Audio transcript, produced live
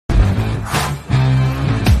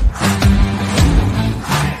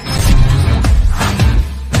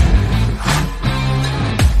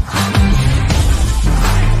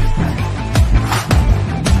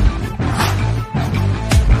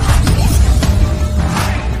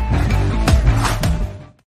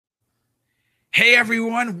Hey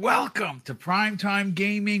everyone, welcome to Primetime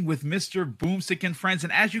Gaming with Mr. Boomstick and Friends.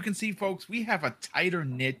 And as you can see, folks, we have a tighter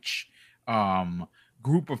niche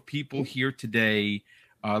group of people here today.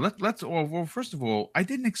 Well, first of all, I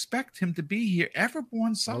didn't expect him to be here.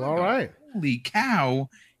 Everborn Saga. Well, all right. Holy cow.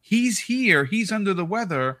 He's here. He's under the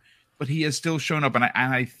weather, but he has still shown up. And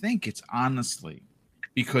I think it's honestly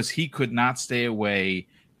because he could not stay away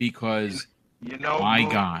because, my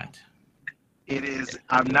God. It is.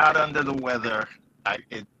 I'm not under the weather.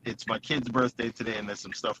 It's my kid's birthday today, and there's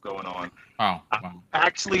some stuff going on. Oh, wow. I'm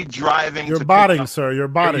actually driving. You're botting, sir. You're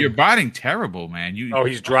botting. You're botting terrible, man.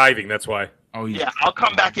 He's driving. That's why. Yeah, I'll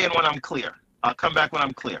come back in when I'm clear.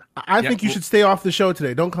 I think you should stay off the show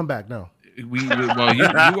today. Don't come back. No.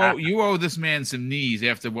 You owe this man some knees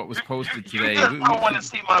after what was posted today. I want to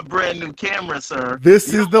see my brand new camera, sir.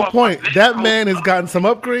 This is the point. That man has gotten some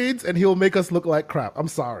upgrades, and he'll make us look like crap. I'm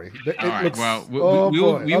sorry. All right. Well, we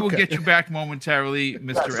will get you back momentarily,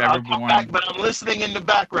 Mr. Yes, I'll come Everborn. back, but I'm listening in the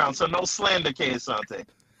background, so no slander, Asante.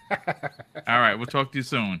 All right. We'll talk to you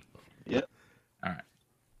soon. Yep. All right.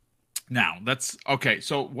 Now,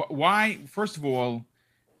 so why, first of all,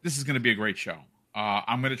 this is going to be a great show.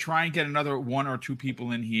 I'm going to try and get another one or two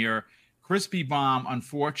people in here. Crispy Bomb,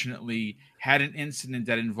 unfortunately, had an incident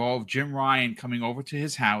that involved Jim Ryan coming over to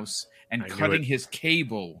his house and cutting his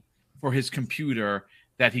cable for his computer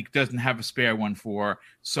that he doesn't have a spare one for.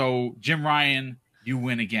 So, Jim Ryan, you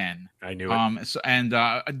win again. I knew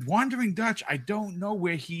it. Wandering Dutch, I don't know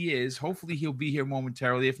where he is. Hopefully, he'll be here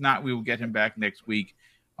momentarily. If not, we will get him back next week.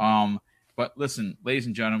 But listen, ladies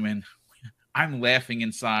and gentlemen, I'm laughing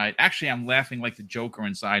inside. Actually, I'm laughing like the Joker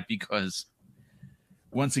inside because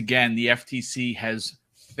once again, the FTC has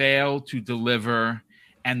failed to deliver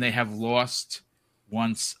and they have lost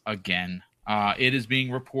once again. It is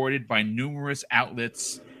being reported by numerous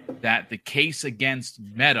outlets that the case against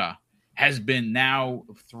Meta has been now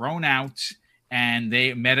thrown out and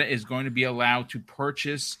Meta is going to be allowed to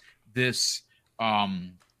purchase this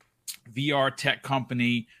VR tech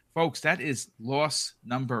company. Folks, that is loss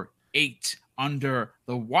number 8 under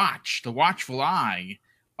the watchful eye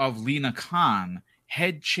of Lina Khan,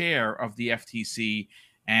 head chair of the FTC.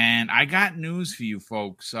 And I got news for you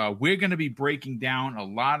folks. We're going to be breaking down a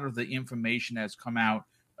lot of the information that's come out,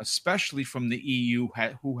 especially from the EU,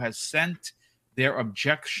 who has sent their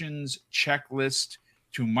objections checklist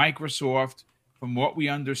to Microsoft. From what we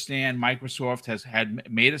understand, Microsoft has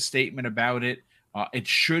made a statement about it. It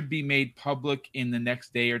should be made public in the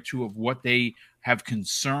next day or two of what they have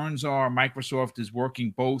concerns are. Microsoft is working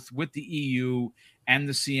both with the EU and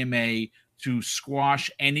the CMA to squash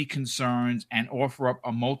any concerns and offer up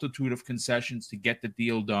a multitude of concessions to get the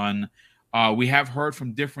deal done. We have heard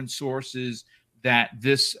from different sources that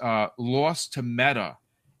this loss to Meta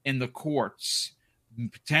in the courts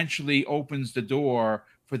potentially opens the door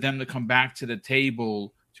for them to come back to the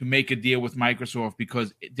table to make a deal with Microsoft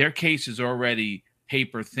because their case is already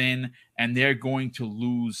paper thin and they're going to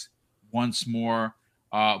lose once more.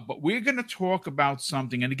 But we're going to talk about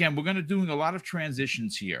something. And again, we're going to doing a lot of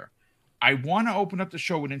transitions here. I want to open up the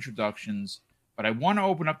show with introductions, but I want to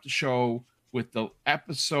open up the show with the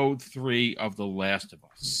episode 3 of The Last of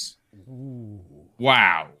Us. Ooh.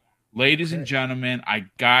 Wow. Ladies and gentlemen, I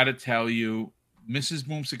got to tell you, Mrs.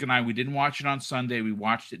 Boomstick and I, we didn't watch it on Sunday. We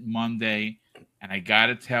watched it Monday. And I got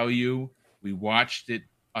to tell you, we watched it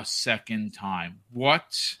a second time.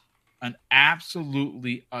 What an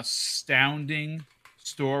absolutely astounding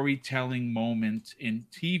storytelling moment in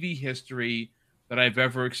TV history that I've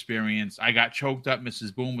ever experienced. I got choked up.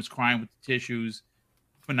 Mrs. Boom was crying with the tissues.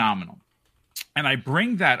 Phenomenal. And I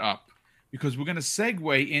bring that up because we're going to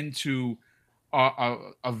segue into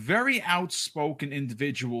a very outspoken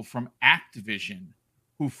individual from Activision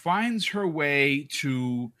who finds her way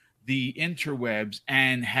to the interwebs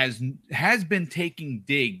and has been taking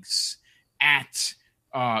digs at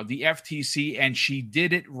the FTC, and she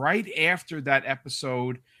did it right after that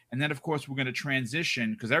episode. And then, of course, we're going to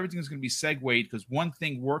transition because everything's going to be segued because one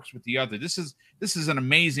thing works with the other. This is an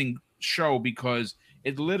amazing show because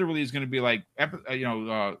it literally is going to be like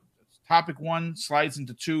topic 1 slides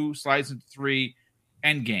into 2, slides into 3,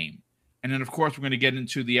 end game. And then, of course, we're going to get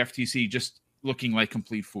into the FTC just looking like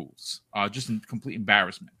complete fools, just in complete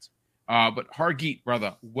embarrassment. But Hargeet,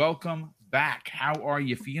 brother, welcome back. How are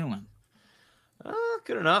you feeling?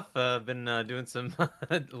 Good enough. I've been doing some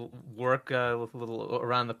work with a little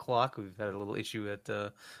around the clock. We've had a little issue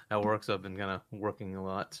at work, so I've been kind of working a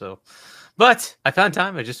lot. So, but I found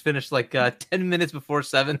time. I just finished like 10 minutes before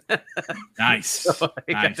 7. Nice. So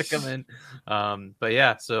I got to come in. But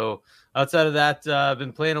yeah, so outside of that, I've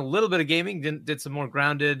been playing a little bit of gaming. Did some more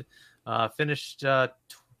Grounded. Finished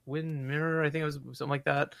Twin Mirror, I think it was something like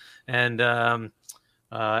that. And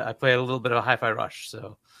I played a little bit of Hi-Fi Rush,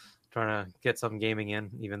 so trying to get some gaming in,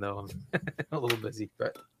 even though I'm a little busy.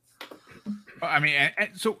 But I mean,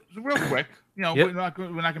 so real quick, Yep. we're not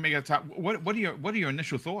gonna make it a top. What are your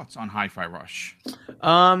initial thoughts on Hi-Fi Rush?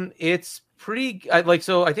 It's pretty. I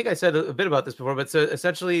think I said a bit about this before, but so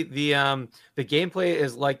essentially the gameplay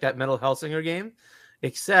is like that Metal Hellsinger game,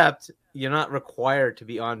 except you're not required to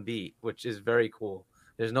be on beat, which is very cool.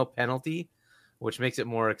 There's no penalty, which makes it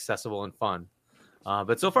more accessible and fun.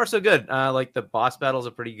 But so far so good. Like the boss battles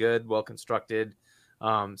are pretty good, well constructed.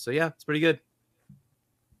 So yeah, it's pretty good.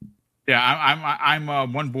 Yeah,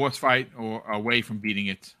 I'm one boss fight or away from beating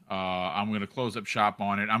it. I'm going to close up shop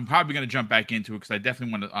on it. I'm probably going to jump back into it because I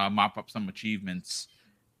definitely want to mop up some achievements.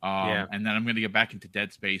 And then I'm going to get back into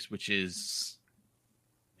Dead Space, which is,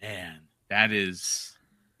 man,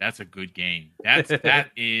 that's a good game.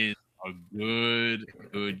 That is a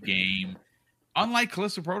good game. Unlike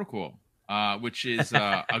Callisto Protocol, which is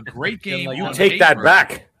a great game. You take that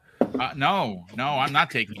back. No, I'm not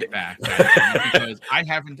taking it back because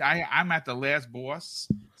I'm at the last boss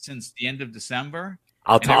since the end of December.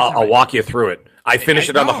 I'll walk you through it. I finished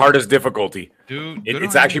it on the hardest difficulty. Dude,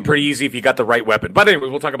 it's actually pretty easy if you got the right weapon. But anyway,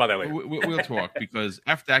 we'll talk about that later. We'll talk because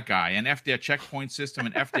F that guy and F their checkpoint system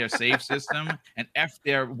and F their save system and F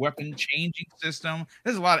their weapon changing system.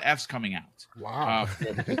 There's a lot of Fs coming out. Wow.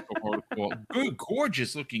 Good,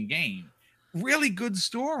 gorgeous looking game. Really good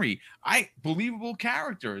story. Believable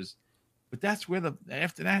characters. But that's where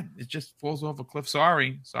after that it just falls off a cliff.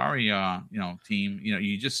 Sorry, team.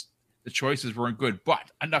 The choices weren't good. But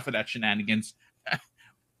enough of that shenanigans.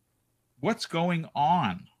 What's going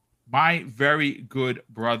on? My very good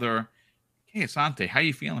brother, Kay Asante, how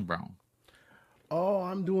you feeling, bro? Oh,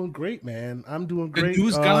 I'm doing great, man. I'm doing great. The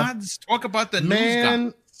news gods? Talk about the news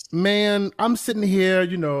gods. Man, I'm sitting here,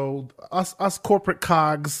 us corporate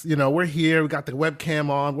cogs, we're here. We got the webcam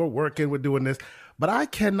on. We're working. We're doing this. But I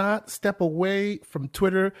cannot step away from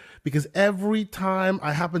Twitter because every time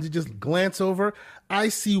I happen to just glance over, I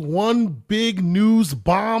see one big news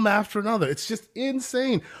bomb after another. It's just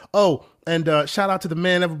insane. Oh, and shout out to the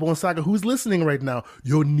man Everborn Saga who's listening right now.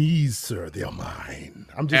 Your knees, sir, they are mine.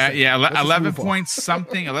 I'm just saying, 11 point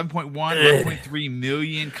something, 11.1, 11.3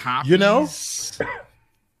 million copies.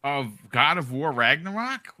 Of God of War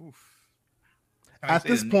Ragnarok. Oof. At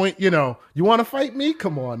this point, you want to fight me?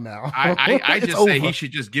 Come on now. I just say he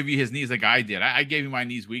should just give you his knees like I did. I gave you my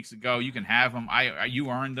knees weeks ago. You can have them. You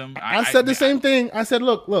earned them. I said the same thing. I said,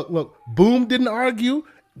 look. Boom didn't argue.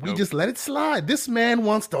 We just let it slide. This man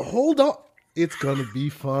wants to hold on. It's going to be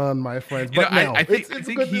fun, my friends. But I think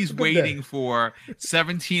he's waiting for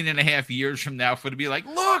 17 and a half years from now for to be like,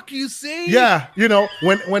 look, you see? Yeah,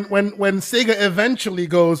 when Sega eventually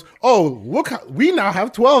goes, oh, look, we now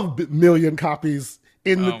have 12 million copies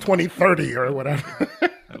in the 2030 or whatever.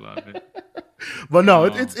 I love it. But no,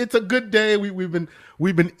 it's a good day. We've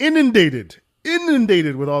been inundated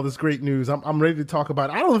with all this great news. I'm ready to talk about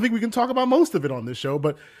it. I don't think we can talk about most of it on this show,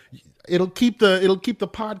 but it'll keep the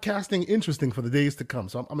podcasting interesting for the days to come.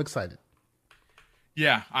 So I'm excited.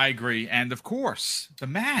 Yeah, I agree. And of course, the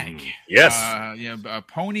mag. Yes.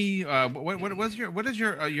 Pony. What is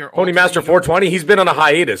your Pony Master 420? He's been on a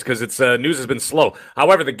hiatus because its news has been slow.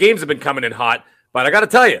 However, the games have been coming in hot. But I got to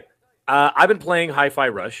tell you, I've been playing Hi-Fi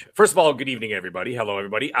Rush. First of all, good evening, everybody. Hello,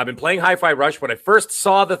 everybody. I've been playing Hi-Fi Rush. When I first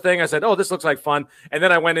saw the thing, I said, "Oh, this looks like fun." And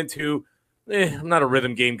then I went into, I'm not a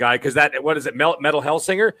rhythm game guy because what is it? Metal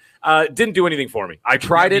Hellsinger didn't do anything for me. I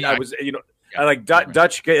tried it. I was,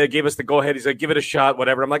 Dutch gave us the go ahead. He's like, "Give it a shot,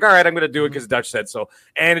 whatever." I'm like, "All right, I'm going to do it because Dutch said so."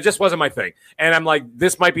 And it just wasn't my thing. And I'm like,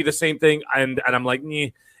 "This might be the same thing." And I'm like,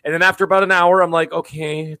 "Nyeh." And then after about an hour, I'm like,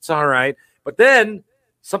 "Okay, it's all right." But then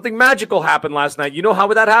something magical happened last night. You know how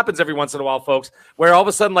that happens every once in a while, folks, where all of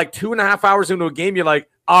a sudden, like 2.5 hours into a game, you're like,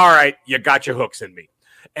 all right, you got your hooks in me.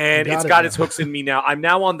 And it's got its hooks in me now. I'm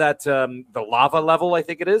now on that, the lava level, I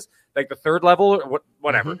think it is, like the third level or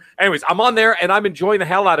whatever. Mm-hmm. Anyways, I'm on there and I'm enjoying the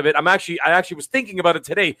hell out of it. I actually was thinking about it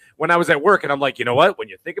today when I was at work, and I'm like, you know what? When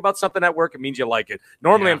you think about something at work, it means you like it.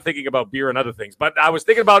 Normally I'm thinking about beer and other things, but I was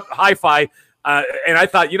thinking about Hi-Fi, and I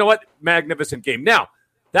thought, you know what? Magnificent game. Now,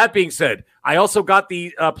 that being said, I also got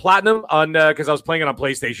the platinum on because I was playing it on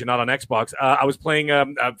PlayStation, not on Xbox. I was playing,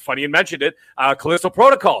 funny you mentioned it, Callisto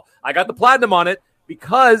Protocol. I got the platinum on it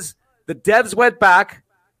because the devs went back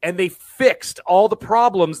and they fixed all the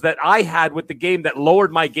problems that I had with the game that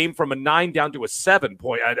lowered my game from a 9 down to a 7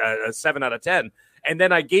 out of 10. And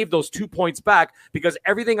then I gave those 2 points back because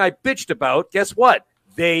everything I bitched about, guess what?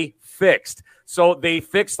 They fixed. So they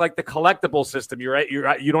fixed like the collectible system.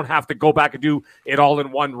 You don't have to go back and do it all in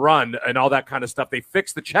one run and all that kind of stuff. They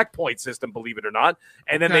fixed the checkpoint system, believe it or not,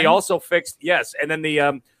 and then they also fixed and then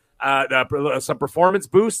the some performance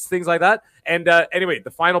boosts, things like that. And anyway, the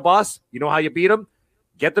final boss, you know how you beat him?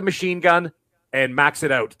 Get the machine gun and max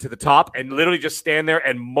it out to the top, and literally just stand there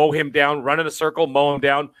and mow him down, run in a circle, mow him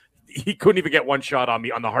down. He couldn't even get one shot on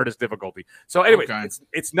me on the hardest difficulty. So anyway,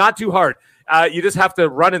 it's not too hard. You just have to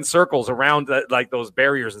run in circles around like those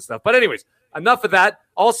barriers and stuff. But anyways, enough of that.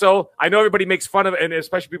 Also, I know everybody makes fun of, and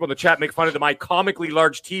especially people in the chat make fun of my comically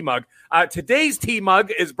large tea mug. Today's tea mug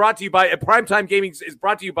is brought to you by Primetime Gaming. Is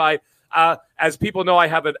brought to you by, as people know, I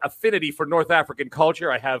have an affinity for North African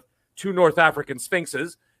culture. I have 2 North African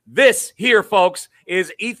sphinxes. This here, folks,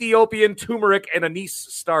 is Ethiopian turmeric and anise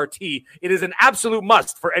star tea. It is an absolute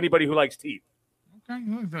must for anybody who likes tea.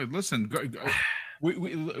 Okay, listen,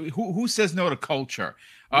 who says no to culture?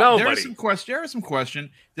 Nobody. There is some question.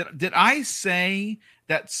 Did I say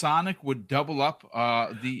that Sonic would double up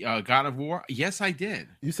the God of War? Yes, I did.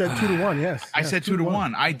 You said 2-1. Yes, I said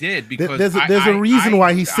 2-1. I did because there's a reason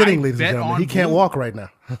why he's sitting, ladies and gentlemen. He can't walk right now.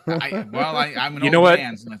 I'm an you know old what?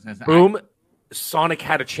 man. Boom. Sonic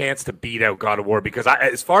had a chance to beat out God of War because,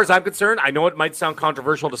 as far as I'm concerned, I know it might sound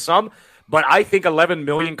controversial to some, but I think 11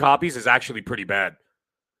 million copies is actually pretty bad.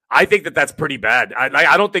 I think that's pretty bad.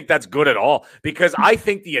 I don't think that's good at all because I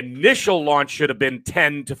think the initial launch should have been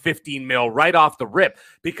 10 to 15 mil right off the rip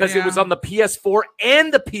because it was on the PS4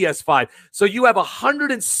 and the PS5. So you have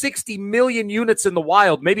 160 million units in the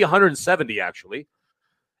wild, maybe 170 actually.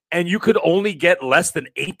 And you could only get less than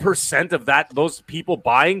 8% of those people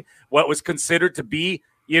buying what was considered to be,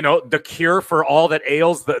 the cure for all that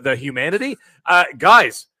ails the humanity.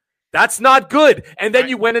 Guys, that's not good. And then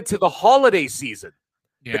you went into the holiday season,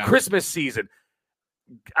 the Christmas season.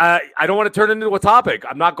 I don't want to turn it into a topic.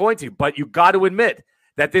 I'm not going to, but you got to admit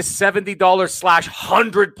that this $70 /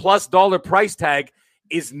 $100+ price tag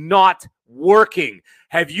is not working.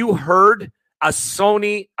 Have you heard a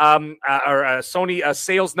Sony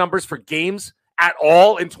sales numbers for games at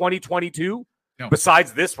all in 2022? No.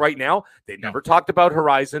 Besides this right now, they never talked about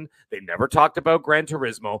Horizon. They never talked about Gran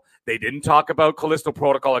Turismo. They didn't talk about Callisto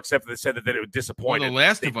Protocol, except for they said that it was disappointing. Or The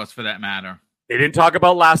Last of Us, for that matter. They didn't talk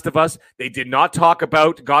about Last of Us. They did not talk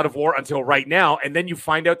about God of War until right now. And then you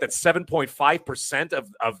find out that 7.5% of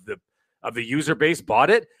the user base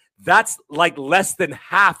bought it. That's like less than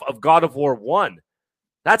half of God of War 1.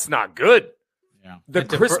 That's not good. Yeah. The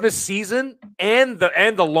Christmas season and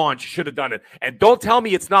the launch should have done it. And don't tell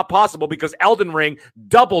me it's not possible because Elden Ring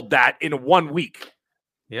doubled that in 1 week.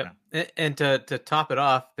 Yep. Yeah. And to top it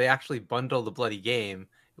off, they actually bundled the bloody game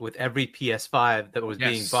with every PS5 that was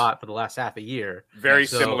being bought for the last half a year. Very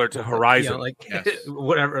similar to Horizon.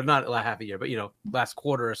 Whatever, not half a year, but last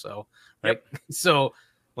quarter or so. Right. Yep. So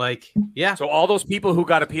So all those people who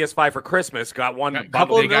got a PS5 for Christmas got one. A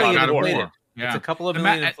couple of million inflated. Yeah. It's a couple of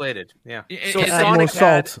million inflated. Yeah. So Sonic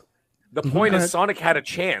the point is Sonic had a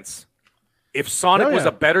chance. If Sonic was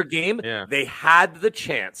a better game, they had the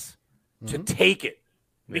chance to take it.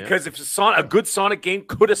 Because if a good Sonic game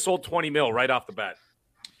could have sold 20 mil right off the bat.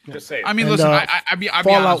 Just say it. I mean, listen, I'll be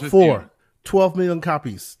Fallout 4, 12 million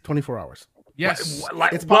copies, 24 hours. Yes.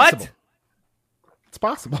 It's possible. It's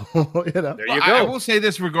possible. There you go. I will say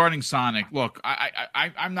this regarding Sonic. Look,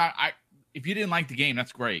 I'm not. If you didn't like the game,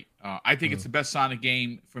 that's great. I think it's the best Sonic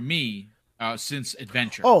game for me since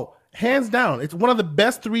Adventure. Oh, hands down. It's one of the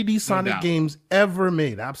best 3D Sonic games ever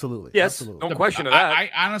made. Absolutely. Yes, absolutely. No question of that. I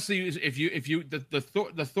honestly, if you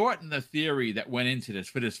the thought and the theory that went into this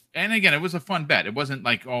for this, and again, it was a fun bet. It wasn't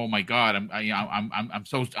like, oh my God,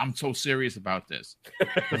 I'm so serious about this.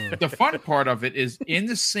 The fun part of it is in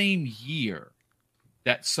the same year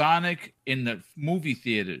that Sonic in the movie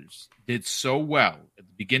theaters did so well at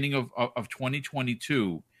the beginning of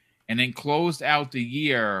 2022, and then closed out the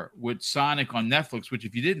year with Sonic on Netflix, which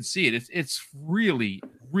if you didn't see it, it's really,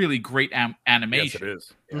 really great animation. Yes, it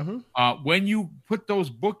is. Yeah. Mm-hmm. When you put those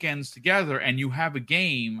bookends together and you have a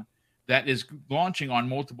game that is launching on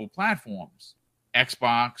multiple platforms,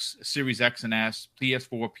 Xbox, Series X and S,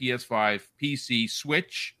 PS4, PS5, PC,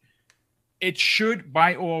 Switch, it should,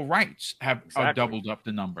 by all rights, have doubled up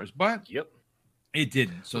the numbers, but it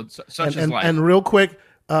didn't. So such is life. And real quick,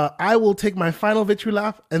 I will take my final victory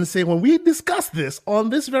lap and say, when we discussed this on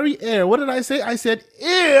this very air, what did I say? I said,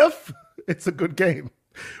 if it's a good game.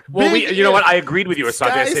 Well, you know what? I agreed with you,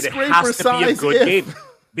 Asante. I said it has to be a good game.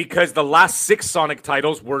 Because the last 6 Sonic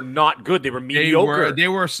titles were not good. They were mediocre. They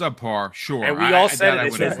were subpar, sure. And we all said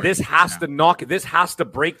it. This has to knock. This has to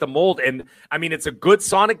break the mold. And I mean, it's a good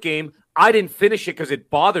Sonic game, I didn't finish it because it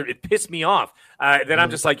pissed me off. Then I'm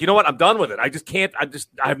just like, you know what? I'm done with it. I just can't.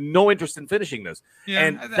 I have no interest in finishing this,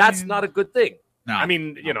 and that's not a good thing. No, I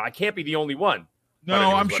mean, I can't be the only one.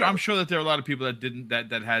 No, I'm sure that there are a lot of people that didn't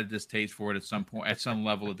that had distaste for it at some point, at some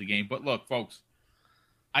level of the game. But look, folks,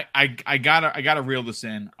 I gotta reel this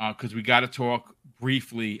in because we gotta talk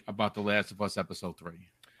briefly about The Last of Us episode 3.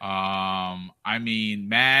 I mean,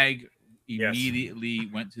 Mag immediately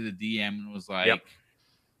went to the DM and was like,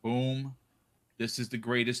 boom, this is the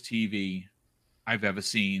greatest TV I've ever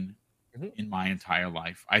seen in my entire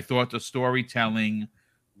life. I thought the storytelling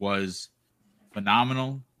was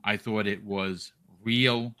phenomenal. I thought it was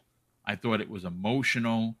real. I thought it was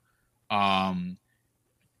emotional.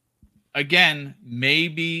 Again,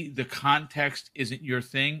 maybe the context isn't your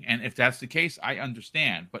thing, and if that's the case, I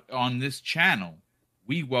understand. But on this channel,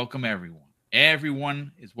 we welcome everyone.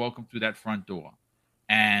 Everyone is welcome through that front door.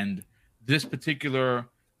 And this particular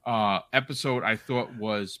episode, I thought,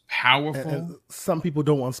 was powerful. And some people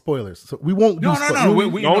don't want spoilers, so we won't. No,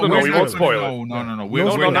 we won't spoil it. No.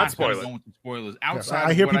 We're not going to spoilers. Outside,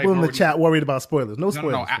 I hear people in the chat worried about spoilers. No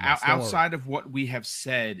spoilers. Outside of what we have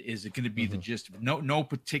said, is it going to be the gist? No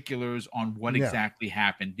particulars on what exactly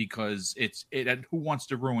happened, because it's who wants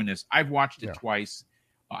to ruin this? I've watched it twice.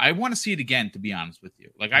 I want to see it again, to be honest with you.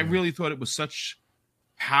 Like, I really thought it was such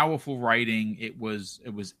powerful writing. It was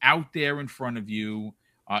out there in front of you.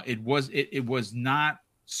 It was not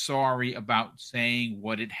sorry about saying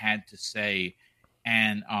what it had to say.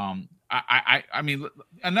 And I mean,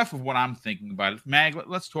 enough of what I'm thinking about it. Mag,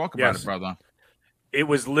 let's talk about it, brother. It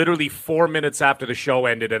was literally 4 minutes after the show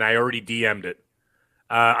ended, and I already DM'd it.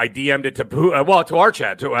 I DM'd it to our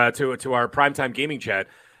chat, to our primetime gaming chat.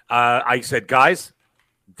 I said, guys,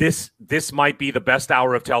 this might be the best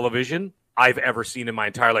hour of television I've ever seen in my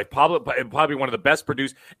entire life. Probably one of the best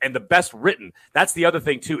produced and the best written. That's the other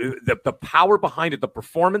thing too. The power behind it, the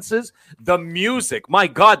performances, the music. My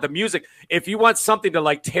God, the music. If you want something to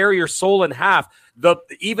like tear your soul in half,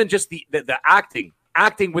 even just the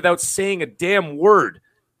acting without saying a damn word.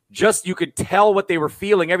 Just you could tell what they were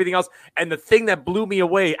feeling, everything else. And the thing that blew me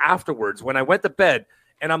away afterwards when I went to bed,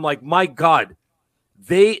 and I'm like, my God,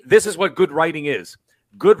 this is what good writing is.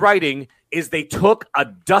 Good writing is they took a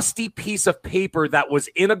dusty piece of paper that was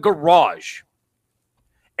in a garage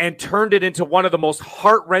and turned it into one of the most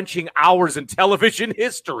heart-wrenching hours in television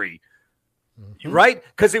history, right?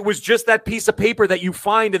 Because it was just that piece of paper that you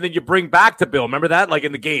find and then you bring back to Bill. Remember that? Like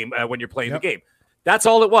in the game, when you're playing the game. That's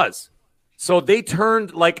all it was. So they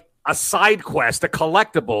turned like a side quest, a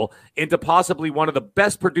collectible, into possibly one of the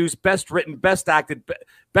best produced, best written, best acted,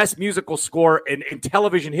 best musical score in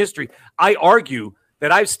television history. I argue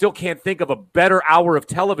that I still can't think of a better hour of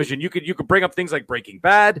television. You could bring up things like Breaking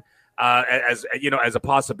Bad as a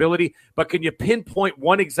possibility, but can you pinpoint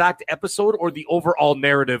one exact episode or the overall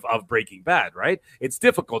narrative of Breaking Bad? Right? It's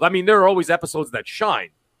difficult. I mean, there are always episodes that shine,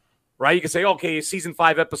 right? You can say, okay, season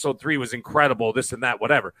 5, episode 3 was incredible, this and that,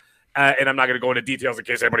 whatever. And I'm not going to go into details in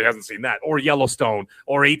case anybody hasn't seen that, or Yellowstone,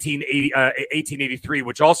 or 1883,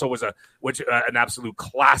 which also was an absolute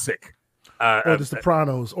classic. Or The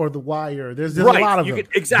Sopranos, or The Wire. There's a lot of them.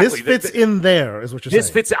 Exactly. This fits in there, is what you're saying. This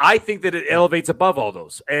fits. I think that it elevates above all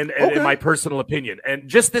those, and in my personal opinion. And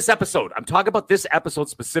just this episode, I'm talking about this episode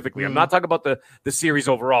specifically. I'm not talking about the series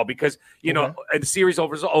overall, because and the series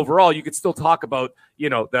overall, you could still talk about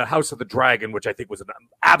the House of the Dragon, which I think was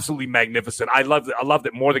absolutely magnificent. I loved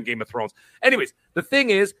it more than Game of Thrones. Anyways, the thing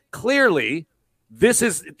is, clearly, this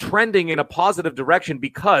is trending in a positive direction,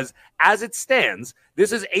 because as it stands,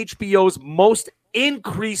 this is HBO's most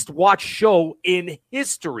increased watch show in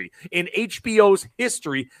history. In HBO's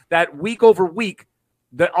history, that week over week,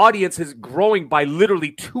 the audience is growing by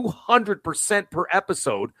literally 200% per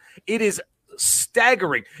episode. It is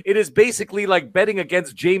staggering. It is basically like betting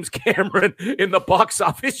against James Cameron in the box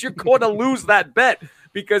office. You're going to lose that bet,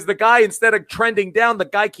 because the guy, instead of trending down, the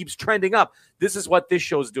guy keeps trending up. This is what this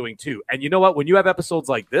show's doing too. And you know what? When you have episodes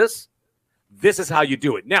like this is how you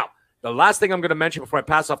do it. Now, the last thing I'm going to mention before I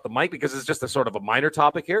pass off the mic, because it's just a sort of a minor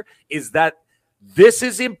topic here, is that this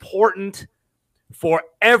is important for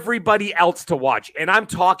everybody else to watch. And I'm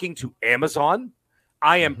talking to Amazon.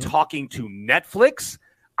 I am talking to Netflix.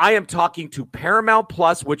 I am talking to Paramount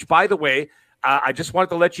Plus, which, by the way, I just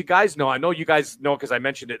wanted to let you guys know. I know you guys know because I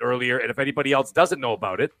mentioned it earlier, and if anybody else doesn't know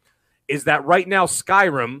about it, is that right now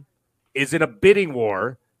Skyrim is in a bidding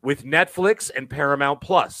war with Netflix and Paramount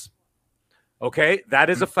Plus. Okay?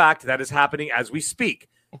 That is a fact. That is happening as we speak.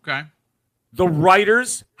 Okay. The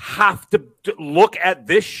writers have to look at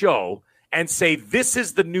this show and say, this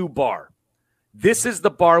is the new bar. This is the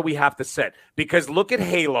bar we have to set, because look at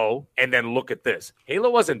Halo and then look at this. Halo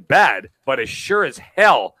wasn't bad, but as sure as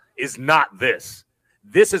hell is not this.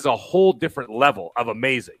 This is a whole different level of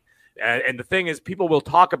amazing. And the thing is, people will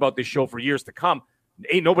talk about this show for years to come.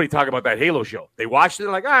 Ain't nobody talking about that Halo show. They watched it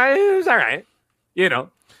and like, all right, it was all right,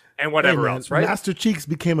 and whatever else, right? Master Cheeks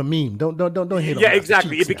became a meme. Don't hate on Yeah,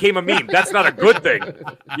 exactly. It became a meme. That's not a good thing.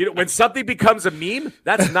 When something becomes a meme,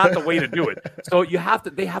 that's not the way to do it. So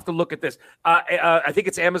they have to look at this. I think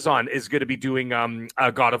it's Amazon is going to be doing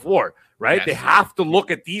God of War, right? Yes. They have to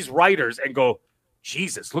look at these writers and go,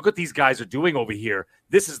 Jesus, look what these guys are doing over here.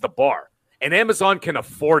 This is the bar. And Amazon can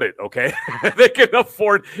afford it, okay? They can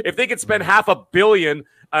afford, if they could spend $500 million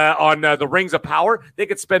on the Rings of Power, they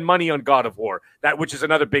could spend money on God of War, which is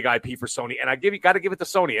another big IP for Sony. And got to give it to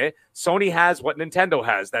Sony, eh? Sony has what Nintendo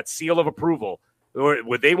has, that seal of approval,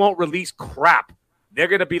 where they won't release crap. They're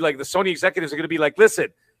going to be like, the Sony executives are going to be like, listen,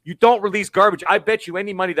 you don't release garbage. I bet you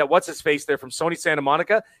any money that what's-his-face there from Sony Santa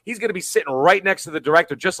Monica, he's going to be sitting right next to the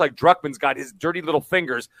director, just like Druckmann's got his dirty little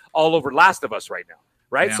fingers all over Last of Us right now.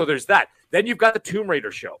 Right? Yeah. So there's that. Then you've got the Tomb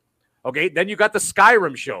Raider show. Okay. Then you've got the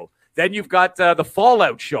Skyrim show. Then you've got the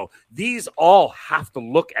Fallout show. These all have to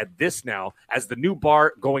look at this now as the new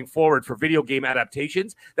bar going forward for video game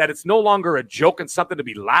adaptations, that it's no longer a joke and something to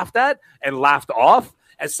be laughed at and laughed off,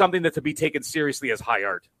 as something that to be taken seriously as high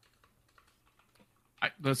art.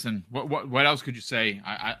 Listen, what else could you say?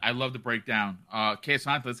 I love the breakdown.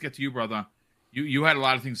 K-Santa, let's get to you, brother. You had a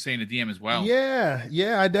lot of things to say in the DM as well.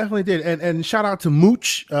 Yeah, I definitely did. And shout out to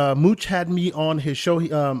Mooch. Mooch had me on his show.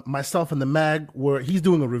 Myself and the Mag he's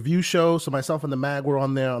doing a review show. So myself and the Mag were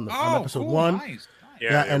on there on episode 1. Nice.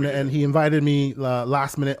 Yeah, and he invited me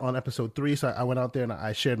last minute on episode 3. So I went out there and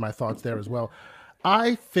I shared my thoughts there as well.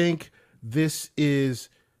 I think this is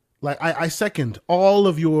like, I second all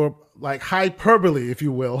of your like hyperbole, if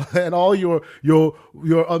you will, and all your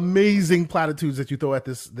amazing platitudes that you throw at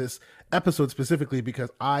this episode specifically, because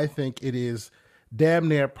I think it is damn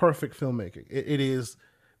near perfect filmmaking. It is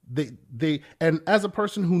they and as a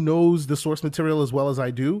person who knows the source material as well as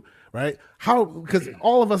I do, right? Because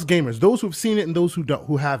all of us gamers, those who've seen it and those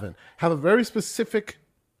who haven't, have a very specific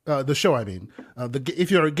the show. I mean,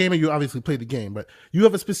 if you're a gamer, you obviously play the game, but you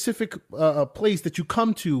have a specific place that you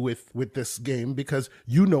come to with this game, because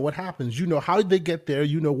you know what happens. You know how they get there.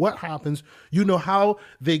 You know what happens. You know how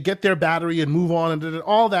they get their battery and move on and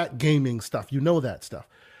all that gaming stuff. You know that stuff.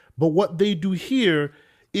 But what they do here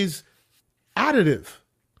is additive,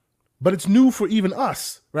 but it's new for even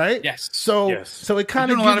us, right? Yes. So it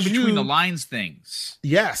kind of gives a lot of between the lines things.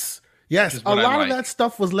 Yes. A lot of that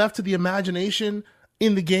stuff was left to the imagination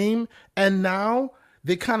in the game, and now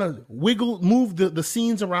they kind of move the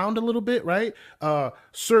scenes around a little bit, right?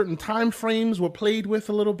 Certain time frames were played with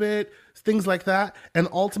a little bit, things like that, and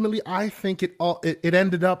ultimately, I think it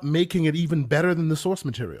ended up making it even better than the source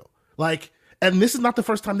material. Like, and this is not the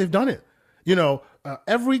first time they've done it.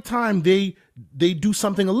 Every time they do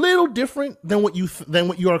something a little different than what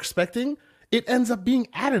you are expecting, it ends up being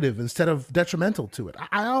additive instead of detrimental to it.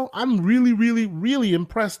 I'm really, really, really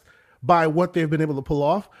impressed by what they've been able to pull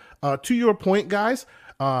off. To your point, guys,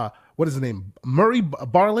 what is his name? Murray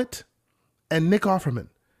Bartlett and Nick Offerman.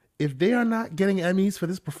 If they are not getting Emmys for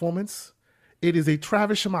this performance, it is a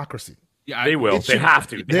Travis Shamocracy. Yeah, they will. They have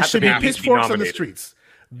to. There should be pitchforks on the streets.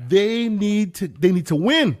 Yeah. They need to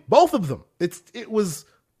win, both of them. It was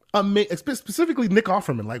amazing, specifically Nick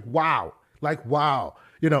Offerman. Like wow.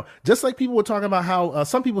 Just like people were talking about how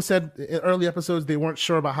some people said in early episodes they weren't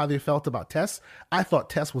sure about how they felt about Tess. I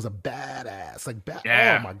thought Tess was a badass.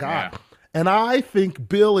 Oh my God. Yeah. And I think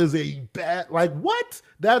Bill is what?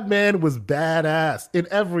 That man was badass in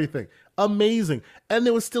everything. Amazing. And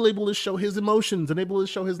they were still able to show his emotions and able to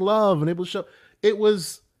show his love and able to show. It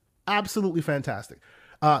was absolutely fantastic.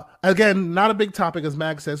 Again, not a big topic, as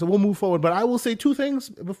Mag says, so we'll move forward. But I will say 2 things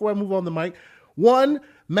before I move on the mic. One,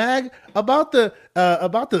 Mag, about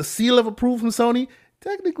the seal of approval from Sony.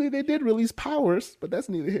 Technically, they did release Powers, but that's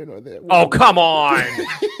neither here nor there. Oh, come on.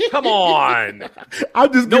 Come on.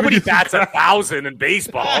 Nobody bats 1,000 in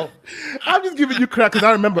baseball. I'm just giving you crap because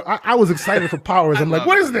I remember I was excited for Powers. I'm like,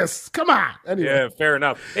 what is this? Come on. Anyway. Yeah, fair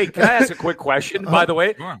enough. Hey, can I ask a quick question, by the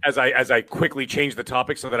way, sure. as I quickly change the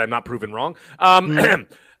topic so that I'm not proven wrong?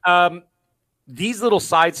 These little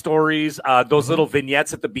side stories, those little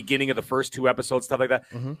vignettes at the beginning of the first 2 episodes, stuff like that.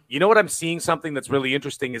 Mm-hmm. You know what I'm seeing? Something that's really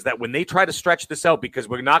interesting is that when they try to stretch this out, because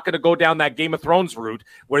we're not going to go down that Game of Thrones route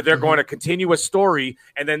where they're going to continue a story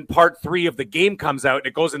and then part 3 of the game comes out and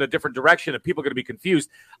it goes in a different direction and people are going to be confused.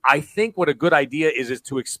 I think what a good idea is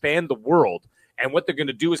to expand the world. And what they're going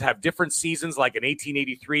to do is have different seasons like in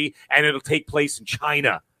 1883 and it'll take place in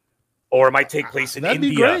China. or it might take place in That'd be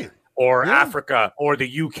India great. or Yeah. Africa or the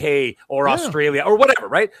UK or Yeah. Australia or whatever,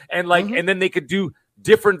 right? And like, and then they could do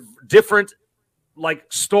different like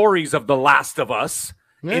stories of The Last of Us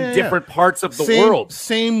in different parts of the world.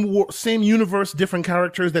 Same universe, different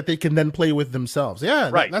characters that they can then play with themselves.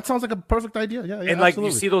 Yeah, Right. That sounds like a perfect idea. Yeah, And like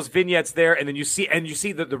you see those vignettes there, and then you see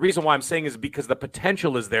that the reason why I'm saying is because the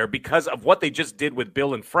potential is there because of what they just did with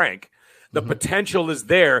Bill and Frank. The potential is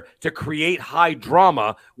there to create high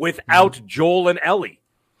drama without Joel and Ellie.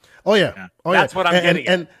 Oh yeah, That's what I'm getting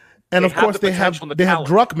at. And of have course the they have potential and the talent.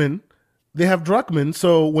 Druckmann. They have Druckmann,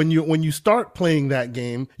 so when you start playing that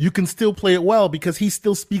game, you can still play it well because he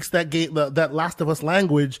still speaks that game, that Last of Us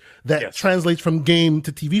language that translates from game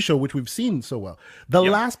to TV show, which we've seen so well. The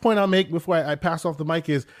last point I'll make before I pass off the mic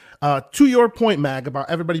is, to your point, Mag, about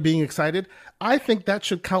everybody being excited. I think that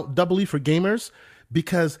should count doubly for gamers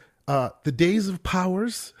because the days of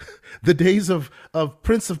Powers, the days of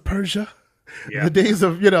Prince of Persia, the days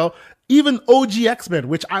of, even OG X-Men,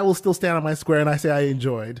 which I will still stand on my square and I say I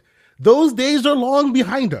enjoyed. Those days are long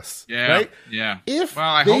behind us, right? Yeah. If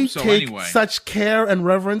I they hope so take anyway. such care and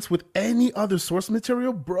reverence with any other source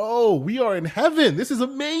material, bro, we are in heaven. This is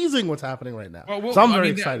amazing what's happening right now. So I'm very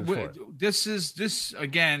excited for it. This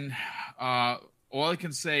again, all I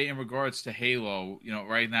can say in regards to Halo,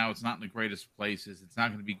 right now it's not in the greatest places. It's not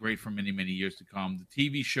going to be great for many, many years to come. The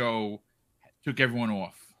TV show took everyone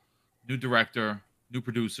off. New director, new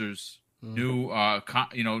producers, new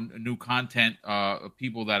content,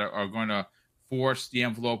 people that are going to force the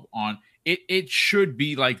envelope on it. It should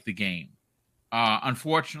be like the game.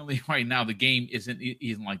 Unfortunately, right now the game isn't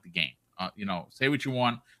like the game. Say what you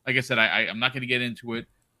want. Like I said, I'm not going to get into it.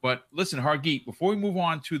 But listen, Hargeet, before we move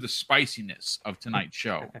on to the spiciness of tonight's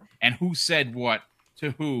show and who said what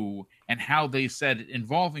to who and how they said it,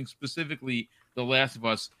 involving specifically The Last of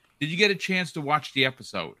Us, did you get a chance to watch the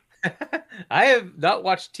episode? I have not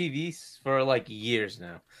watched TV for like years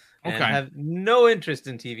now. And I have no interest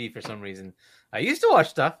in TV for some reason. I used to watch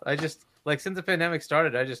stuff. I just since the pandemic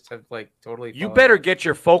started, I just have totally. You better get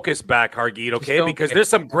your focus back, Hargeet, okay? Because there's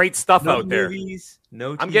some great stuff out there. Movies,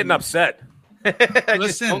 no TV. I'm getting upset.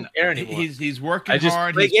 Listen, don't care anymore. He's working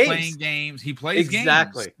hard. He's playing games. He plays games.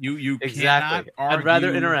 You cannot argue. I'd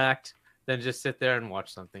rather interact than just sit there and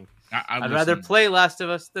watch something. I'd rather play Last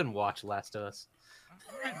of Us than watch Last of Us.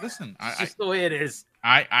 All right, listen, it's just the way it is.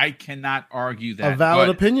 I cannot argue that. A valid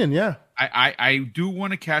opinion, yeah. I do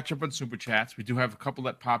want to catch up on Super Chats. We do have a couple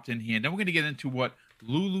that popped in here. And then we're going to get into what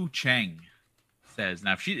Lulu Cheng says.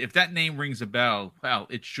 Now, if that name rings a bell, well,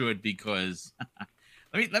 it should, because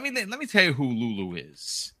let me tell you who Lulu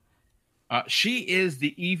is. She is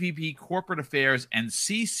the EVP Corporate Affairs and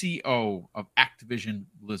CCO of Activision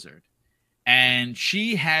Blizzard. And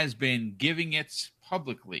she has been giving it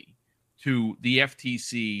publicly to the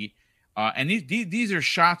FTC. And these are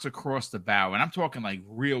shots across the bow. And I'm talking like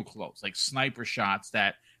real close, like sniper shots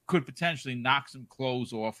that could potentially knock some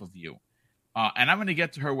clothes off of you. And I'm going to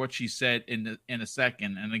get to her what she said in a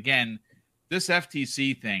second. And again, this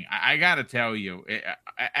FTC thing, I got to tell you,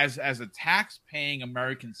 as a tax-paying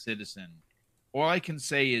American citizen, all I can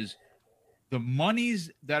say is the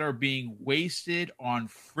monies that are being wasted on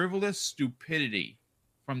frivolous stupidity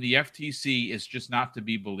from the FTC is just not to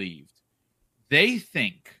be believed. They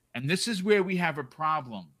think, and this is where we have a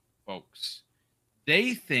problem, folks,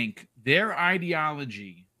 they think their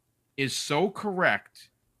ideology is so correct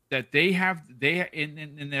that they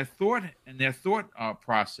in their thought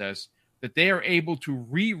process that they are able to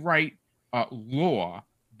rewrite law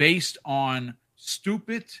based on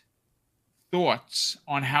stupid thoughts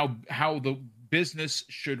on how the business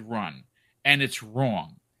should run, and it's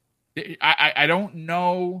wrong. I don't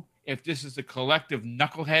know if this is a collective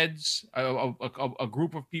knuckleheads, a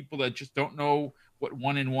group of people that just don't know what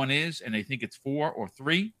 1 and 1 is, and they think it's 4 or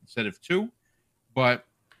 3 instead of 2. But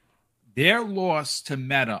their loss to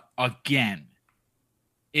Meta again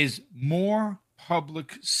is more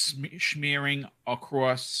public smearing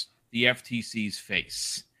across the FTC's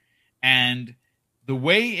face. And the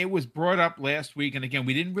way it was brought up last week, and again,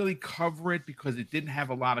 we didn't really cover it because it didn't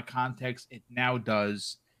have a lot of context. It now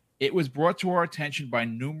does. It was brought to our attention by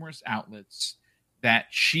numerous outlets that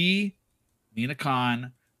she, Lina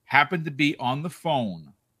Khan, happened to be on the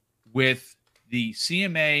phone with the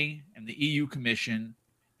CMA and the EU Commission,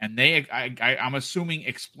 and they, I'm assuming,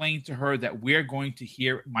 explained to her that we're going to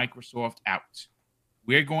hear Microsoft out.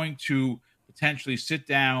 We're going to potentially sit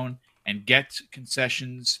down and get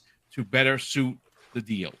concessions to better suit the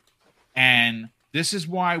deal. And this is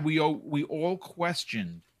why we all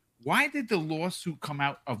questioned, why did the lawsuit come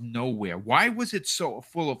out of nowhere? Why was it so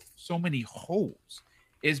full of so many holes?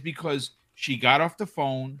 Is because she got off the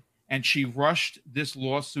phone and she rushed this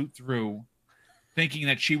lawsuit through, thinking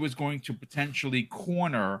that she was going to potentially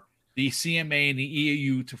corner the CMA and the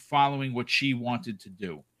EU to following what she wanted to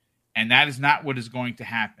do. And that is not what is going to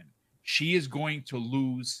happen. She is going to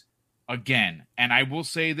lose again. And I will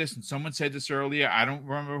say this, and someone said this earlier. I don't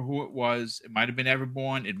remember who it was. It might have been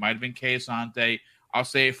Everborn. It might have been Kayasante. I'll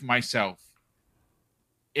say it for myself.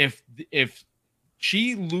 If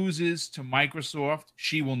she loses to Microsoft,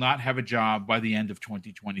 she will not have a job by the end of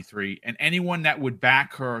 2023. And anyone that would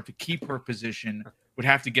back her to keep her position would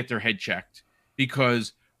have to get their head checked,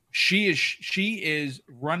 because she is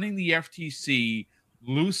running the FTC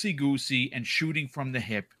loosey-goosey and shooting from the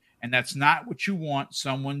hip. And that's not what you want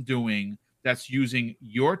someone doing that's using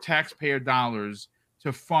your taxpayer dollars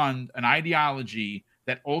to fund an ideology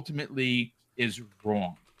that ultimately is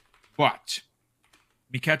wrong. But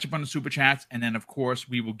we catch up on the super chats, and then, of course,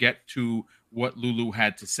 we will get to what Lulu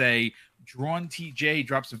had to say. Drawn TJ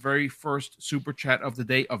drops the very first super chat of the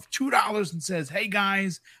day of $2 and says, "Hey,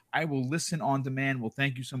 guys, I will listen on demand." Well,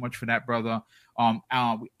 thank you so much for that, brother.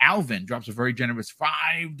 Alvin drops a very generous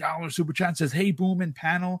 $5 super chat and says, "Hey, Boom and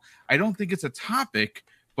panel, I don't think it's a topic,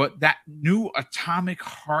 but that new Atomic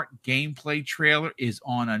Heart gameplay trailer is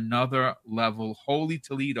on another level. Holy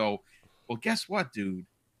Toledo." Well, guess what, dude?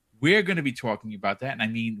 We're going to be talking about that. And I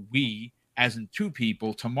mean, we, as in two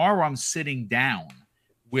people. Tomorrow I'm sitting down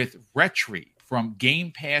with Retri from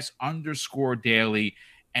Game Pass _daily.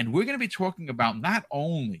 And we're going to be talking about not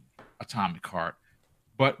only Atomic Heart,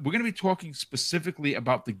 but we're going to be talking specifically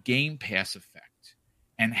about the Game Pass effect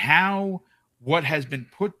and how what has been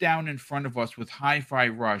put down in front of us with Hi-Fi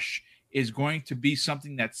Rush is going to be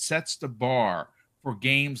something that sets the bar for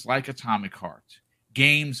games like Atomic Heart,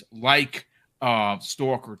 games like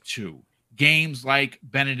Stalker 2, games like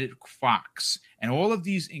Benedict Fox, and all of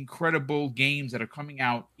these incredible games that are coming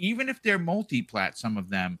out, even if they're multi-plat, some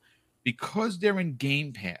of them, because they're in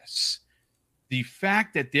Game Pass. The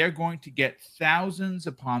fact that they're going to get thousands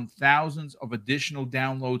upon thousands of additional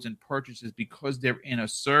downloads and purchases because they're in a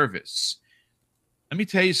service. Let me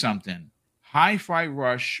tell you something. Hi-Fi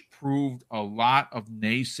Rush proved a lot of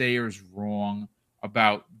naysayers wrong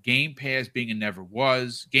about Game Pass being a never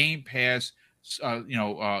was. Game Pass,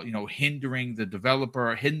 hindering the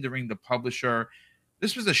developer, hindering the publisher.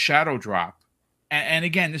 This was a shadow drop. And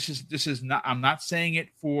again, this is not. I'm not saying it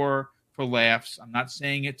for laughs. I'm not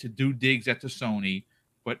saying it to do digs at the Sony,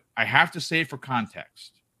 but I have to say it for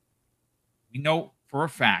context. We know for a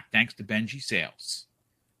fact, thanks to Benji Sales,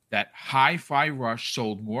 that Hi-Fi Rush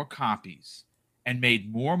sold more copies and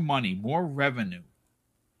made more money, more revenue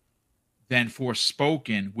than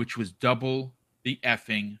Forspoken, which was double the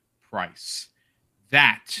effing price.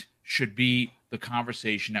 That should be the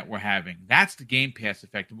conversation that we're having. That's the Game Pass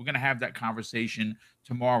effect. And we're going to have that conversation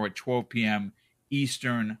tomorrow at 12 p.m.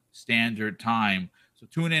 Eastern Standard Time. So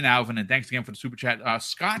tune in, Alvin, and thanks again for the super chat.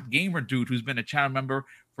 Scott Gamer Dude, who's been a channel member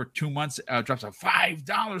for 2 months, drops a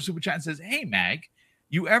 $5 super chat and says, "Hey, Mag,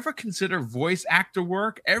 you ever consider voice actor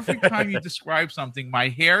work? Every time you describe something, my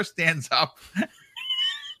hair stands up."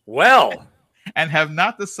 Well, and have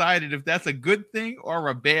not decided if that's a good thing or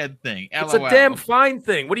a bad thing. It's a damn fine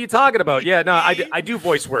thing. What are you talking about? Yeah, no, I do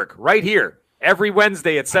voice work right here every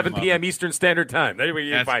Wednesday at 7 p.m. Eastern Standard Time. There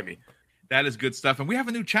you can find me. That is good stuff. And we have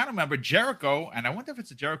a new channel member, Jericho, and I wonder if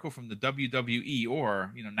it's a Jericho from the WWE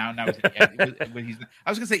or, now he's I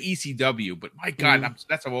was going to say ECW, but my God,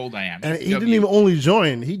 that's how old I am. And ECW. He didn't even only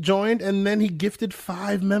join. He joined, and then he gifted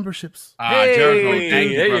 5 memberships. Hey, Jericho,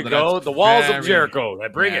 thank you, there brother. you go. That's the walls of Jericho.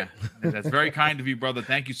 Bring it. That's very kind of you, brother.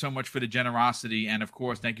 Thank you so much for the generosity. And, of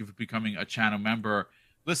course, thank you for becoming a channel member.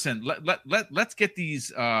 Listen, let's get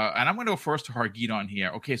these, and I'm going to go first to Hargeet on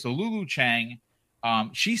here. Okay, so Lulu Chang,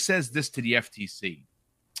 she says this to the FTC.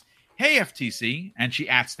 "Hey, FTC," and she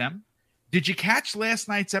asks them, "Did you catch last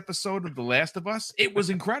night's episode of The Last of Us? It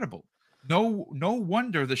was incredible. No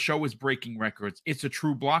wonder the show is breaking records. It's a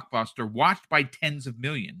true blockbuster watched by tens of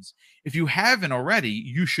millions. If you haven't already,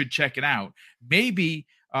 you should check it out. Maybe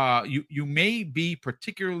you may be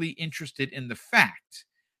particularly interested in the fact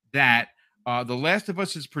that The Last of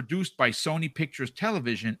Us is produced by Sony Pictures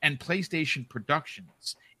Television and PlayStation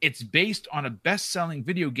Productions. It's based on a best-selling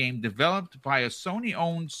video game developed by a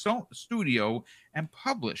Sony-owned studio and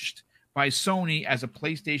published by Sony as a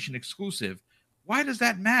PlayStation exclusive. Why does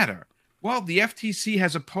that matter? Well, the FTC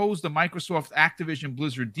has opposed the Microsoft Activision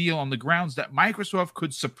Blizzard deal on the grounds that Microsoft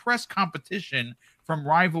could suppress competition from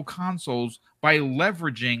rival consoles by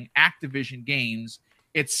leveraging Activision games.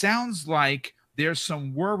 It sounds like there's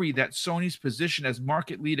some worry that Sony's position as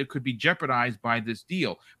market leader could be jeopardized by this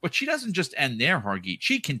deal. But she doesn't just end there, Hargeet.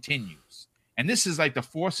 She continues. And this is like the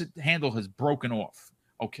faucet handle has broken off.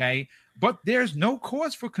 okay? But there's no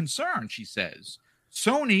cause for concern, she says.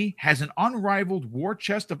 Sony has an unrivaled war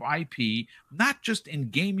chest of IP, not just in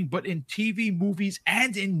gaming, but in TV, movies,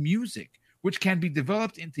 and in music, which can be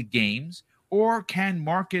developed into games or can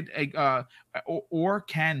market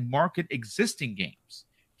existing games.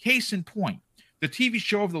 Case in point, the TV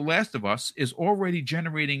show of The Last of Us is already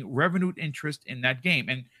generating revenue interest in that game.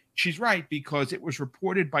 And she's right, because it was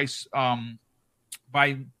reported by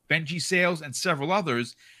Benji Sales and several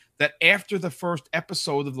others that after the first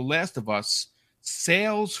episode of The Last of Us,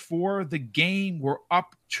 sales for the game were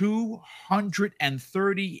up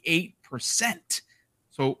 238%.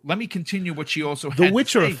 So let me continue what she also had The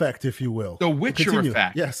Witcher to say. effect, if you will. The Witcher Continue.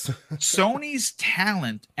 effect. Yes. Sony's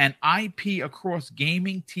talent and IP across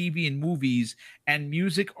gaming, TV, and movies and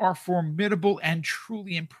music are formidable and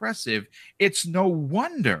truly impressive. It's no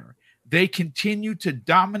wonder they continue to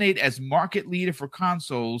dominate as market leader for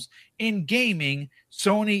consoles. In gaming,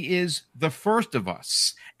 Sony is the first of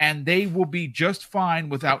us, and they will be just fine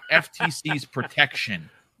without FTC's protection.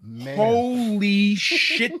 Man. Holy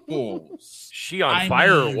shitballs. She on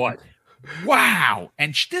fire or what? Wow.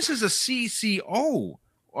 And this is a CCO.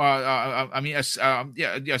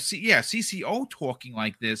 CCO talking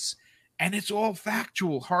like this, and it's all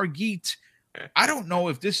factual. Hargeet, I don't know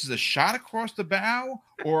if this is a shot across the bow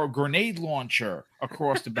or a grenade launcher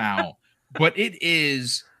across the bow, but it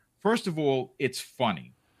is, first of all, it's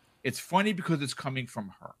funny. It's funny because it's coming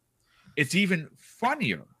from her. It's even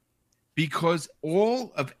funnier because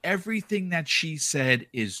all of everything that she said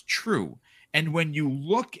is true. And when you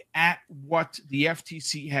look at what the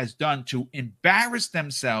FTC has done to embarrass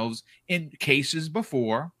themselves in cases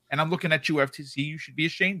before, and I'm looking at you, FTC, you should be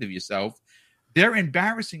ashamed of yourself. They're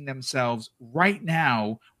embarrassing themselves right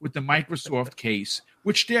now with the Microsoft case,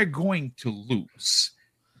 which they're going to lose.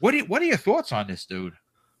 What are your thoughts on this, dude?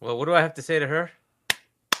 Well, what do I have to say to her?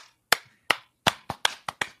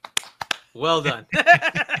 Well done.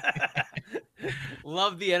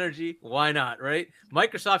 Love the energy. Why not, right?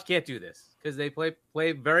 Microsoft can't do this because they play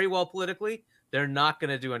very well politically. They're not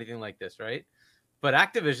going to do anything like this, right? But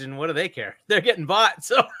Activision, what do they care? They're getting bought,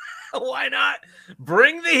 so why not?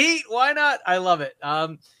 Bring the heat. Why not? I love it.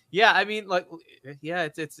 Yeah, I mean,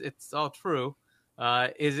 it's all true.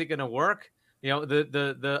 Is it going to work? You know,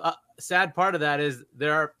 the sad part of that is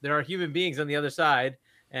there are human beings on the other side,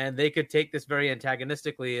 and they could take this very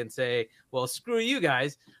antagonistically and say, well, screw you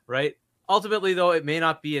guys, right? Ultimately, though, it may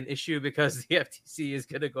not be an issue because the FTC is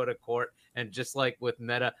going to go to court. And just like with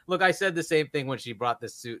Meta, look, I said the same thing when she brought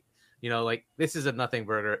this suit. You know, like, this is a nothing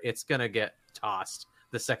burger. It's going to get tossed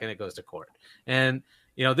the second it goes to court. And,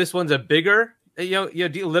 you know, this one's a bigger,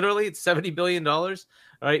 literally it's $70 billion,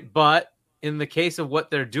 right? But in the case of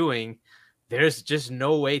what they're doing, there's just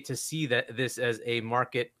no way to see that this as a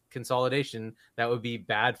market consolidation that would be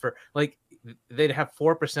bad for, like, they'd have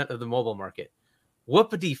 4% of the mobile market.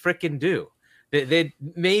 Whoopity frickin' do. They'd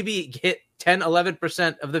maybe hit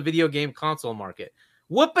 10-11% of the video game console market.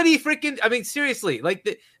 Whoopity frickin', I mean, seriously, like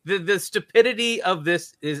the stupidity of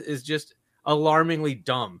this is just alarmingly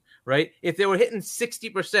dumb, right? If they were hitting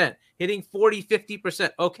 60%, hitting 40,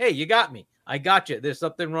 50%, okay, you got me. I got you. There's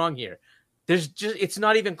something wrong here. It's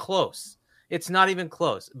not even close. It's not even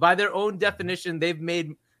close. By their own definition, they've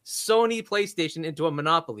made Sony PlayStation into a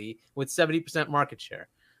monopoly with 70% market share.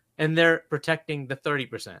 And they're protecting the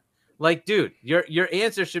 30%. Like, dude, your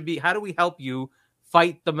answer should be, how do we help you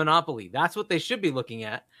fight the monopoly? That's what they should be looking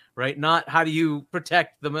at, right? Not how do you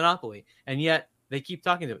protect the monopoly? And yet they keep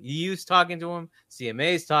talking to him. EU's talking to him.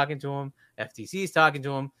 CMA's talking to him. FTC's talking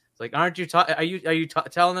to him. It's like, aren't you? Are you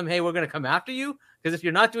telling them, hey, we're going to come after you? Because if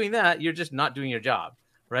you're not doing that, you're just not doing your job,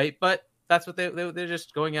 right? But that's what they're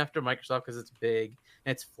just going after Microsoft because it's big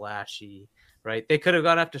and it's flashy, right? They could have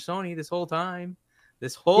gone after Sony this whole time.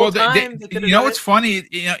 This whole time, it's funny.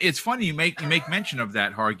 It's funny you make mention of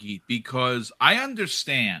that, Hargeet, because I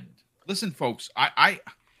understand. Listen, folks, I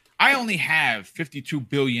only have $52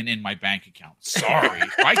 billion in my bank account. Sorry,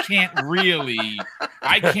 I can't really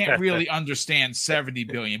understand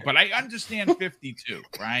 $70 billion, but I understand 52,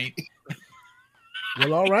 right?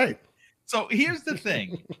 Well, all right. So here's the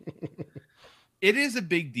thing. It is a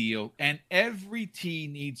big deal, and every T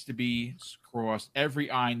needs to be crossed, every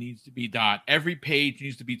I needs to be dotted, every page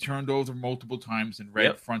needs to be turned over multiple times and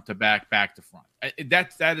read front to back to front.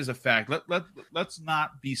 That is a fact. Let's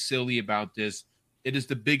not be silly about this. It is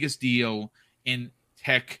the biggest deal in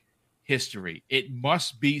tech history. It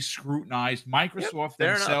must be scrutinized. Microsoft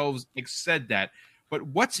themselves said that. But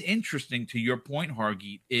what's interesting, to your point,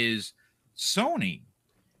 Hargeet, is Sony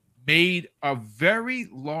made a very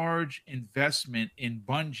large investment in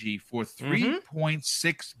Bungie for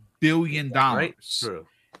 $3.6 billion. Right. True.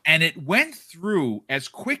 and it went through as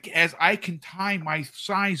quick as I can tie my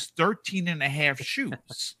size 13 and a half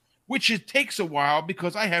shoes, which it takes a while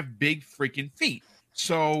because I have big freaking feet.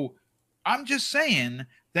 So I'm just saying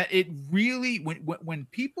that it really, when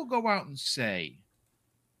people go out and say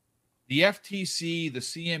the FTC, the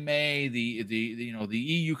CMA, the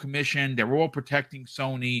EU Commission, they're all protecting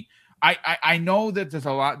Sony. I know that there's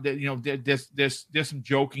a lot that there's some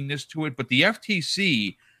jokingness to it, but the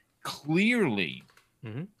FTC clearly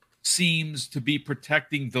seems to be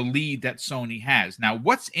protecting the lead that Sony has. Now,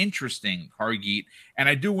 what's interesting, Hargeet, and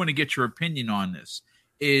I do want to get your opinion on this,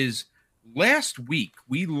 is last week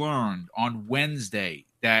we learned on Wednesday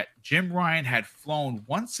that Jim Ryan had flown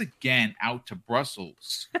once again out to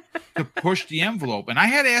Brussels to push the envelope. And I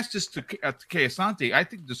had asked this to Kay Asante. I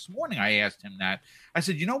think this morning I asked him that. I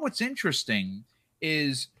said, you know what's interesting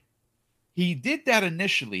is he did that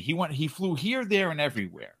initially. He flew here, there, and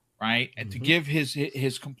everywhere, right? And to give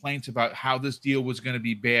his complaints about how this deal was going to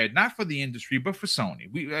be bad, not for the industry, but for Sony.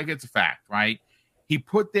 It's a fact, right? He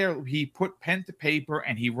put pen to paper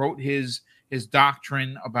and he wrote his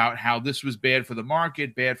doctrine about how this was bad for the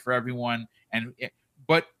market, bad for everyone.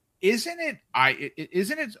 But isn't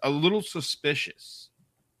it a little suspicious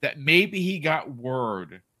that maybe he got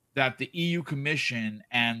word that the EU Commission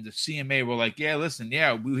and the CMA were like, yeah, listen,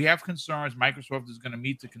 yeah, we have concerns. Microsoft is going to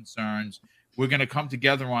meet the concerns. We're going to come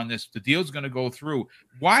together on this. The deal's going to go through.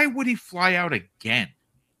 Why would he fly out again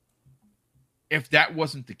if that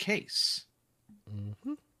wasn't the case?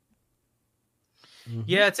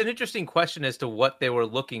 Yeah, it's an interesting question as to what they were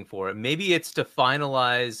looking for. Maybe it's to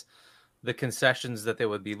finalize the concessions that they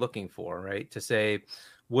would be looking for, right? To say,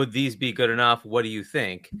 would these be good enough? What do you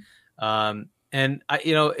think? Why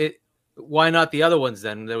not the other ones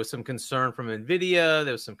then? There was some concern from NVIDIA.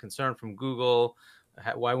 There was some concern from Google.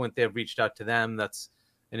 Why wouldn't they have reached out to them? That's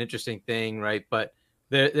an interesting thing, right? But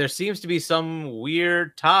there seems to be some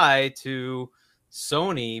weird tie to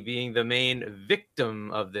Sony being the main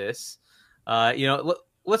victim of this.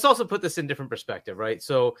 Let's also put this in different perspective, right?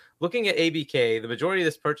 So looking at ABK, the majority of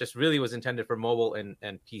this purchase really was intended for mobile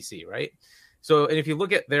and PC, right? So, and if you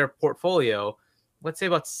look at their portfolio, let's say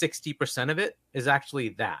about 60% of it is actually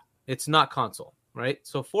that. It's not console, right?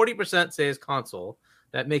 So 40% say is console.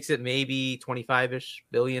 That makes it maybe $25-ish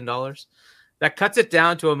billion. That cuts it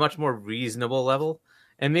down to a much more reasonable level.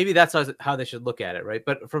 And maybe that's how they should look at it, right?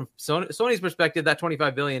 But from Sony's perspective, that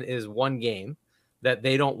 $25 billion is one game that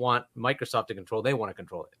they don't want Microsoft to control. They want to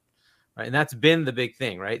control it, right? And that's been the big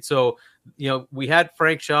thing, right? So, we had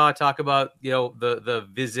Frank Shaw talk about, the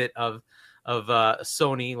visit of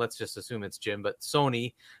Sony, let's just assume it's Jim, but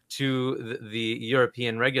Sony to the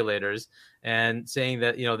European regulators and saying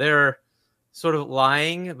that, they're sort of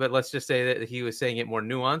lying, but let's just say that he was saying it more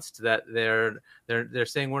nuanced, that they're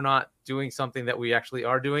saying we're not doing something that we actually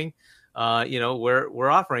are doing. We're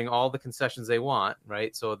offering all the concessions they want,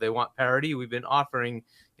 right? So they want parity. We've been offering,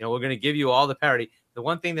 we're going to give you all the parity. The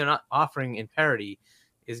one thing they're not offering in parity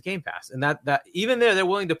is Game Pass. And that even there, they're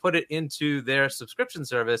willing to put it into their subscription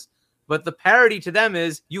service, but the parity to them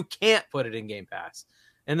is you can't put it in Game Pass.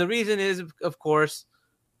 And the reason is, of course,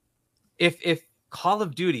 if Call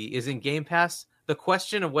of Duty is in Game Pass, the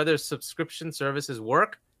question of whether subscription services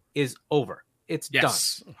work is over. It's done.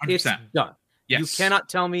 100%. It's done. Yes. You cannot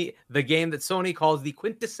tell me the game that Sony calls the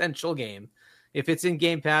quintessential game. If it's in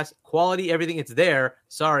Game Pass, quality, everything, it's there.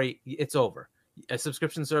 Sorry, it's over. A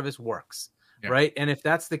subscription service works, right? And if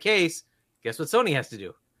that's the case, guess what Sony has to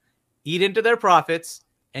do? Eat into their profits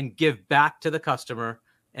and give back to the customer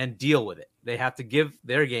and deal with it. They have to give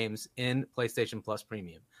their games in PlayStation Plus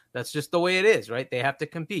Premium. That's just the way it is, right? They have to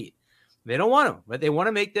compete. They don't want them, but they want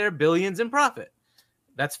to make their billions in profit.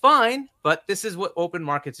 That's fine, but this is what open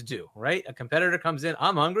markets do, right? A competitor comes in,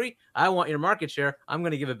 I'm hungry, I want your market share, I'm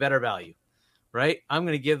going to give a better value, right? I'm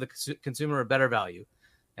going to give the consumer a better value.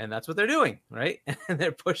 And that's what they're doing, right? And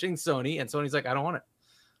they're pushing Sony, and Sony's like, I don't want it,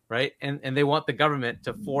 right? And they want the government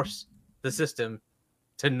to force the system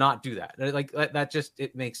to not do that. Like that just,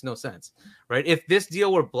 it makes no sense, right? If this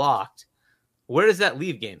deal were blocked, where does that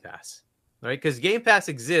leave Game Pass, right? Because Game Pass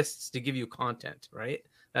exists to give you content, right?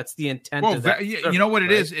 That's the intent. Well, of that you know what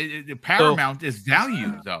it is? Paramount is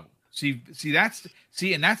value, though. See,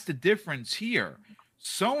 and that's the difference here.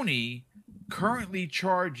 Sony currently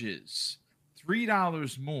charges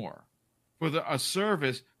 $3 more for a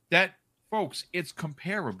service that, folks, it's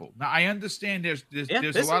comparable. Now, I understand there's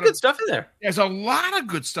a lot of good stuff in there. There's a lot of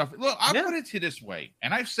good stuff. Look, I'll put it to this way,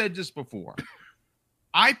 and I've said this before.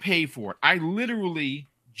 I pay for it. I literally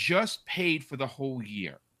just paid for the whole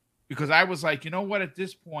year because I was like, you know what? At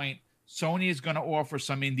this point, Sony is going to offer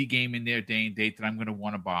some indie game in their day and date that I'm going to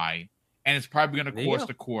want to buy. and it's probably going There to you cost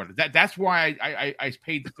go. a quarter. That's why I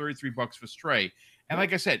paid the $33 for Stray. And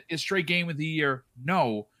like I said, is Stray Game of the Year?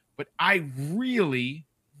 No, but I really,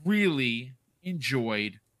 really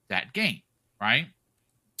enjoyed that game. Right.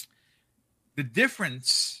 The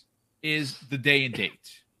difference is the day and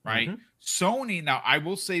date. Right. Mhm. Sony. Now, I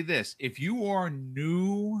will say this: if you are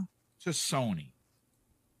new to Sony,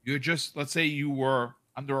 you're just, let's say you were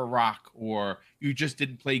under a rock, or you just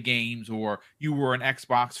didn't play games, or you were an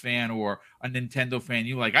Xbox fan or a Nintendo fan,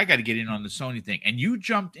 you're like, I got to get in on the Sony thing, and you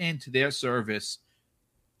jumped into their service,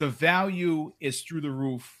 the value is through the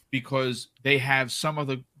roof because they have some of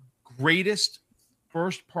the greatest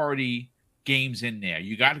first party games in there.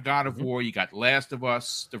 You got God of War, you got Last of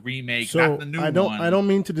Us, the remake, So not the new I don't one.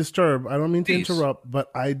 mean to disturb. I don't mean to Please. interrupt, but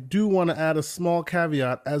I do want to add a small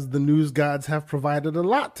caveat, as the news gods have provided a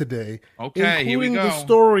lot today. Okay, here we including go. the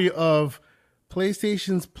story of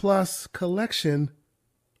PlayStation's Plus collection.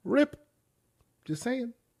 Rip. Just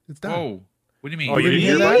saying, it's done. Whoa, what do you mean? Oh, you didn't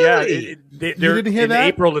didn't hear hear that? that? Yeah, You didn't hear in that?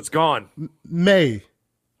 April, it's gone. May.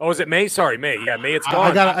 Oh, is it May? Sorry, May. Yeah, May. It's I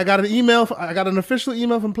gone. got an email. I got an official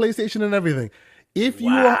email from PlayStation and everything. If you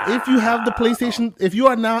have the PlayStation, if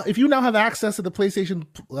you now have access to the PlayStation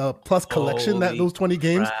Plus collection, Holy those 20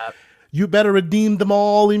 games, crap. you better redeem them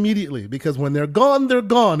all immediately, because when they're gone,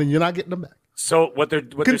 and you're not getting them back. So what they're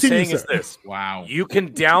Continue, saying is sir. this: Wow. you can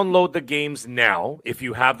download the games now if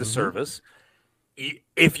you have the Mm-hmm. service.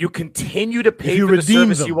 If you continue to pay you for the redeem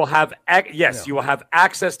service, them. you will have you will have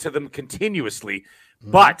access to them continuously.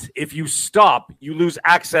 But if you stop, you lose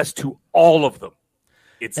access to all of them.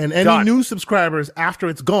 It's And any done. new subscribers after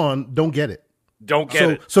it's gone don't get it. Don't get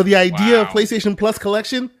it. So the idea of Wow. PlayStation Plus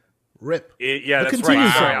collection, rip. Yeah, But that's continue,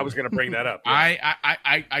 right. sir. Sorry, I was going to bring that up. Yeah.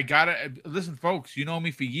 I gotta listen, folks. You know me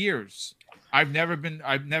for years. I've never been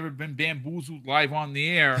bamboozled live on the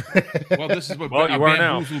air. Well, this is what Well, a you are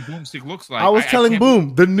now. bamboozled boomstick looks like. I was telling can't-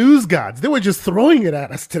 Boom, the news gods, they were just throwing it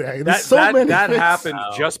at us today. There's That many that things. happened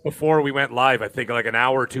just before we went live. I think like an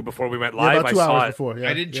hour or two before we went Yeah, live. about I 2 saw hours it. before. Yeah.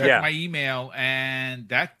 I didn't yeah. check Yeah. my email, and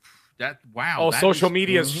that wow. Oh, that social is-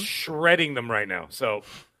 media is shredding them right now. So,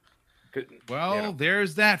 Well, you know.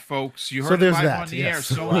 there's that, folks. You So heard it there's live that, on the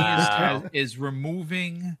yes. air. Sony Wow. is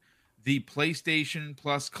removing the PlayStation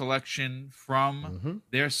Plus collection from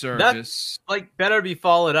their service. Like, better be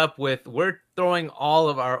followed up with, we're throwing all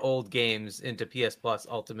of our old games into PS Plus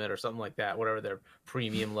Ultimate or something like that, whatever their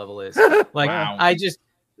premium level is. Like, Wow.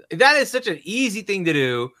 that is such an easy thing to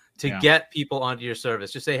do to Yeah. get people onto your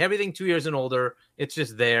service. Just say everything 2 years and older, it's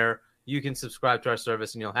just there. You can subscribe to our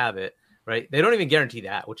service and you'll have it. Right? They don't even guarantee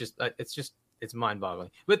that, which is it's mind-boggling.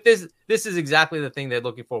 But this is exactly the thing they're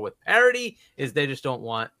looking for with parity. Is they just don't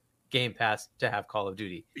want Game Pass to have Call of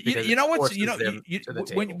Duty. because You know it what's forces you know them you, to the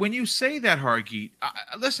when table. when you say that, Hargeet,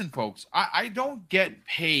 listen, folks. I don't get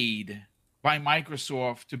paid by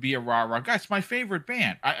Microsoft to be a rah-rah guy. It's my favorite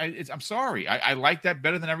band. I'm sorry. I like that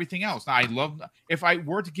better than everything else. Now, I love, if I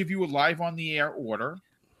were to give you a live on the air order,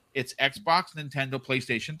 it's Xbox, Nintendo,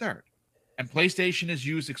 PlayStation third. And PlayStation is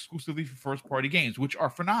used exclusively for first party games, which are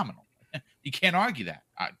phenomenal. You can't argue that.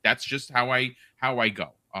 That's just how I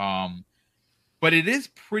go. But it is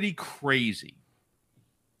pretty crazy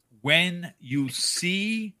when you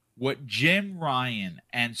see what Jim Ryan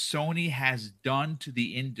and Sony has done to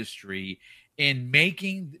the industry in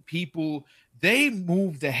making people, they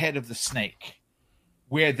moved ahead of the snake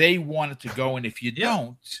where they wanted to go. And if you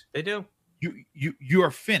don't, They do.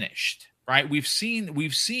 you're finished, right? We've seen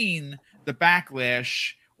the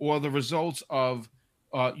backlash or the results of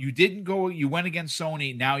you went against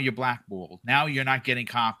Sony, now you're blackballed, now you're not getting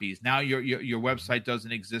copies, now your website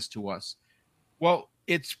doesn't exist to us. Well,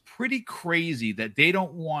 it's pretty crazy that they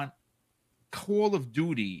don't want Call of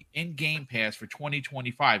Duty in Game Pass for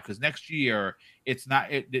 2025, because next year it's not.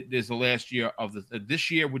 There's the last year of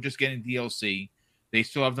this year. We're just getting DLC. They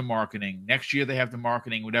still have the marketing. Next year they have the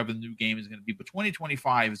marketing, whatever the new game is going to be. But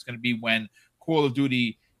 2025 is going to be when Call of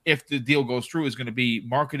Duty, if the deal goes through, is going to be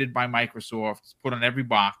marketed by Microsoft, put on every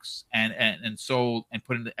box, and sold and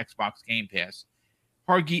put into Xbox Game Pass.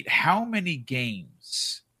 Hargeet, how many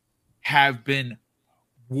games have been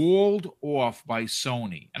walled off by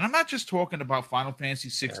Sony? And I'm not just talking about Final Fantasy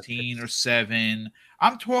 16 or 7.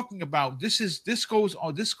 I'm talking about this goes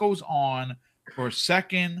on for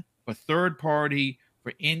second, for third party,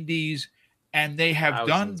 for indies, and they have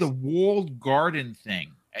done Thousands. the walled garden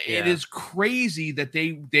thing. It Yeah. is crazy that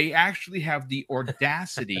they actually have the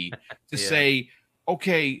audacity to Yeah. say,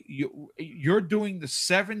 okay, you're doing the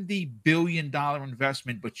 $70 billion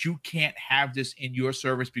investment, but you can't have this in your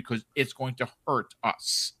service because it's going to hurt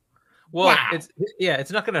us. Well, Wow.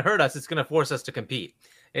 it's not going to hurt us. It's going to force us to compete.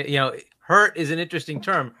 hurt is an interesting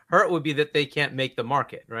term. Hurt would be that they can't make the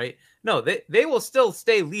market, right? No, they will still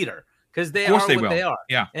stay leader because they are what they are.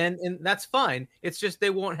 Yeah. And that's fine. It's just they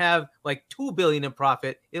won't have like $2 billion in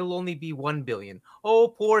profit. It'll only be $1 billion. Oh,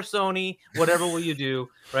 poor Sony. Whatever will you do?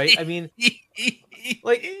 Right. I mean,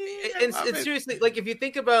 like, and seriously, like if you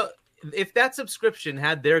think about if that subscription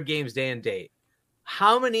had their games day and date,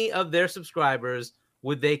 how many of their subscribers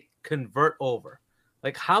would they convert over?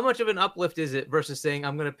 Like, how much of an uplift is it versus saying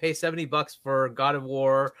I'm going to pay $70 for God of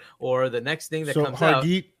War or the next thing that comes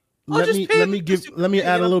Hargeet, out? Let me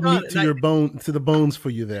add a little meat to the bones for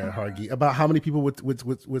you there, Hargeet, about how many people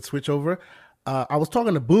would switch over. I was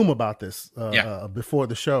talking to Boom about this before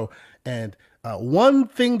the show, and one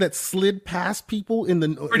thing that slid past people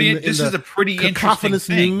this is a pretty interesting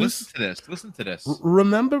thing. Listen to this.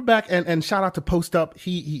 Remember back and shout out to Post Up.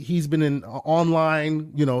 He's been in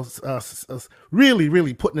online, really,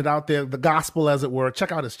 really putting it out there, the gospel as it were.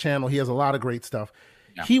 Check out his channel. He has a lot of great stuff.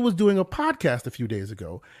 Yeah. He was doing a podcast a few days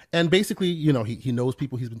ago, and basically, he knows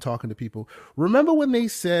people. He's been talking to people. Remember when they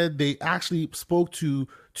said they actually spoke to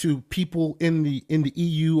people in the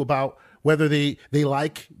EU about whether they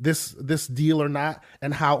like this deal or not,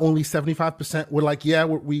 and how only 75% were like, yeah,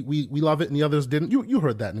 we love it, and the others didn't. You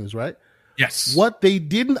heard that news, right? Yes. What they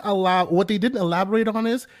didn't elaborate on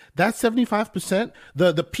is that 75%.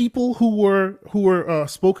 The people who were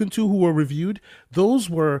spoken to, who were reviewed, those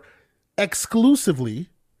were exclusively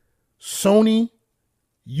Sony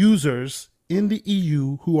users in the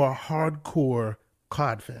EU who are hardcore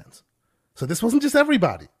COD fans. So this wasn't just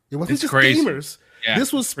everybody. It wasn't just crazy. Gamers. Yeah,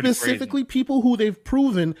 this was specifically people who they've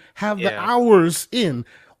proven have the hours in.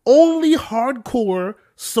 Only hardcore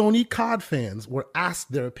Sony COD fans were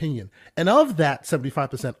asked their opinion. And of that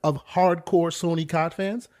 75% of hardcore Sony COD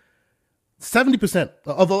fans, 70%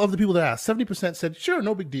 of the people that asked, 70% said, sure,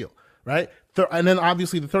 no big deal, right? And then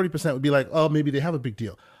obviously the 30% would be like, oh, maybe they have a big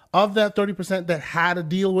deal. Of that 30% that had a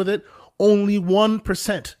deal with it, only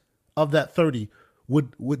 1% of that 30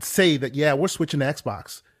 would say that, yeah, we're switching to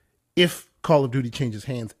Xbox if Call of Duty changes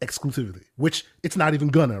hands exclusively, which it's not even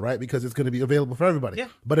gonna, right? Because it's going to be available for everybody. Yeah.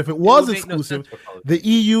 But if it was exclusive, the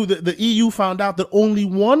EU found out that only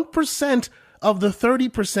 1% of the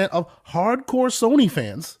 30% of hardcore Sony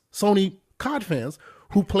fans, Sony COD fans,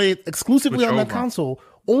 who played exclusively on that console,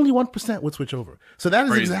 only 1% would switch over. So that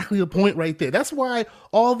is exactly the point right there. That's why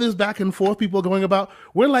all this back and forth people are going about,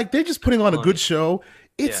 we're like, they're just putting on a good show.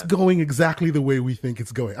 It's going exactly the way we think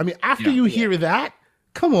it's going. I mean, after you hear that,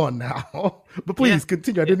 come on now. But please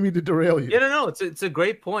continue. I didn't mean to derail you. Yeah, no. It's a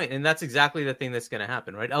great point. And that's exactly the thing that's going to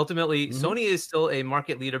happen, right? Ultimately, Sony is still a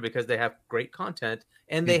market leader because they have great content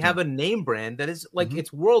and they have a name brand that is like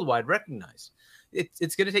it's worldwide recognized.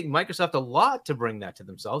 It's going to take Microsoft a lot to bring that to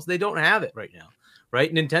themselves. They don't have it right now,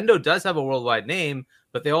 right? Nintendo does have a worldwide name,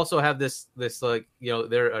 but they also have this like,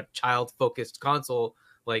 they're a child-focused console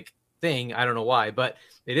like thing. I don't know why, but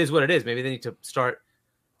it is what it is. Maybe they need to start.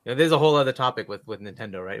 There's a whole other topic with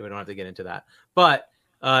Nintendo, right? We don't have to get into that. But,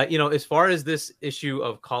 as far as this issue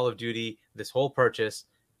of Call of Duty, this whole purchase,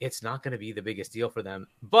 it's not going to be the biggest deal for them.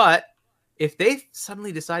 But if they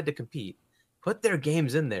suddenly decide to compete, put their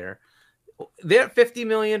games in there, they're 50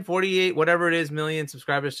 million, 48, whatever it is, million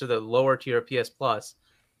subscribers to the lower tier PS Plus.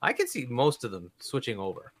 I can see most of them switching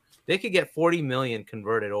over. They could get 40 million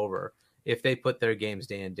converted over if they put their games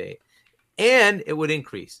day and date. And it would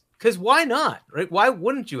increase. Because why not, right? Why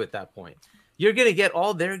wouldn't you at that point? You're going to get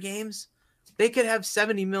all their games. They could have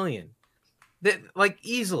 70 million. Like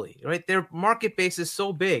easily, right? Their market base is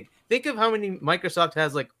so big. Think of how many Microsoft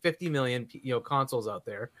has, like 50 million, consoles out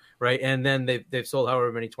there, right? And then they've sold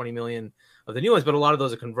however many 20 million of the new ones, but a lot of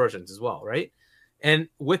those are conversions as well, right? And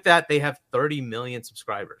with that, they have 30 million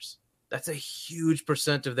subscribers. That's a huge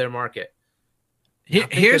percent of their market.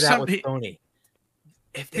 Here's something. Sony.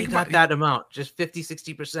 If they got that amount, just 50,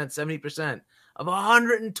 60%, 70% of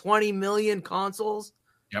 120 million consoles,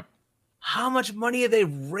 how much money are they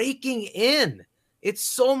raking in? It's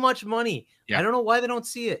so much money. Yeah. I don't know why they don't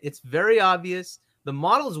see it. It's very obvious. The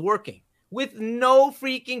model is working with no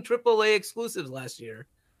freaking AAA exclusives last year.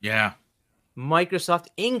 Yeah. Microsoft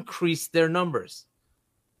increased their numbers,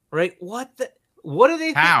 right? What do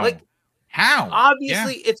they think? Like, how?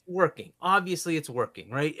 Obviously, it's working. Obviously, it's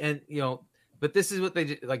working, right? And, but this is what they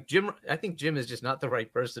did. Like Jim, I think Jim is just not the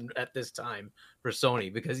right person at this time for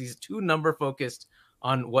Sony because he's too number focused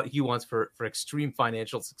on what he wants for extreme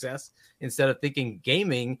financial success instead of thinking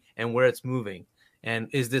gaming and where it's moving. And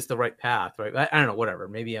is this the right path, right? I don't know, whatever.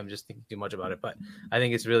 Maybe I'm just thinking too much about it, but I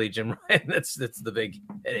think it's really Jim Ryan. That's the big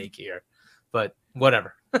headache here, but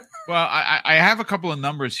whatever. Well, I have a couple of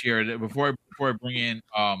numbers here before I bring in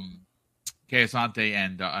Asante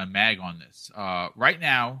and Mag on this. Right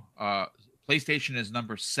now, PlayStation is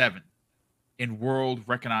number 7 in world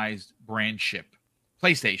recognized brand ship.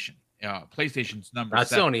 PlayStation. PlayStation's number not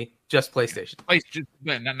 7. Sony, just PlayStation.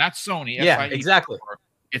 Not Sony. Yeah, SIE, exactly.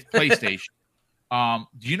 It's PlayStation.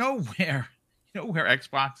 Do you know where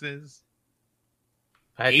Xbox is?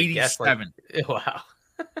 87. Wow.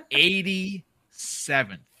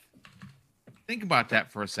 87th. Think about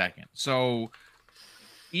that for a second. So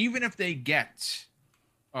even if they get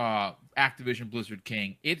Activision Blizzard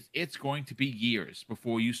King, it's going to be years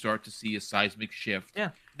before you start to see a seismic shift.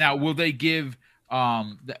 Yeah. Now, will they give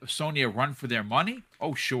Sony a run for their money?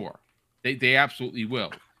 Oh, sure. They absolutely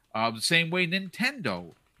will. The same way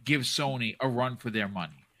Nintendo gives Sony a run for their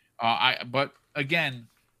money. But again,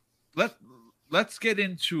 let's get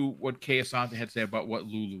into what Kay Asante had said about what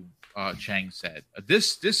Lulu Chang said.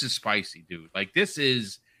 This is spicy, dude. Like, this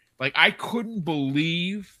is like, I couldn't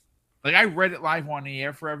believe. Like, I read it live on the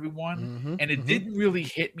air for everyone, and it didn't really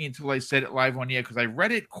hit me until I said it live on the air, because I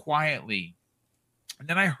read it quietly, and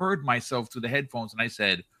then I heard myself through the headphones, and I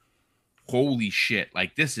said, "Holy shit!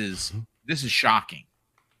 Like, this is shocking."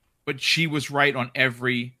 But she was right on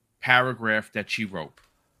every paragraph that she wrote.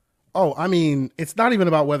 Oh, I mean, it's not even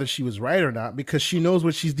about whether she was right or not, because she knows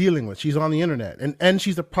what she's dealing with. She's on the internet, and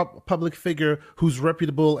she's a public figure who's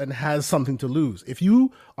reputable and has something to lose. If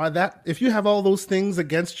you have all those things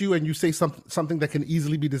against you and you say something that can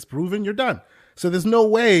easily be disproven, you're done. So there's no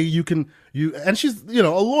way and she's, a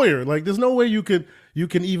lawyer. Like, there's no way you can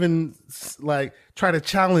even like try to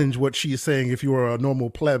challenge what she is saying if you were a normal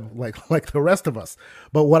pleb like the rest of us.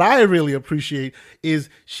 But what I really appreciate is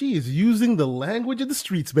she is using the language of the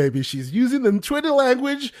streets, baby. She's using the Twitter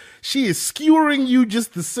language. She is skewering you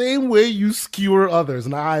just the same way you skewer others,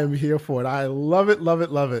 and I am here for it. I love it, love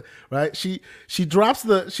it, love it. Right? She drops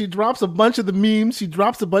a bunch of the memes. She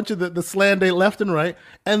drops a bunch of the slander left and right,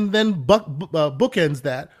 and then bookends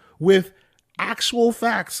that with actual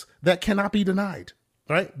facts that cannot be denied.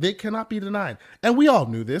 Right? They cannot be denied. And we all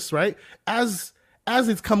knew this, right? As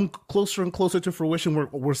it's come closer and closer to fruition,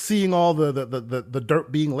 we're seeing all the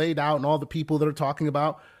dirt being laid out and all the people that are talking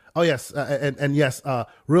about. Oh, yes. And yes,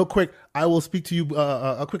 real quick, I will speak to you,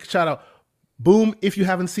 a quick shout out. Boom, if you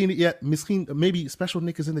haven't seen it yet, Miskin, maybe Special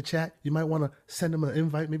Nick is in the chat. You might want to send him an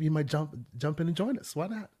invite. Maybe he might jump in and join us. Why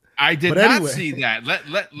not? I did not see that.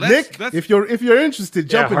 Let's Nick, if you're interested,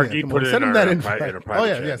 jump in. Send him that invite. Oh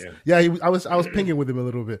yeah, yes, yeah. I was pinging with him a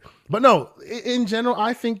little bit, but no. In general,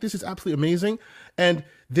 I think this is absolutely amazing, and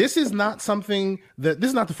this is not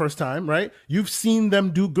the first time, right? You've seen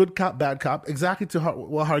them do good cop, bad cop, exactly to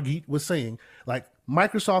what Hargeet was saying. Like,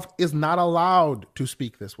 Microsoft is not allowed to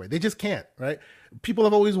speak this way; they just can't, right? People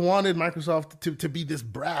have always wanted Microsoft to be this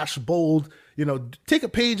brash, bold. Take a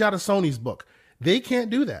page out of Sony's book. They can't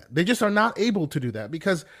do that. They just are not able to do that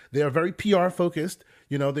because they are very PR focused.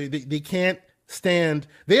 They can't stand.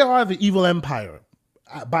 They are the evil empire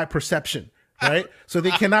by perception, right? So they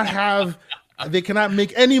cannot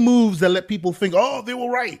make any moves that let people think, oh, they were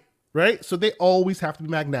right? So they always have to be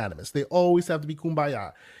magnanimous. They always have to be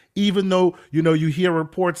kumbaya, even though you hear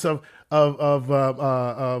reports of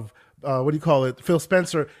what do you call it? Phil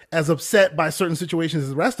Spencer as upset by certain situations as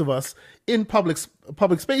the rest of us in public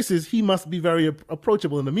spaces. He must be very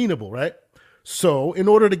approachable and amenable, right? So in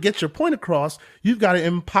order to get your point across, you've got to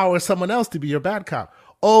empower someone else to be your bad cop.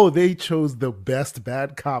 Oh, they chose the best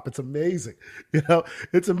bad cop. It's amazing.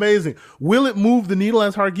 It's amazing. Will it move the needle,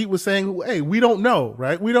 as Hargeet was saying? Hey, we don't know,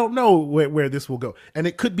 right? We don't know where this will go. And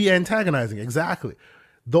it could be antagonizing. Exactly.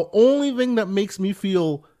 The only thing that makes me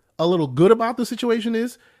feel a little good about the situation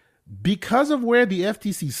is, because of where the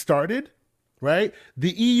FTC started, right?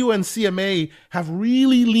 The EU and CMA have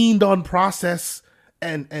really leaned on process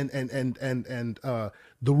and the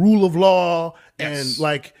rule of law, yes, and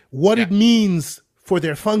like what it means for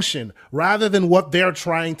their function, rather than what they're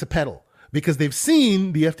trying to peddle, because they've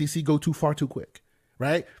seen the FTC go too far too quick,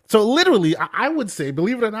 right? So literally, I would say,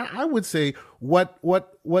 believe it or not, I would say what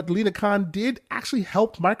Lina Khan did actually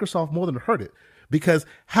helped Microsoft more than it hurt it. Because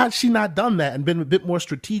had she not done that and been a bit more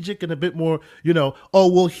strategic and a bit more,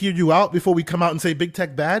 we'll hear you out before we come out and say big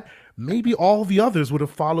tech bad, maybe all the others would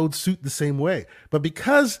have followed suit the same way. But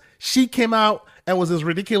because she came out and was as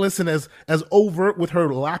ridiculous and as overt with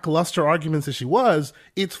her lackluster arguments as she was,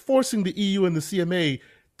 it's forcing the EU and the CMA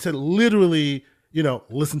to literally,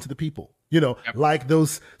 listen to the people. Like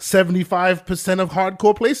those 75% of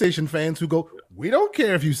hardcore PlayStation fans who go, we don't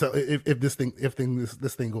care if you sell, if this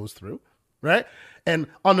thing goes through. Right? And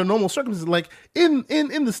under normal circumstances, like in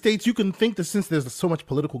the States, you can think that since there's so much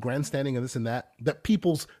political grandstanding and this and that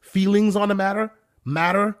people's feelings on a matter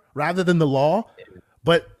rather than the law.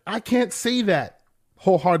 But I can't say that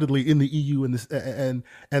wholeheartedly in the EU and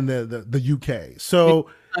the UK. So,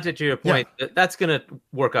 not to your point, that's going to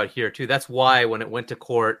work out here too. That's why when it went to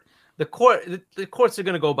court, the courts are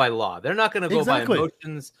going to go by law. They're not going to go by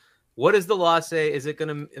emotions. What does the law say? Is it going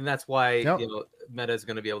to? And that's why Meta is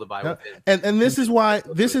going to be able to buy with it. And this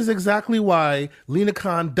is exactly why Lina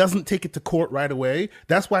Khan doesn't take it to court right away.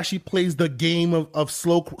 That's why she plays the game of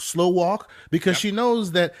slow walk, because she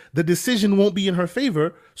knows that the decision won't be in her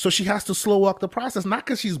favor. So she has to slow walk the process, not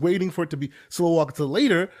because she's waiting for it to be slow walk till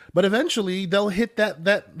later, but eventually they'll hit that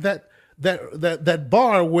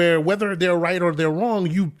bar where whether they're right or they're wrong,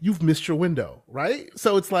 you've missed your window, right?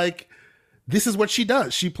 So it's like, this is what she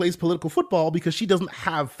does. She plays political football because she doesn't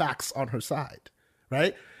have facts on her side,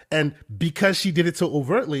 right? And because she did it so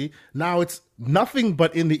overtly, now it's nothing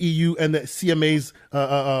but in the EU and the CMA's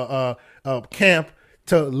camp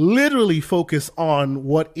to literally focus on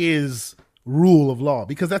what is rule of law,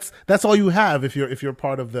 because that's all you have if you're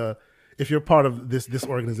part of this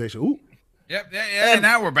organization. Ooh. Yep. Yeah.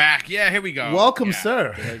 Now we're back. Yeah, here we go. Welcome,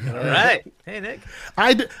 sir. All right. Hey, Nick.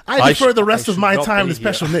 I defer the rest of my time to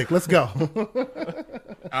Special Nick. Let's go.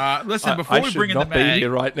 Listen, before we bring in the mag, here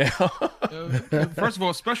right now. First of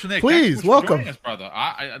all, Special Nick, please welcome us, brother.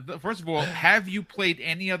 First of all, have you played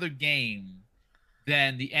any other game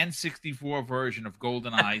than the N64 version of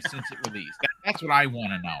GoldenEye since it released? That's what I want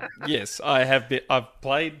to know. Yes, I have been.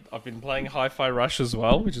 I've been playing Hi-Fi Rush as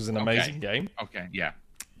well, which is an amazing game. Okay, yeah.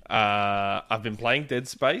 I've been playing Dead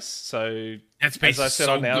Space, so Dead Space, as I said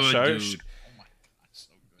on our show, dude. Oh my God, so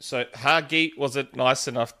good. So Hargeet wasn't nice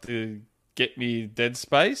enough to get me Dead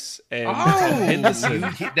Space, and Tom Henderson.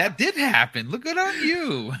 That did happen. Look good on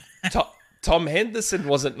you. Tom Henderson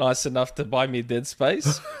wasn't nice enough to buy me Dead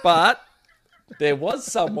Space, but there was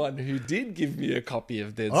someone who did give me a copy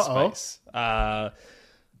of Dead Space.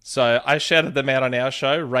 So I shouted them out on our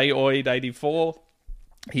show. Rayoid84.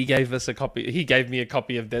 He gave us a copy. He gave me a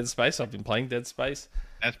copy of Dead Space. I've been playing Dead Space.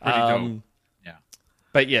 That's pretty dope. Yeah.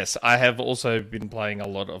 But yes, I have also been playing a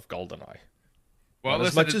lot of GoldenEye. Well, not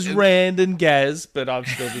as much as Rand and Gaz, but I've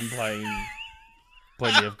still been playing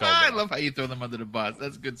plenty of GoldenEye. I love how you throw them under the bus.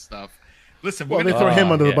 That's good stuff. Listen, well, they throw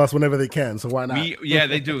him under the bus whenever they can, so why not?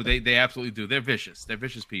 They do. They absolutely do. They're vicious. They're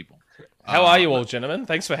vicious people. How are you all, gentlemen?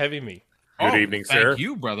 Thanks for having me. Good evening, sir. Thank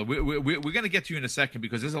you, brother. We're going to get to you in a second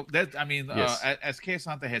because as Kay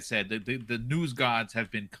Santa had said, the news gods have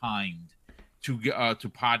been kind to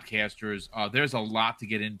podcasters. There's a lot to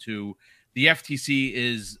get into. The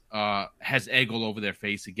FTC has egg all over their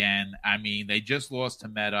face again. I mean, they just lost to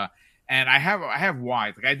Meta, and I have why.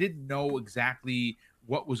 Like, I didn't know exactly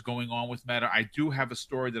what was going on with Meta. I do have a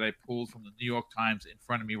story that I pulled from the New York Times in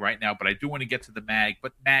front of me right now, but I do want to get to the mag.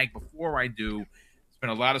 But mag, before I do. Been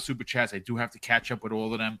a lot of super chats. I do have to catch up with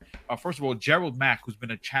all of them. First of all, Gerald Mack, who's been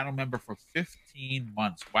a channel member for 15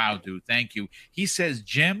 months. Wow, dude, thank you. He says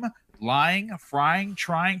Jim lying, frying,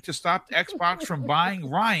 trying to stop Xbox from buying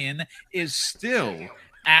Ryan is still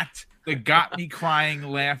at the got me crying,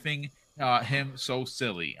 laughing. Him so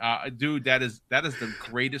silly, dude. That is the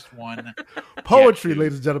greatest one. Poetry, yet,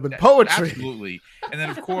 ladies and gentlemen, poetry. Absolutely. And then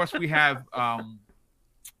of course we have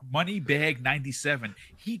Moneybag97.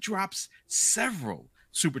 He drops several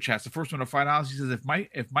super chats. The first one of $5. He says,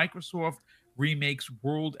 if Microsoft remakes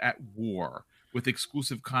World at War with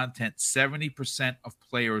exclusive content, 70% of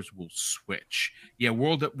players will switch. Yeah,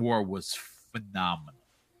 World at War was phenomenal.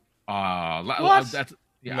 I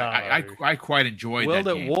quite enjoyed World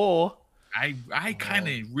that at game. War. I kind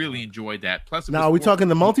of really enjoyed that. Plus, now are we talking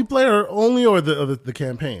the multiplayer only or the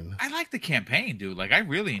campaign? I like the campaign, dude. Like, I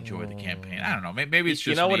really enjoyed the campaign. I don't know. Maybe it's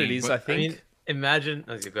just what me, it is. but, I think. Imagine.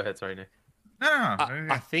 Okay, go ahead. Sorry, Nick. No.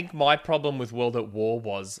 I think my problem with World at War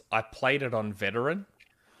was I played it on veteran.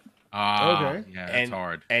 Okay. Yeah, that's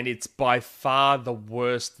hard. And it's by far the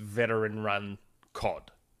worst veteran run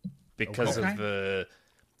COD because of the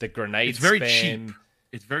grenade. It's very spam. cheap.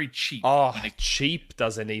 It's very cheap. Oh, cheap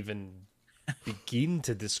doesn't even begin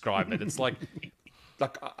to describe it. It's like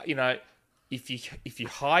if you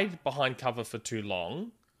hide behind cover for too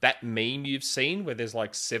long, that meme you've seen where there's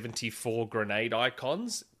like 74 grenade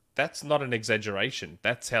icons, that's not an exaggeration.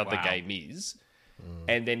 That's how the game is.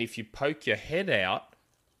 And then if you poke your head out,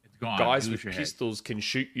 it's gone. Guys with pistols can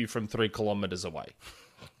shoot you from 3 kilometers away.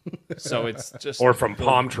 So it's just or from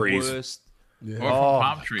palm trees. Worst. Yeah. Or from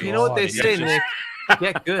palm trees. You know what they say, Nick?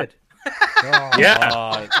 Get good.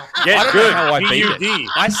 Yeah. Get good. How I beat GUD. it.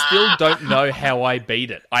 I still don't know how I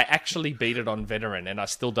beat it. I actually beat it on veteran, and I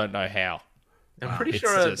still don't know how. I'm pretty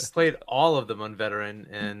sure I've played all of them on veteran,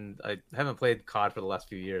 and I haven't played COD for the last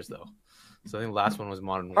few years, though. So I think the last one was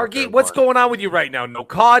Modern Warfare. Hargeet, what's going on with you right now? No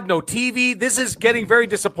COD, no TV. This is getting very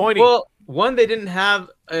disappointing. Well, one, they didn't have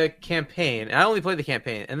a campaign. I only played the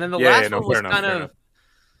campaign, and then the last one was kind of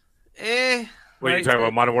What are you talking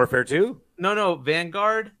about? Modern Warfare 2? No,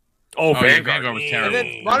 Vanguard. Oh, Vanguard. Vanguard was terrible. And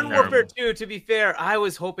then Modern Warfare 2, to be fair, I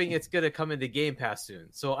was hoping it's going to come into Game Pass soon.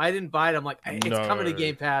 So I didn't buy it. I'm like, it's coming to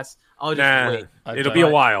Game Pass. I'll just wait. It'll be a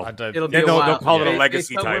while. It'll be a while. They'll call it a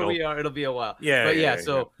legacy title. It'll be a while. Yeah.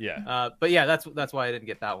 But yeah, that's why I didn't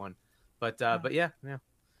get that one. But yeah.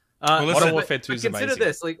 Modern Warfare 2 is amazing. Consider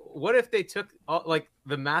this. Like, what if they took like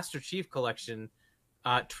the Master Chief Collection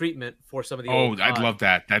treatment for some of the old I'd love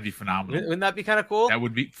that. That'd be phenomenal. Wouldn't that be kind of cool? That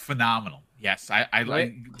would be phenomenal. Yes, I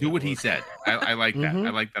like do what he said. I like that. I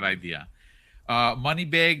like that idea.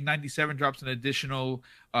 Moneybag 97 drops an additional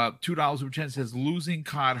 $2, which says losing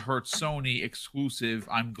COD hurts Sony exclusive.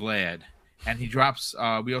 I'm glad. And he drops.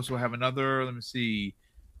 We also have another. Let me see.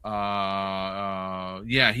 He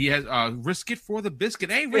has risk it for the biscuit.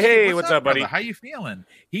 Hey, what's up, buddy? Brother? How you feeling?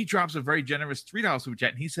 He drops a very generous $3 super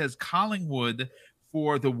chat, and he says Collingwood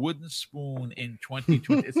for the wooden spoon in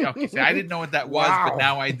 2020. Okay, so I didn't know what that was, but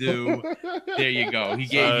now I do. There you go. He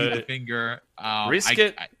gave you the finger.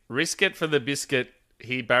 Risk it for the biscuit.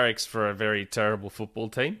 He barracks for a very terrible football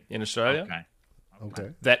team in Australia.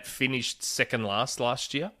 Okay. That finished second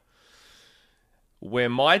last year. Where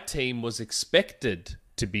my team was expected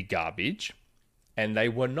to be garbage, and they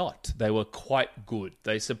were not. They were quite good.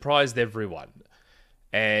 They surprised everyone.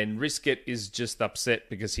 And Risket is just upset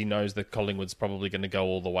because he knows that Collingwood's probably going to go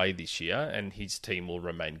all the way this year, and his team will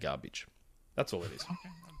remain garbage. That's all it is.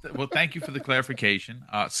 Okay. Well, thank you for the clarification.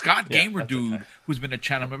 Scott Gamer Dude, who's been a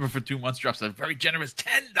channel member for 2 months, drops a very generous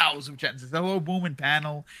 $10 from chat and says, hello, Boom and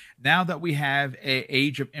panel. Now that we have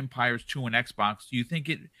Age of Empires 2 on Xbox, do you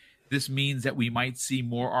think this means that we might see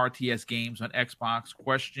more RTS games on Xbox?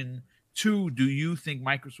 Question 2, do you think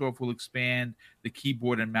Microsoft will expand the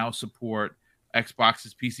keyboard and mouse support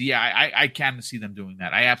Xbox's PC? Yeah, I can see them doing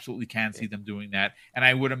that. I absolutely can see them doing that. And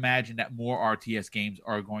I would imagine that more RTS games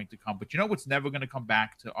are going to come. But you know what's never going to come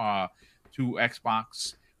back to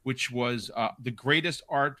Xbox, which was the greatest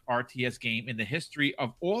RTS game in the history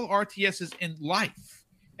of all RTSs in life.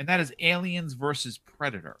 And that is Aliens versus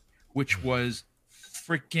Predator, which was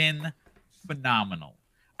freaking phenomenal.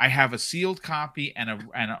 I have a sealed copy and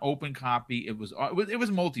an open copy. It was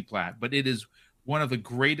multi-plat, but it is one of the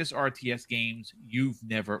greatest RTS games you've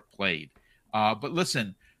never played. But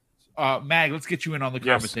listen, Mag, let's get you in on the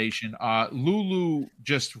conversation. Lulu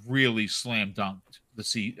just really slam dunked the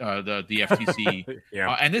FTC.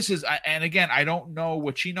 And this is, and again, I don't know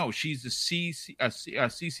what she knows. She's the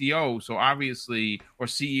CCO, so obviously, or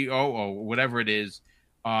CEO or whatever it is.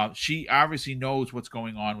 She obviously knows what's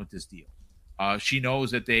going on with this deal. She knows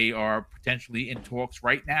that they are potentially in talks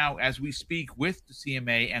right now as we speak with the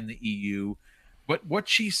CMA and the EU. But what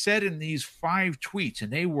she said in these 5 tweets,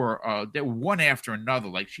 and they were one after another,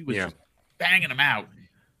 like she was just banging them out.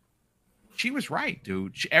 She was right,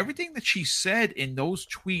 dude. Everything that she said in those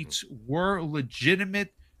tweets were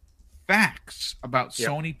legitimate facts about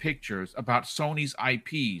Sony Pictures, about Sony's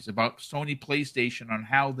IPs, about Sony PlayStation, on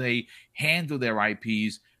how they handle their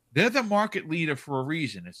IPs. They're the market leader for a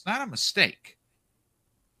reason. It's not a mistake.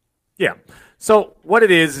 Yeah. So what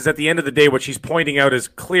it is at the end of the day, what she's pointing out is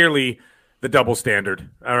clearly the double standard.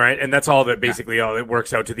 All right. And that's all that basically all it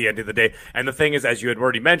works out to the end of the day. And the thing is, as you had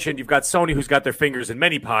already mentioned, you've got Sony who's got their fingers in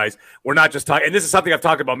many pies. We're not just talking, and this is something I've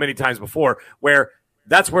talked about many times before, where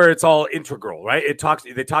that's where it's all integral, right?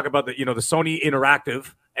 They talk about the Sony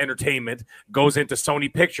Interactive Entertainment goes into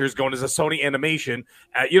Sony Pictures, going as a Sony Animation,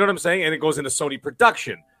 you know what I'm saying? And it goes into Sony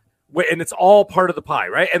Production. And it's all part of the pie,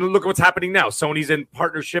 right? And look at what's happening now. Sony's in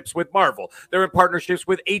partnerships with Marvel. They're in partnerships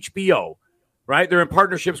with HBO. Right, they're in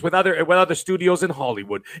partnerships with other studios in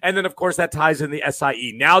Hollywood, and then of course that ties in the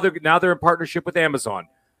SIE. Now they're in partnership with Amazon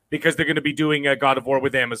because they're going to be doing God of War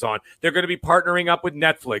with Amazon. They're going to be partnering up with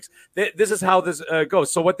Netflix. This is how this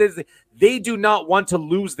goes. So they do not want to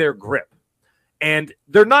lose their grip, and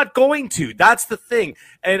they're not going to. That's the thing,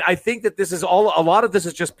 and I think that this is a lot of this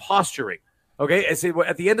is just posturing. Okay, I say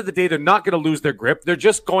at the end of the day, they're not going to lose their grip. They're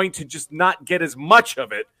just going to not get as much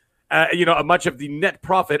of it. Much of the net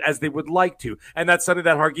profit as they would like to. And that's something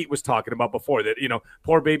that Hargeet was talking about before, that,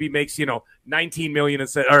 poor baby makes, 19 million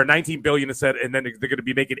instead, or 19 billion instead, and then they're going to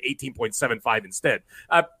be making 18.75 instead.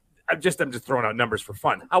 I'm just throwing out numbers for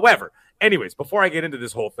fun. However, anyways, before I get into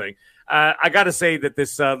this whole thing, I got to say that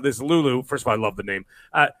this Lulu, first of all, I love the name.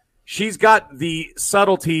 She's got the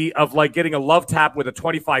subtlety of like getting a love tap with a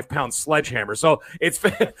 25-pound sledgehammer. So it's,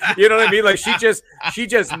 you know what I mean? Like she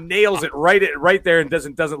just nails it right there and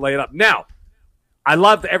doesn't lay it up. Now, I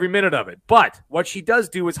loved every minute of it. But what she does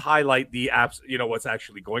do is highlight the apps, what's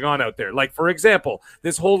actually going on out there. Like, for example,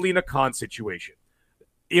 this whole Lena Khan situation.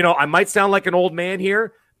 I might sound like an old man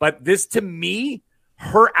here, but this, to me,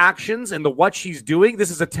 her actions and what she's doing, this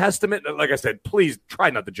is a testament. Like I said, please try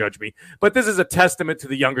not to judge me, but this is a testament to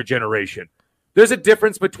the younger generation. There's a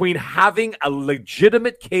difference between having a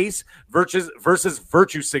legitimate case versus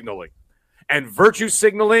virtue signaling. And virtue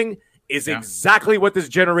signaling is exactly what this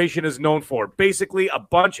generation is known for. Basically, a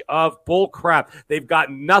bunch of bull crap. They've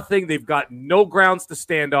got nothing. They've got no grounds to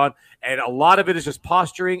stand on. And a lot of it is just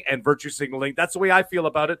posturing and virtue signaling. That's the way I feel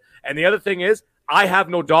about it. And the other thing is, I have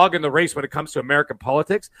no dog in the race when it comes to American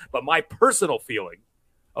politics. But my personal feeling,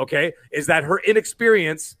 is that her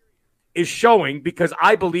inexperience is showing, because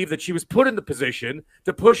I believe that she was put in the position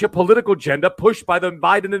to push a political agenda pushed by the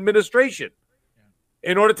Biden administration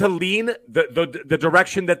in order to lean the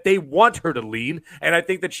direction that they want her to lean. And I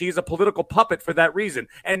think that she's a political puppet for that reason.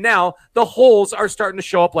 And now the holes are starting to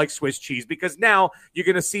show up like Swiss cheese, because now you're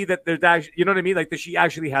going to see that there's, you know what I mean? Like, that she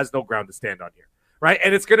actually has no ground to stand on here. Right.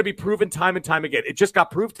 And it's going to be proven time and time again. It just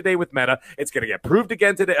got proved today with Meta. It's going to get proved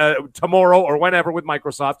again today, tomorrow or whenever with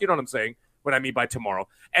Microsoft. You know what I'm saying? What I mean by tomorrow.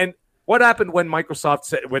 And what happened when Microsoft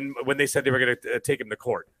said, when they said they were going to take him to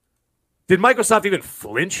court? Did Microsoft even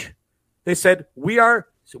flinch? They said, we are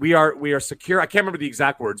secure. I can't remember the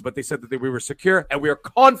exact words, but they said that we were secure and we are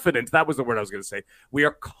confident. That was the word I was going to say. We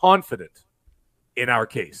are confident in our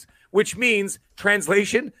case, which means,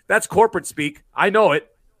 translation, that's corporate speak. I know it.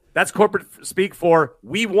 That's corporate speak for,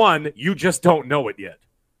 we won, you just don't know it yet.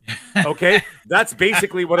 Okay? That's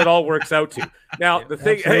basically what it all works out to. Now, the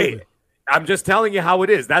thing, hey, I'm just telling you how it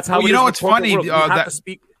is. That's how it is. It's funny. You have to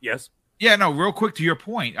speak. Yes. Yeah, no, real quick to your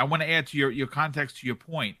point. I want to add to your context to your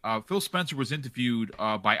point. Phil Spencer was interviewed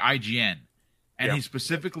by IGN, and he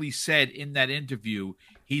specifically said in that interview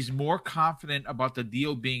he's more confident about the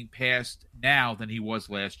deal being passed now than he was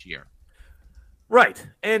last year. Right.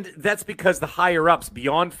 And that's because the higher-ups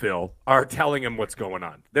beyond Phil are telling him what's going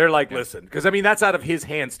on. They're like, listen, because, I mean, that's out of his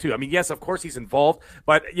hands, too. I mean, yes, of course he's involved,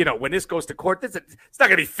 but, when this goes to court, it's not going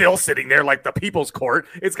to be Phil sitting there like the people's court.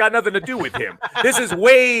 It's got nothing to do with him. This is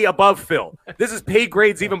way above Phil. This is pay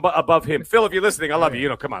grades even above him. Phil, if you're listening, I love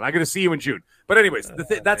you. Come on. I'm going to see you in June. But anyways,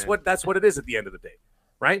 that's what it is at the end of the day.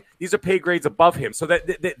 Right? These are pay grades above him. So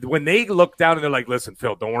that when they look down and they're like, listen,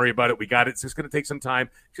 Phil, don't worry about it. We got it. It's just going to take some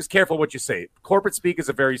time. Just careful what you say. Corporate speak is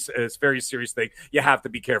a very serious thing. You have to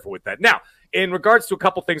be careful with that. Now, in regards to a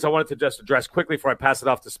couple things I wanted to just address quickly before I pass it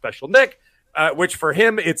off to Special Nick, which for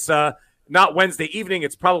him, it's not Wednesday evening.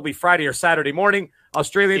 It's probably Friday or Saturday morning.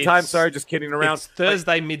 Australian time. Sorry, just kidding around. It's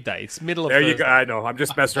Thursday midday. It's middle of there Thursday. You go. I know. I'm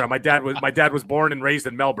just messing around. My dad was born and raised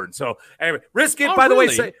in Melbourne. So anyway, Risk It, by the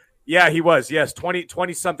way, yeah, he was. Yes,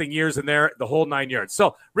 20-something years in there, the whole 9 yards.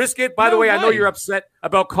 So, Risk It, by the way, I know you're upset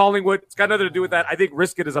about Collingwood. It's got nothing to do with that. I think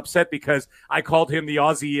Risk It is upset because I called him the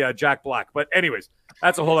Aussie Jack Black. But anyways,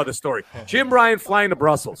 that's a whole other story. Jim Ryan flying to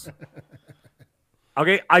Brussels.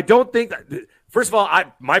 Okay, I don't think that – first of all,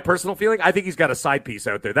 my personal feeling, I think he's got a side piece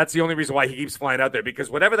out there. That's the only reason why he keeps flying out there,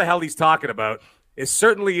 because whatever the hell he's talking about is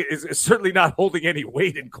certainly not holding any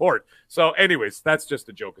weight in court. So anyways, that's just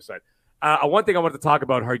a joke aside. One thing I wanted to talk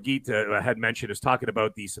about, Hargeet had mentioned, is talking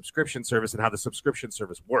about the subscription service and how the subscription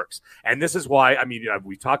service works. And this is why, I mean,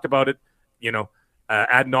 we talked about it,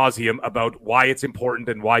 ad nauseum about why it's important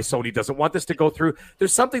and why Sony doesn't want this to go through.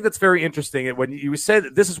 There's something that's very interesting. And when you said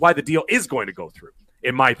that this is why the deal is going to go through,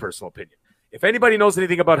 in my personal opinion. If anybody knows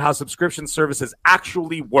anything about how subscription services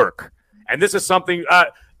actually work, and this is something,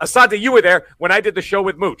 Asante, you were there when I did the show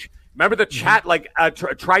with Mooch. Remember the chat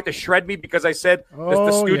tried to shred me because I said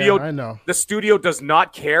the studio does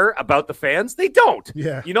not care about the fans? They don't.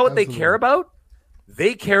 Yeah, you know what they care about?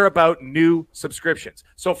 They care about new subscriptions.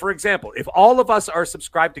 So, for example, if all of us are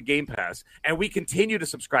subscribed to Game Pass and we continue to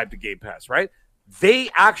subscribe to Game Pass, right? They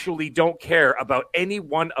actually don't care about any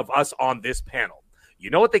one of us on this panel.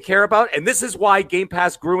 You know what they care about? And this is why Game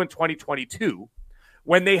Pass grew in 2022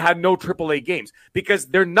 when they had no AAA games, because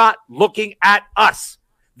they're not looking at us.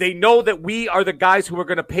 They know that we are the guys who are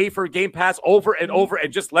going to pay for Game Pass over and over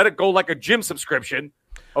and just let it go like a gym subscription,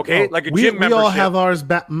 okay? Like a gym membership. We all have ours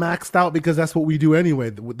maxed out because that's what we do anyway.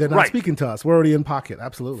 They're not speaking to us. We're already in pocket.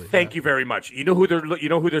 Absolutely. Thank you very much. You know who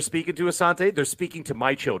they're speaking to, Asante? They're speaking to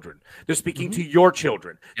my children. They're speaking to your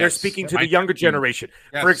children. Yes. They're speaking to the younger generation.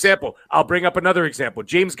 Yes. For example, I'll bring up another example.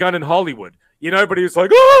 James Gunn in Hollywood. Everybody was like,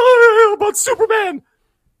 oh, about Superman.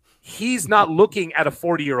 He's not looking at a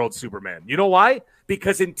 40-year-old Superman. You know why?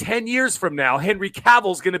 Because in 10 years from now, Henry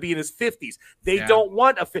Cavill's going to be in his 50s. They don't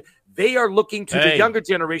want they are looking to the younger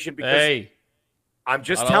generation because I'm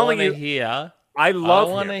just telling you. I love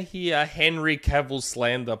I want to him. hear Henry Cavill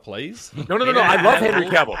slander, please. No. I love Henry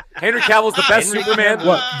Cavill. Henry Cavill's the best Superman.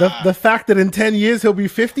 What the fact that in 10 years he'll be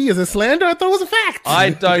 50 is a slander? I thought it was a fact. I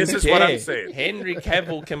don't This care. is what I'm saying. Henry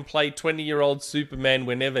Cavill can play 20-year-old Superman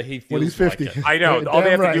whenever he feels When he's 50. like it. I know. You're All they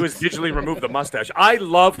damn have to right. do is digitally remove the mustache. I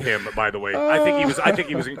love him, by the way. I think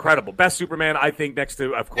he was incredible. Best Superman, I think, next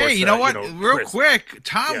to, of course. Hey, you know what? Real Chris. quick,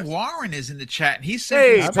 Tom Yes. Warren is in the chat, and he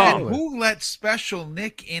said, Hey, Tom, Tom. who let Special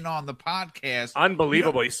Nick in on the podcast?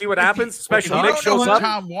 Unbelievable. You see what happens? If Special you Nick don't know shows who up.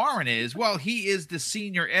 Tom Warren is, well, he is the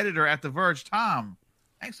senior editor at The Verge. Tom,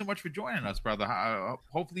 thanks so much for joining us, brother.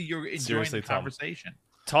 Hopefully you're enjoying Seriously, the Tom. conversation.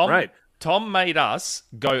 Tom made us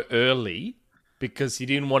go early because he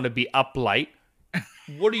didn't want to be up late.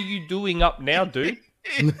 What are you doing up now, dude?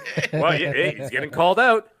 Well, yeah, he's getting called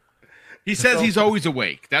out. He says he's always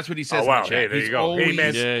awake. That's what he says. Oh, wow. In the chat. Hey, there he's you go. Hey, always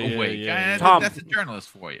man. Yeah, awake. yeah. Tom. That's a journalist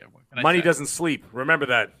for you. What can I Money say? doesn't sleep. Remember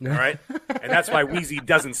that. All right? And that's why Wheezy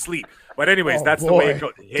doesn't sleep. But anyways, Oh, that's the way boy. it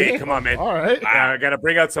goes. Hey, Damn. come on, man. All right. I got to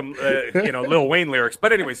bring out some, Lil Wayne lyrics.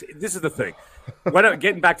 But anyways, this is the thing.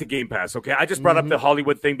 Getting back to Game Pass, okay? I just brought up the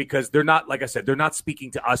Hollywood thing because they're not, like I said, they're not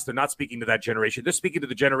speaking to us. They're not speaking to that generation. They're speaking to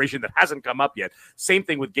the generation that hasn't come up yet. Same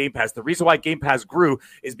thing with Game Pass. The reason why Game Pass grew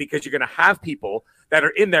is because you're going to have people that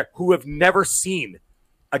are in there who have never seen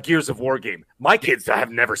a Gears of War game. My kids have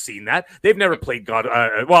never seen that. They've never played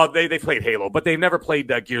they played Halo, but they've never played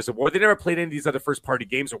Gears of War. They never played any of these other first-party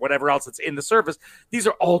games or whatever else that's in the service. These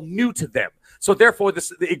are all new to them. So therefore,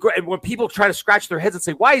 and when people try to scratch their heads and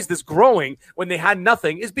say, why is this growing when they had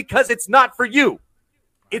nothing, is because it's not for you.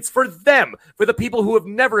 It's for them, for the people who have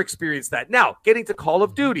never experienced that. Now, getting to Call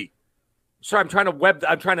of Duty. Sorry, I'm trying to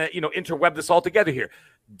interweb this all together here.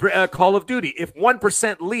 Call of Duty, if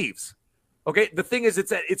 1% leaves, okay, the thing is,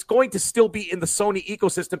 it's going to still be in the Sony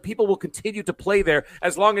ecosystem. People will continue to play there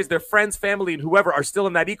as long as their friends, family, and whoever are still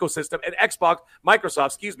in that ecosystem. And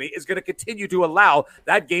Microsoft, is going to continue to allow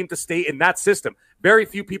that game to stay in that system. Very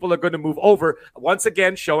few people are going to move over. Once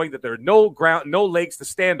again, showing that there are no legs to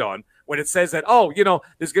stand on when it says that,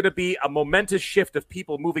 there's going to be a momentous shift of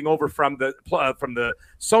people moving over from the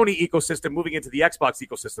Sony ecosystem, moving into the Xbox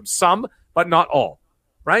ecosystem. Some, but not all,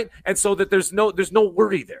 right? And so that there's no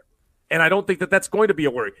worry there. And I don't think that that's going to be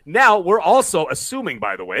a worry. Now, we're also assuming,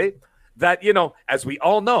 by the way, that, as we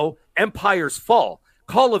all know, empires fall.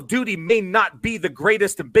 Call of Duty may not be the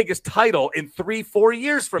greatest and biggest title in 3-4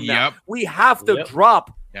 years from now. Yep. We have to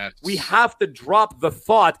drop. Yes. We have to drop the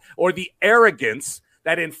thought or the arrogance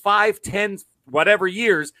that in 5, 10, whatever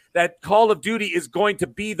years, that Call of Duty is going to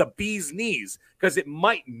be the bee's knees, because it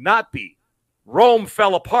might not be. Rome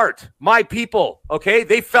fell apart. My people, okay?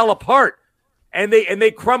 They fell apart. And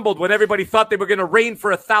they crumbled when everybody thought they were going to reign for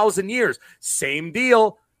 1,000 years. Same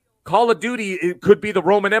deal. Call of Duty, it could be the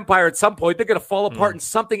Roman Empire at some point. They're going to fall apart and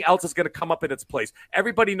something else is going to come up in its place.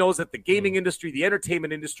 Everybody knows that the gaming industry, the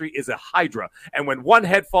entertainment industry is a hydra. And when one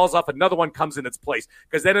head falls off, another one comes in its place,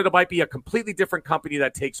 because then it might be a completely different company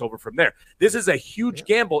that takes over from there. This is a huge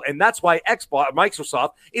gamble, and that's why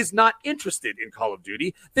Microsoft is not interested in Call of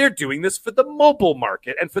Duty. They're doing this for the mobile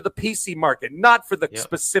market and for the PC market, not for the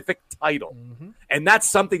specific title. And that's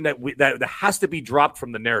something that has to be dropped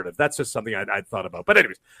from the narrative. That's just something I thought about. But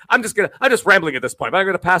anyways, I'm just rambling at this point, but I'm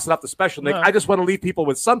going to pass it off to Special Nick. I just want to leave people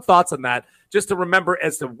with some thoughts on that, just to remember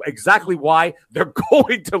as to exactly why the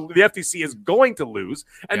FTC is going to lose,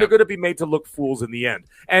 and they're going to be made to look fools in the end.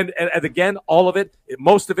 And again, all of it,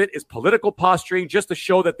 most of it is political posturing, just to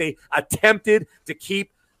show that they attempted to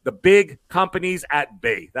keep the big companies at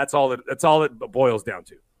bay. That's all it boils down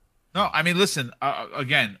to. No, I mean, listen,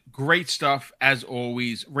 again, great stuff as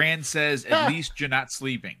always. Rand says, at least you're not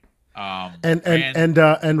sleeping.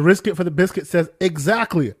 And Risk It for the Biscuit says,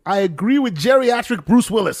 exactly. I agree with geriatric Bruce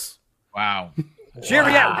Willis. Wow.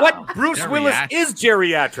 What? Bruce Willis is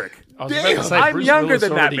geriatric. I was about to say, I'm Bruce younger Willis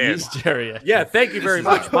than that already man. is geriatric. Yeah, thank you very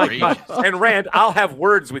much, Mike. And Rand, I'll have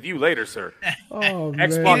words with you later, sir. Oh, He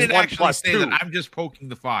Xbox didn't One actually plus say 2. that. I'm just poking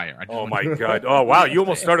the fire. Oh my God! Oh wow! You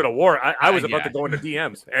almost started a war. I was about to go into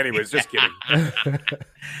DMs. Anyways, just kidding.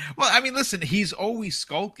 Well, I mean, listen, he's always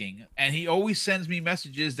skulking, and he always sends me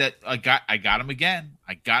messages that I got him again.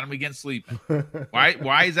 I got him again sleeping.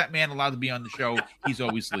 Why is that man allowed to be on the show? He's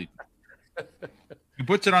always sleeping. He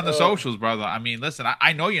puts it on the socials, brother. I mean, listen,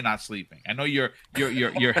 I know you're not sleeping. I know your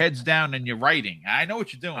head's down and you're writing. I know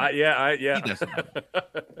what you're doing. Yeah. He doesn't know.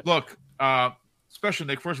 Look, Special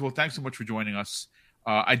Nick, first of all, thanks so much for joining us.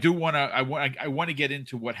 I want to get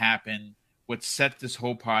into what happened, what set this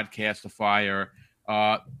whole podcast afire.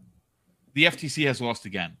 The FTC has lost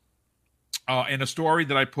again. In a story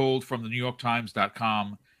that I pulled from the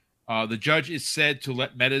NewYorkTimes.com, the judge is said to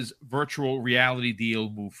let Meta's virtual reality deal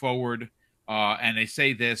move forward. And they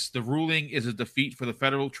say this: the ruling is a defeat for the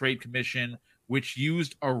Federal Trade Commission, which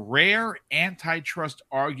used a rare antitrust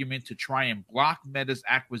argument to try and block Meta's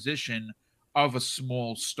acquisition of a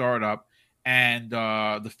small startup. And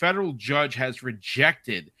the federal judge has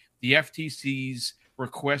rejected the FTC's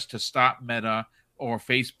request to stop Meta, or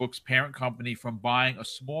Facebook's parent company, from buying a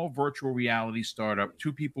small virtual reality startup.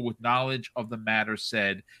 Two people with knowledge of the matter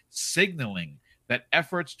said, signaling that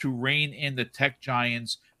efforts to rein in the tech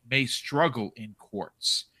giants may struggle in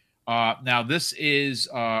courts. Now, this is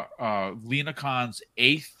Lina Khan's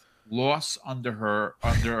 8th loss under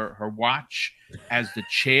her watch as the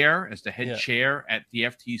head chair at the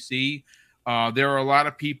FTC. There are a lot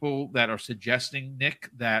of people that are suggesting, Nick,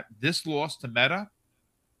 that this loss to Meta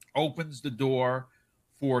opens the door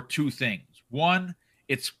for two things. One,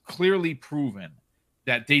 it's clearly proven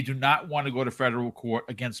that they do not want to go to federal court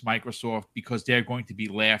against Microsoft because they're going to be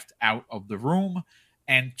laughed out of the room.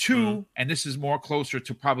 And two, and this is more closer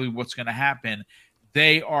to probably what's going to happen,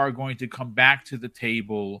 they are going to come back to the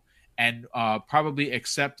table and probably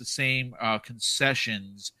accept the same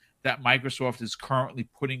concessions that Microsoft is currently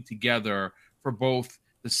putting together for both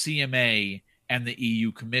the CMA and the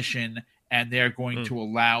EU Commission, and they're going to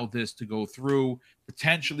allow this to go through,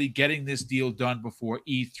 potentially getting this deal done before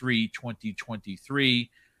E3 2023.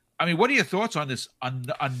 I mean, what are your thoughts on this?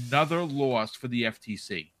 Another loss for the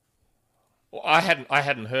FTC? Well, I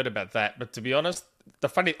hadn't heard about that, but to be honest,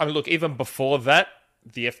 look, even before that,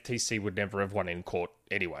 the FTC would never have won in court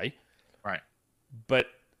anyway. Right. But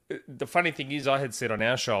the funny thing is, I had said on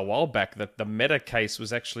our show a while back that the Meta case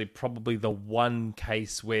was actually probably the one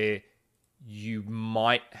case where you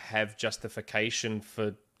might have justification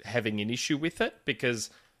for having an issue with it, because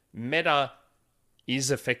Meta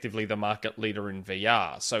is effectively the market leader in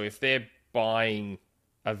VR. So if they're buying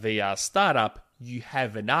a VR startup, you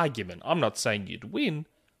have an argument. I'm not saying you'd win,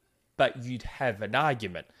 but you'd have an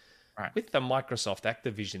argument. Right. With the Microsoft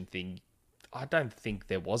Activision thing, I don't think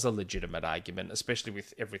there was a legitimate argument, especially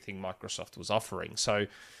with everything Microsoft was offering. So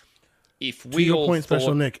if we to your all point, thought,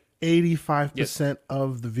 Special Nick, 85%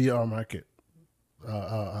 of the VR market.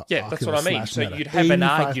 That's what I mean. So Meta. you'd have an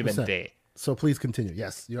 85%. argument there. So please continue.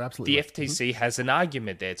 Yes, you're absolutely The right. FTC has an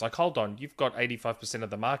argument there. It's like, hold on, you've got 85% of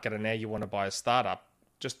the market and now you want to buy a startup.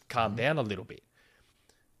 Just calm down a little bit.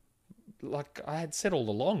 Like I had said all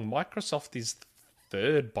along, Microsoft is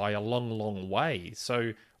third by a long, long way.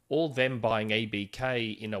 So all them buying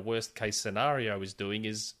ABK in a worst case scenario is doing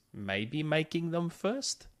is maybe making them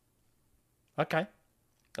first. Okay.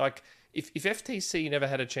 Like if FTC never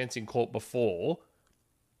had a chance in court before,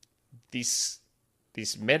 this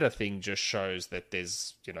Meta thing just shows that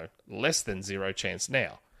there's, less than zero chance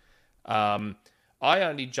now. I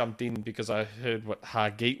only jumped in because I heard what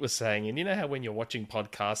Hargeet was saying, and you know how when you're watching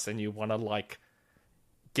podcasts and you want to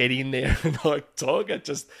get in there and talk, it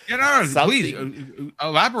just please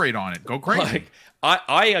elaborate on it. Go crazy.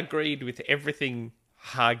 I agreed with everything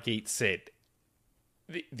Hargeet said.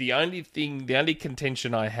 The only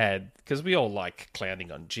contention I had, because we all like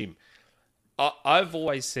clowning on Jim, I've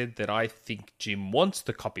always said that I think Jim wants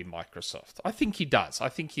to copy Microsoft. I think he does. I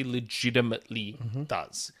think he legitimately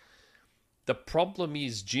does. The problem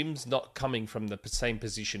is Jim's not coming from the same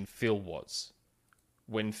position Phil was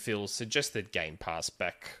when Phil suggested Game Pass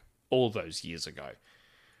back all those years ago.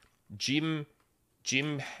 Jim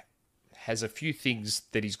has a few things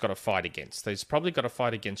that he's got to fight against. He's probably got to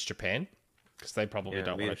fight against Japan because they probably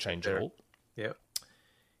don't want to change it all. Yeah.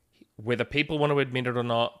 Whether people want to admit it or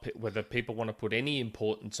not, whether people want to put any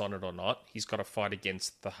importance on it or not, he's got to fight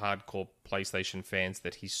against the hardcore PlayStation fans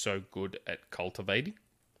that he's so good at cultivating.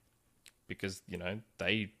 Because,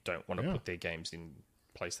 they don't want to put their games in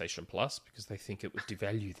PlayStation Plus because they think it would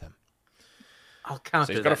devalue them. I'll counter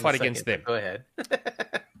So he's got to fight against them. Go ahead.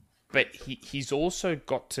 But he's also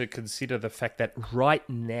got to consider the fact that right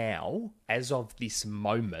now, as of this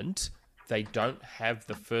moment, they don't have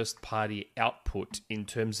the first-party output in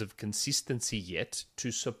terms of consistency yet to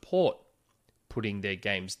support putting their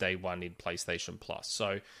games day one in PlayStation Plus.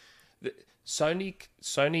 So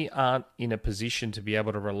Sony aren't in a position to be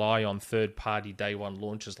able to rely on third-party day one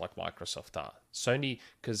launches like Microsoft are. Sony,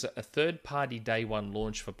 because a third-party day one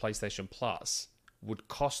launch for PlayStation Plus would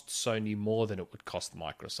cost Sony more than it would cost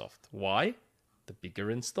Microsoft. Why? The bigger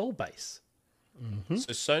install base. Mm-hmm.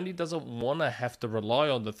 So Sony doesn't want to have to rely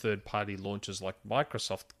on the third-party launches like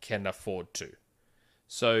Microsoft can afford to.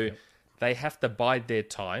 So they have to bide their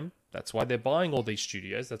time. That's why they're buying all these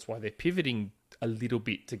studios. That's why they're pivoting a little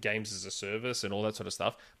bit to games as a service and all that sort of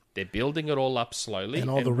stuff. They're building it all up slowly. And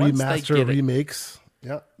all the remaster remakes.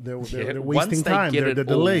 Yeah, they're wasting time. They're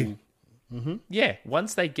delaying. Yeah,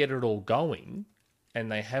 once they get it all going,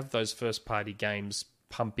 and they have those first-party games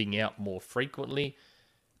pumping out more frequently,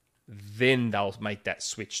 then they'll make that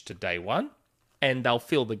switch to day one, and they'll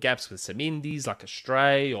fill the gaps with some indies like a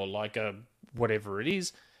Stray or like a whatever it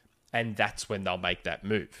is, and that's when they'll make that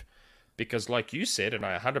move. Because like you said, and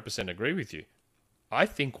I 100% agree with you, I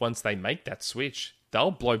think once they make that switch,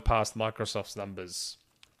 they'll blow past Microsoft's numbers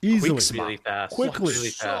easily, really fast, quickly, really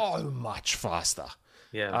fast. so much faster.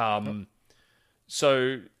 Yeah.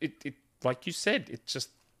 So it like you said, it just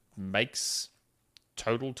makes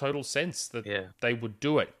total sense that they would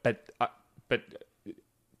do it. But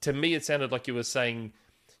to me, it sounded like you were saying,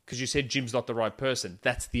 because you said Jim's not the right person.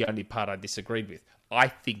 That's the only part I disagreed with. I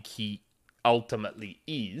think he ultimately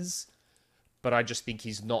is, but I just think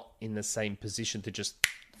he's not in the same position to just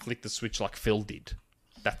flick the switch like Phil did.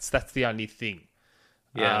 That's the only thing.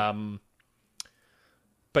 Yeah.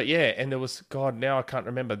 But yeah, and there was, God, now I can't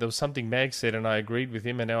remember. There was something Mag said, and I agreed with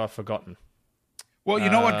him, and now I've forgotten. Well, you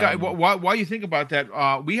know what, guy? While you think about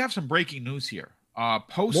that, we have some breaking news here.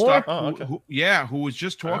 Post Up, who was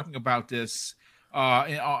just talking about this.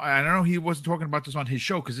 I don't know, he wasn't talking about this on his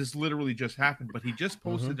show because this literally just happened, but he just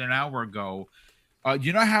posted an hour ago.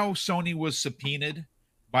 You know how Sony was subpoenaed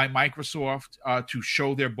by Microsoft to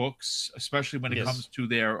show their books, especially when it comes to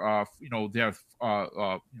their,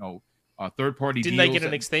 third-party deals. Didn't they get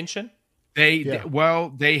an extension? They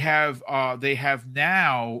have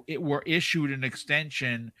now. It were issued an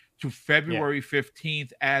extension to February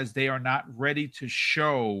 15th, as they are not ready to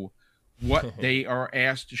show what they are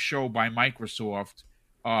asked to show by Microsoft,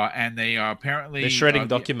 and they apparently they're shredding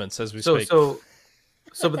documents as we speak. But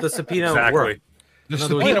the subpoena worked. The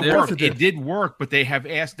subpoena worked. It did work, but they have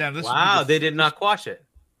asked them. They did not quash it.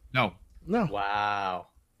 No. Wow.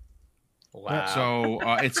 So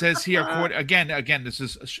it says here, again, this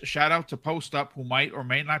is a shout out to Post Up, who might or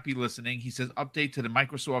may not be listening. He says, update to the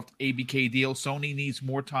Microsoft ABK deal. Sony needs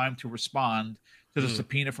more time to respond to the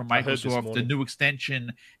subpoena from Microsoft. The new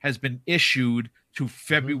extension has been issued to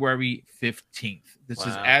February 15th. This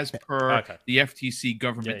is as per the FTC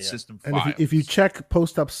government system file. And if you check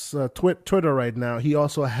Post Up's Twitter right now, he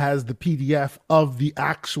also has the PDF of the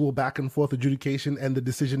actual back and forth adjudication and the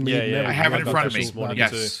decision made. Yeah. I have it in front of me.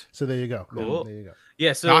 Yes. So there you go. Cool. There you go.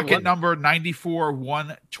 Yeah. So docket number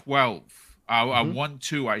 94-112,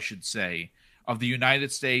 12, I should say, of the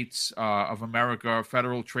United States of America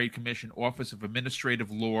Federal Trade Commission Office of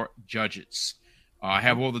Administrative Law Judges. I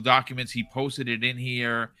have all the documents. He posted it in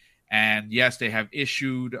here. And yes, they have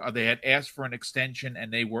issued, they had asked for an extension,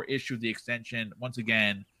 and they were issued the extension once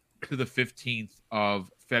again to the 15th of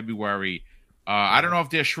February. I don't know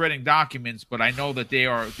if they're shredding documents, but I know that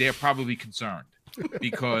they're probably concerned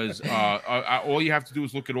because all you have to do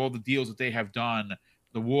is look at all the deals that they have done,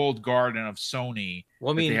 the walled garden of Sony,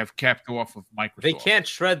 that they have kept off of Microsoft. They can't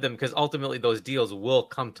shred them because ultimately those deals will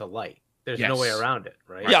come to light. There's no way around it,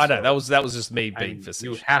 right? Yeah, I know. That was just me being facetious.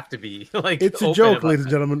 You have to be like. It's a joke, ladies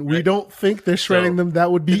and gentlemen. We don't think they're shredding them.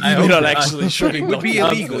 That would be illegal. We're not actually shredding them. It would be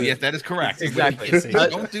illegal. Yes, that is correct. Exactly.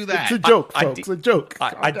 Don't do that. It's a joke, folks. It's a joke.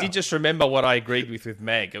 I did just remember what I agreed with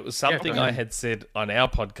Meg. It was something I had said on our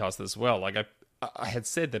podcast as well. Like I had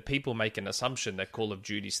said that people make an assumption that Call of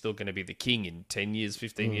Duty is still going to be the king in 10 years,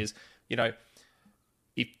 15 years. You know,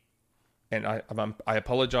 and I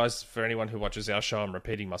apologize for anyone who watches our show. I'm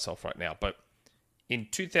repeating myself right now, but in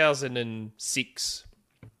 2006,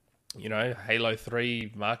 you know, Halo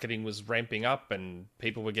 3 marketing was ramping up and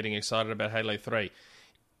people were getting excited about Halo 3.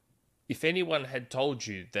 If anyone had told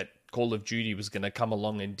you that Call of Duty was going to come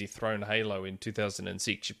along and dethrone Halo in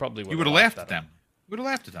 2006, you probably would have laughed at them. You would have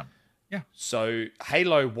laughed at them. Yeah. So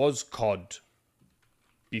Halo was COD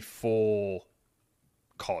before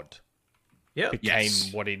COD became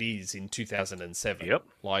what it is in 2007. Yep.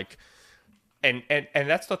 Like... And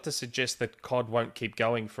that's not to suggest that COD won't keep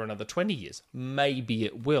going for another 20 years. Maybe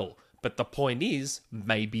it will. But the point is,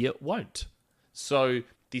 maybe it won't. So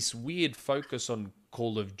this weird focus on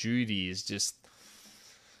Call of Duty is just...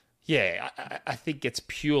 Yeah, I think it's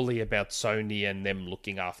purely about Sony and them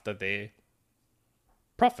looking after their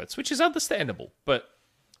profits, which is understandable. But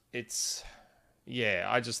it's... Yeah,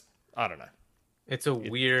 I don't know. It's a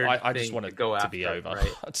weird. I just want it to be over.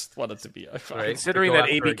 Right? I just want it to be over. Right? Considering that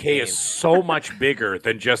ABK is so much bigger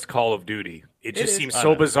than just Call of Duty, it just seems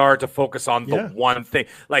so bizarre to focus on the one thing.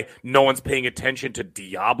 Like no one's paying attention to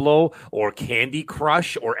Diablo or Candy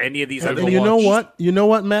Crush or any of these other. And you know what? You know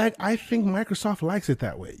what, Mag? I think Microsoft likes it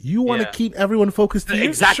that way. You want to keep everyone focused here?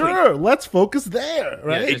 Exactly. Sure, let's focus there,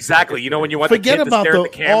 right? Yeah, exactly. You know when you want forget the kid about to stare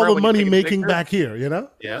at the camera all the money making back here. You know?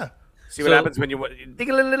 Yeah. See what happens when you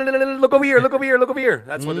look over here, look over here, look over here.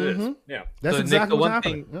 That's what it is. Yeah, that's so, exactly Nick, the what's one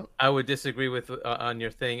happening. thing I would disagree with on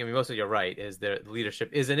your thing. I mean, mostly you're right. Is their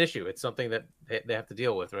leadership is an issue. It's something that they have to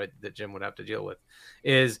deal with, right? That Jim would have to deal with.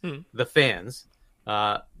 Is the fans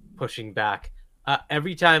pushing back?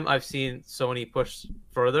 Every time I've seen Sony push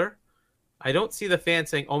further, I don't see the fans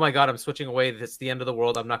saying, "Oh my God, I'm switching away. That's the end of the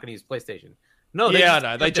world. I'm not going to use PlayStation." No,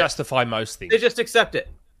 they justify most things. They just accept it.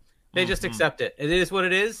 They just accept it. It is what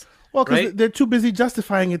it is. Well, because right? they're too busy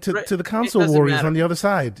justifying it to the console warriors matter. on the other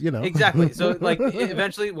side, you know. Exactly. So, like,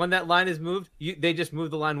 eventually, when that line is moved, they just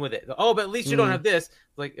move the line with it. Oh, but at least you don't have this.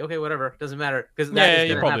 Like, okay, whatever, doesn't matter because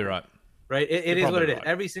you're probably right. Right? It is what it is.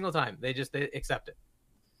 Every single time, they accept it.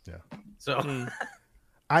 Yeah. So,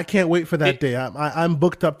 I can't wait for that day. I'm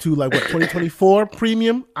booked up to 2024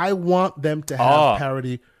 premium. I want them to have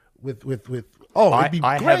parity with. It'd be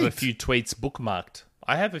I great. have a few tweets bookmarked.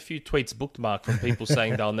 From people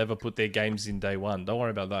saying they'll never put their games in day one. Don't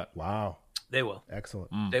worry about that. Wow. they will.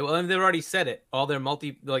 Excellent. They will, and they've already said it. All their the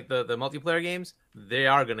multiplayer games, they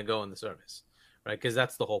are going to go in the service, right? Because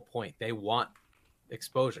that's the whole point. They want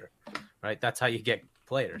exposure, right? That's how you get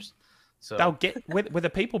players. So they'll get whether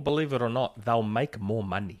people believe it or not, they'll make more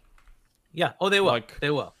money. Yeah. Oh, they will.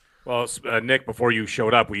 They will. Well, Nick, before you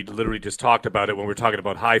showed up, we literally just talked about it when we were talking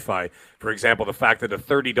about Hi-Fi. For example, the fact that a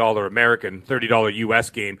 $30 American, $30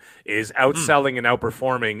 US game is outselling and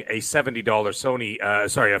outperforming a $70 Sony, a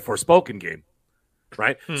Forspoken game,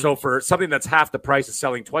 right? So for something that's half the price is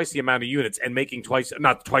selling twice the amount of units and making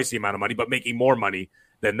not twice the amount of money, but making more money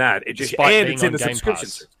than that. It just Despite and being it's in on the Game subscription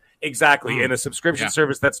Pass. service. Exactly, in a subscription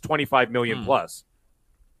service that's 25 million plus,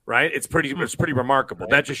 right? It's pretty remarkable.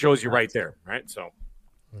 That just shows you right there, right? So.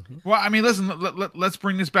 Well, I mean, listen. Let's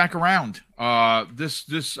bring this back around. I'm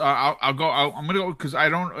gonna go because I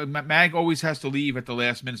don't. Mag always has to leave at the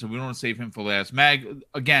last minute, so we don't want to save him for last. Mag,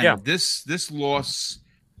 again, this loss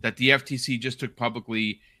that the FTC just took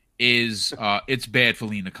publicly is it's bad for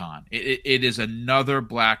Lina Khan. It is another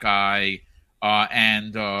black eye,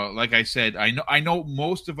 and like I said, I know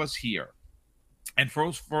most of us here, and for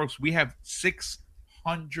those folks, we have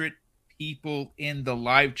 600 people in the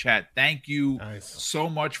live chat. Thank you so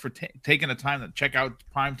much for taking the time to check out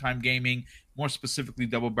Primetime Gaming, more specifically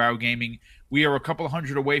Double Barrel Gaming. We are a couple of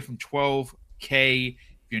hundred away from 12K. If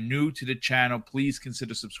you're new to the channel, please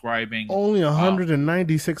consider subscribing. Only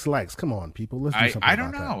 196 likes. Come on, people. Let's do something I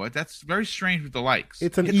don't about know. That's very strange with the likes.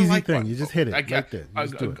 It's an Hit easy the like thing. button. You just hit it.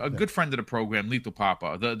 A good friend of the program, Lethal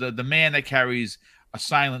Papa, the man that carries a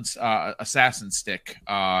silent assassin stick,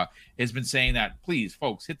 has been saying that, please,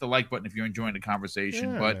 folks, hit the like button if you're enjoying the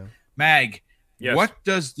conversation. But, Mag, what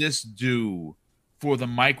does this do for the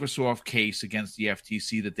Microsoft case against the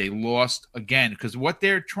FTC that they lost again? Because what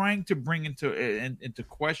they're trying to bring into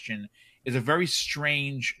question is a very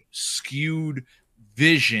strange, skewed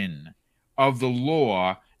vision of the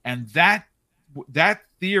law, and that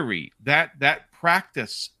theory, that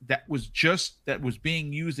practice that was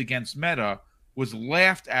being used against Meta was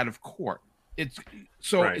laughed out of court.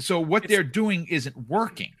 So what they're doing isn't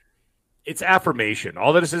working. It's affirmation.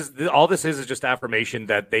 All this is just affirmation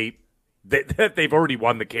that they've already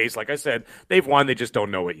won the case. Like I said, they've won. They just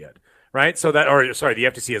don't know it yet, right? The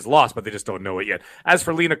FTC has lost, but they just don't know it yet. As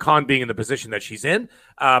for Lina Khan being in the position that she's in,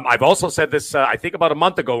 I've also said this. I think about a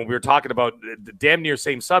month ago when we were talking about the damn near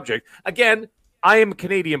same subject. Again, I am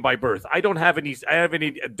Canadian by birth. I don't have any. I have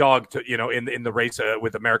any dog to in the race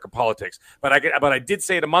with American politics. But I did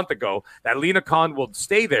say it a month ago that Lina Khan will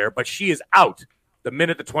stay there, but she is out the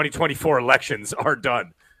minute the 2024 elections are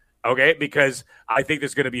done. Okay, because I think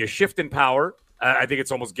there's going to be a shift in power. I think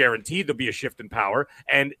it's almost guaranteed there'll be a shift in power,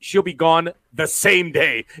 and she'll be gone the same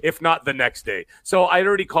day, if not the next day. So I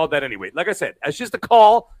already called that anyway. Like I said, it's just a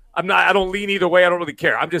call. I don't lean either way. I don't really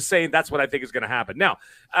care. I'm just saying that's what I think is going to happen. Now,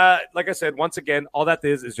 like I said, once again, all that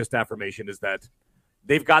is just affirmation, is that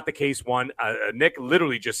they've got the case won. Nick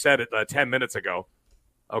literally just said it 10 minutes ago.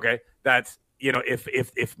 Okay. That, if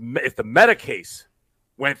the Meta case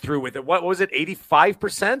went through with it, what was it?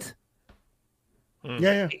 85%?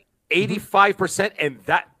 Yeah. 85%. And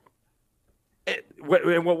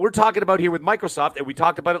what we're talking about here with Microsoft, and we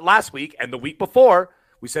talked about it last week and the week before,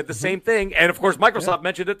 we said the same thing. And, of course, Microsoft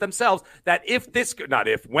mentioned it themselves, that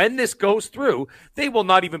when this goes through, they will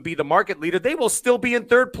not even be the market leader. They will still be in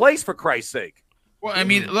third place, for Christ's sake. Well, I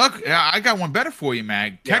mean, look, I got one better for you,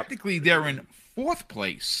 Mag. Yep. Technically, they're in fourth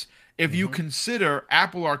place if you consider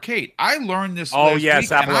Apple Arcade. I learned this last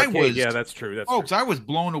week. Apple Arcade. That's true. Folks, I was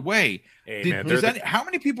blown away. Hey, how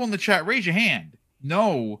many people in the chat, raise your hand,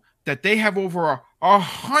 know that they have over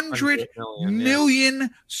 100 million, million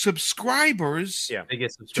subscribers Yeah. They get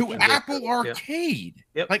to subscriptions. Apple Yep. Arcade.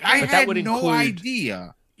 Yep. Like I But that had would no include-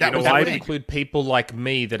 idea that know was why? a That would thing. include people like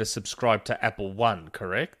me that are subscribed to Apple One,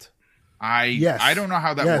 correct? Yes. I don't know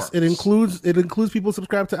how that yes, works. it includes people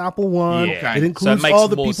subscribed to Apple One. Yeah. Okay. It So includes it makes all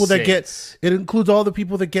the more people that get sense. it includes all the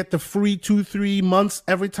people that get the free 2-3 months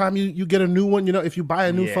every time you get a new one. You know, if you buy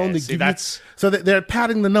a new Yeah, phone, they see, give that's- you. So they're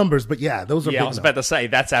padding the numbers, but yeah, those are Yeah, big I was numbers. about to say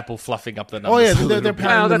that's Apple fluffing up the numbers. Oh yeah, a they're little bit. padding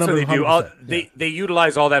Well, the that's what numbers. they do. 100%. They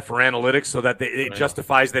utilize all that for analytics so that it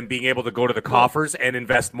justifies them being able to go to the coffers and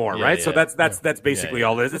invest more, Yeah, right? So yeah. that's basically Yeah,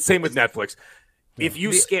 all it is. It's the same with Netflix. If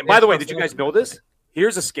you The- scam, the by the way, Xbox did you guys One- know this?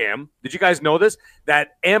 Here's a scam. Did you guys know this?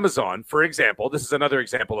 That Amazon, for example, this is another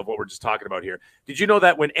example of what we're just talking about here. Did you know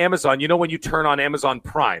that when Amazon, when you turn on Amazon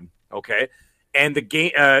Prime, okay, and the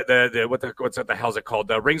game, what's the hell's it called?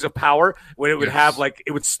 The Rings of Power, when it would Yes. have like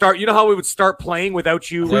it would start. You know how it would start playing without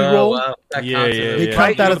you. Pre-roll? Wow, that Yeah, counts yeah, as a- They yeah. count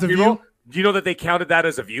Right? that You know as a the pre-roll? view. Do you know that they counted that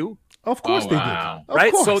as a view? Of course Oh, they wow. did. Of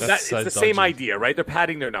Right, course. so That's it's the so same dodgy. idea, right? They're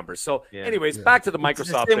padding their numbers. So, Yeah. anyways, Yeah. back to the It's the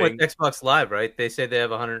Microsoft same thing. with Xbox Live, right? They say they have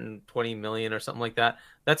 120 million or something like that.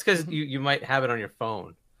 That's because you might have it on your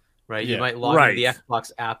phone, right? Yeah. You might log into the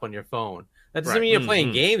Xbox app on your phone. That doesn't Right. mean you're playing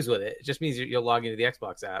Mhm. games with it. It just means you're logging into the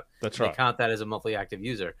Xbox app. That's They right. count that as a monthly active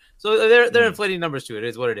user. So they're inflating numbers to it. It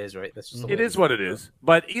is what it is, right? That's just the It way is what it is.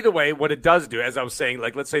 But either way, what it does do, as I was saying,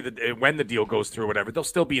 like let's say that when the deal goes through, whatever, they'll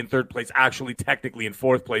still be in third place, actually technically in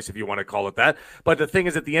fourth place, if you want to call it that. But the thing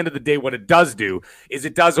is, at the end of the day, what it does do is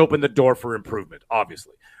it does open the door for improvement,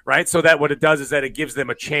 obviously. Right. So that what it does is that it gives them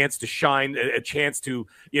a chance to shine, a chance to,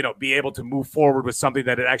 be able to move forward with something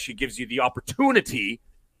that it actually gives you the opportunity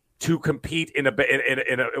to compete in a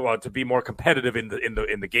to be more competitive in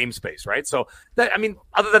the game space, right? So that,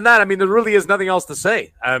 other than that, there really is nothing else to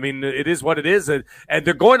say. It is what it is, and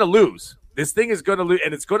they're going to lose. This thing is going to lose,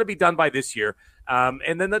 and it's going to be done by this year.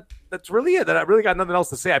 And then that's really it. That I really got nothing else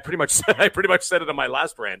to say. I pretty much said it in my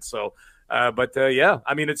last rant. So,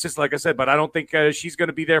 it's just like I said. But I don't think she's going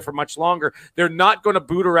to be there for much longer. They're not going to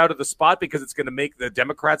boot her out of the spot because it's going to make the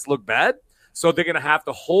Democrats look bad. So they're going to have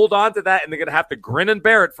to hold on to that, and they're going to have to grin and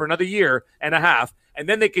bear it for another year and a half. And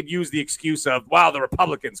then they could use the excuse of, wow, the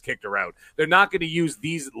Republicans kicked her out. They're not going to use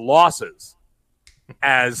these losses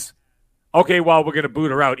as, okay, well, we're going to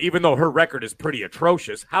boot her out, even though her record is pretty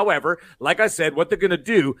atrocious. However, like I said, what they're going to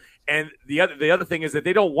do, and the other thing is that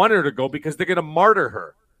they don't want her to go because they're going to martyr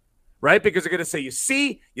her, right? Because they're going to say, you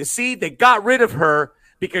see, they got rid of her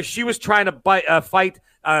because she was trying to fight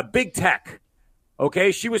big tech.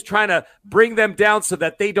 Okay, she was trying to bring them down so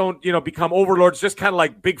that they don't, become overlords, just kind of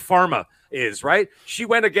like Big Pharma is, right? She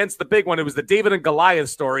went against the big one. It was the David and Goliath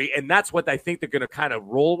story, and that's what I think they're going to kind of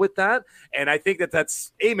roll with that. And I think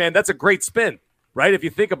that's a great spin, right? If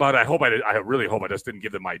you think about it, I really hope I just didn't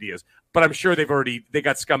give them ideas, but I'm sure they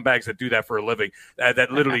got scumbags that do that for a living,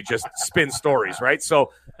 that literally just spin stories, right?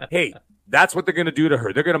 So, hey, that's what they're going to do to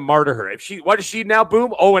her. They're going to martyr her. What is she now?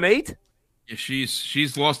 Boom, 0-8. Yeah,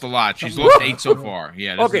 she's lost a lot. She's lost 8 so far.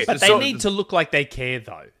 Yeah. Okay, But they need to look like they care,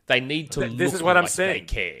 though. They need to. This look is what I'm like saying.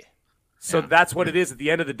 They care. So that's what it is. At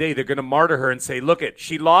the end of the day, they're going to martyr her and say, look,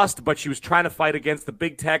 she lost, but she was trying to fight against the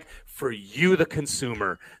big tech for you, the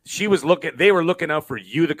consumer. They were looking out for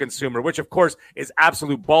you, the consumer, which of course is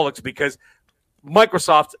absolute bollocks because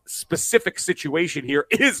Microsoft's specific situation here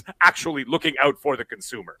is actually looking out for the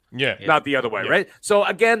consumer. Yeah. Not the other way, right? So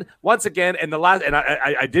once again, and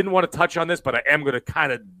I didn't want to touch on this, but I am going to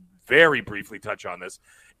kind of very briefly touch on this,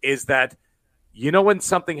 is that when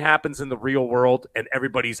something happens in the real world and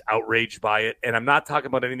everybody's outraged by it, and I'm not talking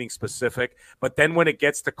about anything specific, but then when it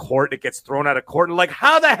gets to court, it gets thrown out of court, and like,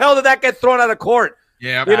 how the hell did that get thrown out of court?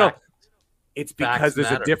 Yeah. It's because Facts there's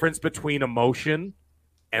matter. a difference between emotion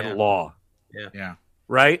and Yeah. law, Yeah.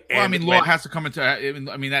 right? Well, And law has to come into. At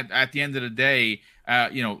the end of the day,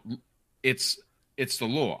 it's the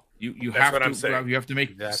law. You That's have what to I'm saying. you have to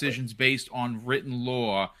make decisions based on written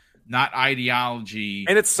law, not ideology.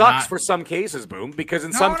 And it sucks for some cases, Boom, because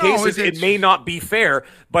in some cases it may not be fair,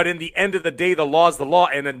 but in the end of the day, the law is the law.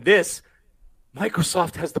 And in this,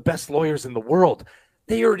 Microsoft has the best lawyers in the world.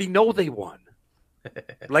 They already know they won.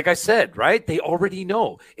 Like I said, right? They already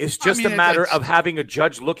know. It's just a matter of having a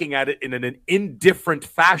judge looking at it in an indifferent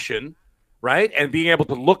fashion, right? And being able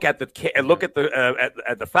to look at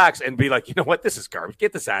the facts and be like, you know what, this is garbage.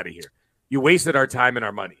 Get this out of here. You wasted our time and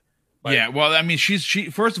our money. But, yeah, well, she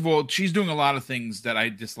first of all, she's doing a lot of things that I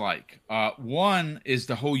dislike. One is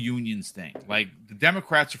the whole unions thing. Like, the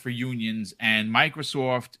Democrats are for unions, and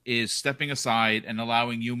Microsoft is stepping aside and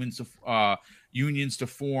allowing unions to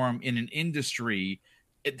form in an industry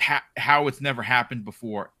how it's never happened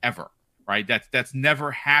before, ever. right? That's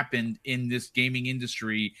never happened in this gaming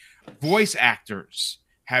industry. Voice actors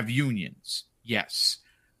have unions, yes.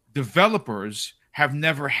 Developers have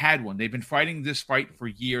never had one. They've been fighting this fight for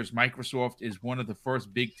years. Microsoft is one of the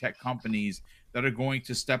first big tech companies that are going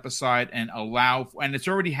to step aside and allow, and it's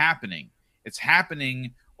already happening. It's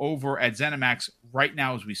happening over at ZeniMax right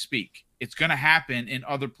now as we speak. It's going to happen in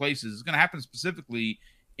other places. It's going to happen specifically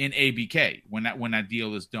in ABK when that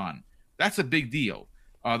deal is done. That's a big deal.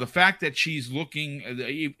 The fact that she's looking,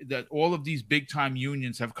 that all of these big time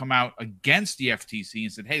unions have come out against the FTC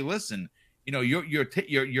and said, "Hey, listen, you know,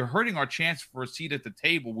 you're hurting our chance for a seat at the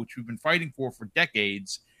table, which we've been fighting for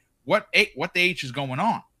decades. What the H is going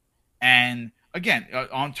on?" And again,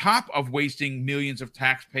 on top of wasting millions of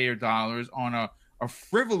taxpayer dollars on a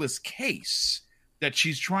frivolous case that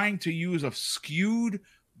she's trying to use a skewed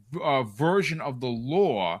version of the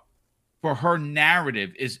law for her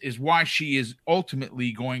narrative is why she is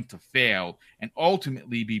ultimately going to fail and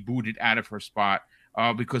ultimately be booted out of her spot,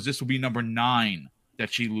 because this will be number 9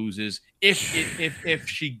 that she loses if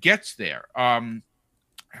she gets there.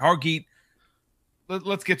 Hargeet,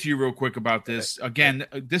 let's get to you real quick about this. Again,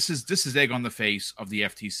 this is egg on the face of the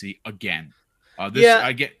FTC again.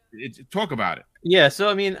 Talk about it. Yeah, so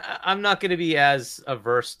I mean, I'm not going to be as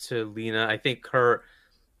averse to Lena. I think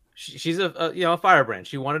she's a firebrand.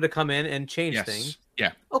 She wanted to come in and change things.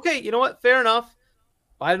 Yeah. Okay, you know what? Fair enough.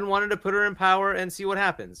 Biden wanted to put her in power and see what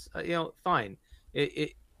happens. Fine.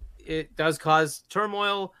 It does cause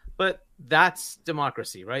turmoil, but that's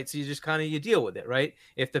democracy, right? So you just you deal with it, right?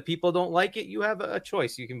 If the people don't like it, you have a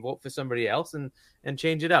choice. You can vote for somebody else and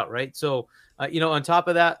change it out, right? So, on top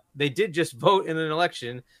of that, they did just vote in an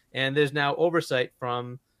election, and there's now oversight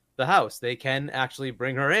from the House. They can actually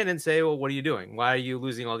bring her in and say, well, what are you doing? Why are you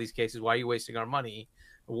losing all these cases? Why are you wasting our money?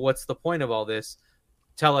 What's the point of all this?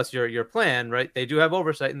 Tell us your plan, right? They do have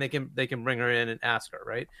oversight, and they can bring her in and ask her,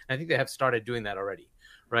 right? I think they have started doing that already,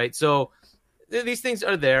 right? So these things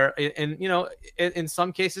are there, and in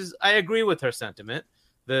some cases, I agree with her sentiment.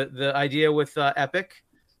 The idea with Epic,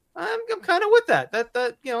 I'm kind of with that.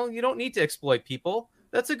 That you don't need to exploit people.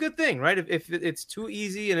 That's a good thing, right? If it's too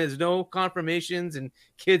easy and there's no confirmations and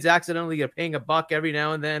kids accidentally are paying $1 every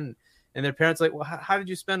now and then, and their parents like, well, how did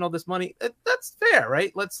you spend all this money? That's fair,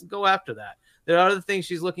 right? Let's go after that. There are other things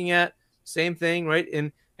she's looking at. Same thing, right?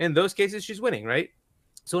 In those cases, she's winning, right?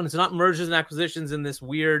 So when it's not mergers and acquisitions and this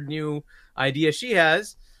weird new idea she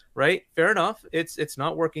has, right? Fair enough. It's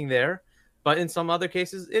not working there. But in some other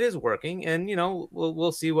cases, it is working. And,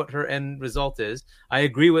 we'll see what her end result is. I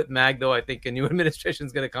agree with Mag, though. I think a new administration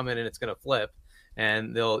is going to come in and it's going to flip.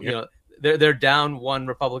 And they'll, they're down one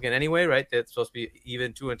Republican anyway, right? It's supposed to be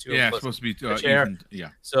even 2 and 2. Yeah, it's supposed to be chair. Even. Yeah.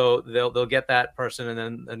 So they'll get that person and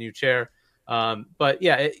then a new chair. But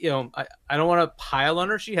yeah, I don't want to pile on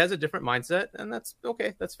her. She has a different mindset, and that's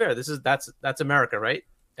okay. That's fair. That's America, right?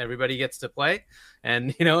 Everybody gets to play,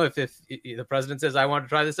 and if the president says I want to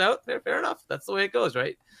try this out, fair enough. That's the way it goes,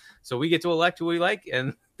 right? So we get to elect who we like,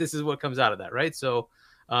 and this is what comes out of that, right? So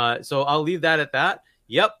I'll leave that at that.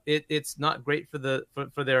 Yep, it's not great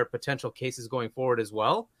for their potential cases going forward as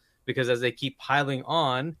well, because as they keep piling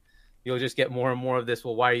on, you'll just get more and more of this.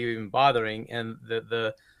 Well, why are you even bothering? And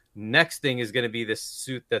the next thing is going to be this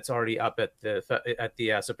suit that's already up at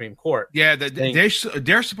the Supreme Court. Yeah,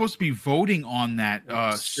 they're supposed to be voting on that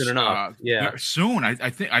soon. I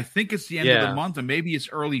think it's the end of the month, or maybe it's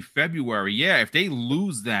early February. Yeah, if they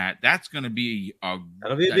lose that, that's going to be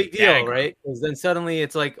that'll be a big deal, right? Because then suddenly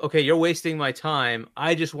it's like, okay, you're wasting my time.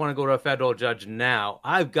 I just want to go to a federal judge now.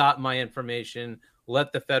 I've got my information.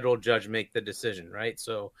 Let the federal judge make the decision, right?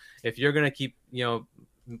 So if you're going to keep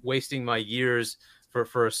wasting my years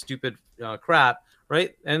for a stupid crap,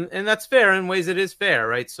 right? And that's fair in ways it is fair,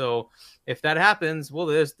 right? So if that happens, well,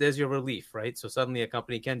 there's your relief, right? So suddenly a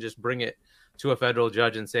company can just bring it to a federal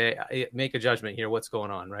judge and say, make a judgment here. What's going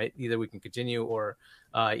on, right? Either we can continue or,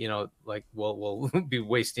 we'll be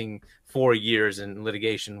wasting 4 years in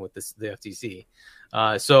litigation with the FTC.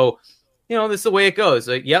 So this is the way it goes.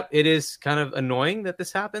 Yep, it is kind of annoying that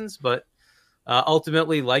this happens, but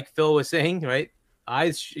ultimately, like Phil was saying, right?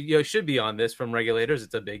 Eyes should be on this from regulators.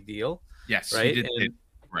 It's a big deal. Yes, right.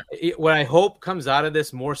 What I hope comes out of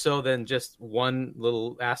this more so than just one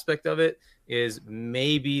little aspect of it is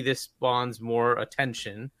maybe this spawns more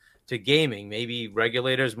attention to gaming. Maybe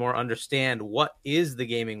regulators more understand what is the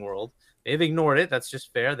gaming world. They've ignored it. That's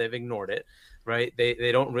just fair. They've ignored it, right?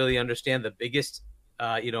 They don't really understand the biggest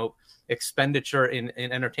expenditure in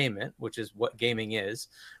entertainment, which is what gaming is,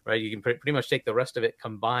 right? You can pretty much take the rest of it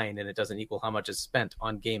combined and it doesn't equal how much is spent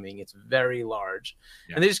on gaming. It's very large.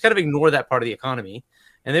 Yeah. And they just kind of ignore that part of the economy.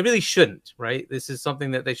 and they really shouldn't, right? This is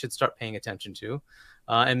something that they should start paying attention to.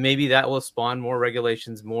 And maybe that will spawn more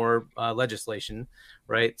regulations, more legislation,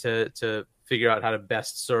 right? To figure out how to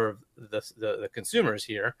best serve the consumers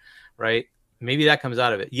here, right? Maybe that comes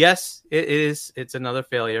out of it. Yes, it is. It's another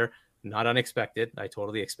failure. Not unexpected. I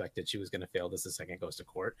totally expected she was going to fail this the second it goes to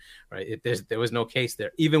court, right? There was no case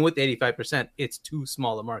there. Even with 85%, it's too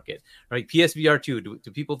small a market, right? PSVR 2, do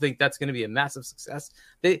people think that's going to be a massive success?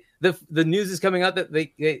 The news is coming out that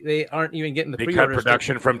they aren't even getting the they pre-orders. Cut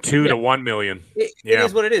production from 2 to 1 million. It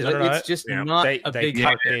is what it is. Right? It's just not they big cut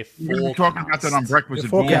market. their We were talking about that on Breakfast at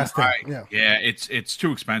Boom. Forecasting. Yeah, it's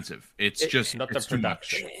too expensive. It's just not the it's too much.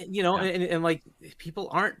 production. You know, and like people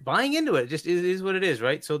aren't buying into it. It just is what it is,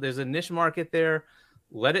 right? So there's a niche market there.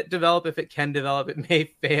 Let it develop if it can develop. It may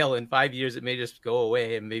fail in 5 years. It may just go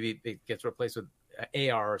away and maybe it gets replaced with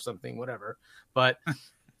AR or something, whatever. But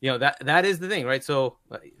you know that is the thing, right? So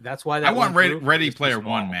that's why I want Ready Player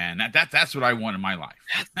One, man. That's what I want in my life.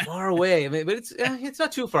 That's far away. I mean, but it's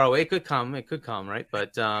not too far away. It could come, right?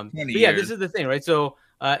 But yeah, this is the thing, right? So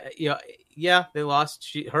they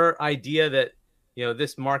lost her idea that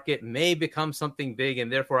this market may become something big, and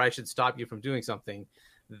therefore I should stop you from doing something.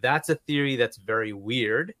 That's a theory that's very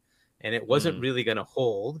weird, and it wasn't really going to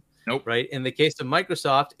hold. Nope. Right. In the case of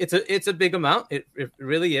Microsoft, it's a big amount. It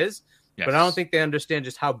really is. Yes. But I don't think they understand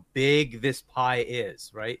just how big this pie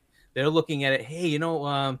is. Right. They're looking at it. Hey,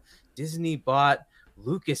 Disney bought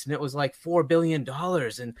Lucas and it was like $4 billion.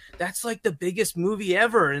 And that's like the biggest movie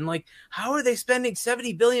ever. And like, how are they spending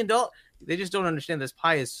 $70 billion? They just don't understand this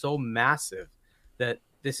pie is so massive that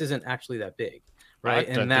this isn't actually that big. Right.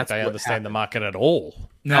 I don't think they understand the market at all.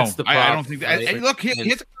 No, that's the problem, I don't think that. Right? Hey, look,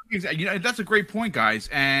 that's a great point, guys.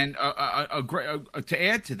 And to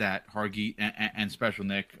add to that, Hargeet and Special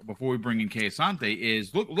Nick, before we bring in Kay Asante,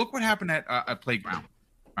 is look what happened at Playground,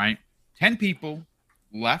 right? 10 people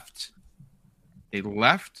left. They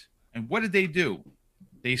left, and what did they do?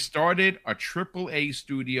 They started a AAA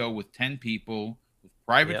studio with 10 people with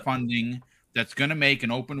private funding that's going to make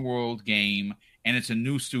an open world game. And it's a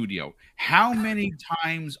new studio. How many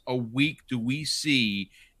times a week do we see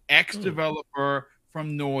ex-developer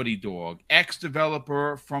from Naughty Dog,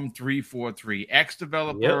 ex-developer from 343,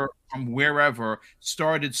 ex-developer from wherever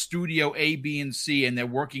started Studio A, B, and C, and they're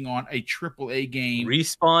working on a AAA game?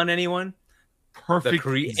 Respawn, anyone? Perfect. The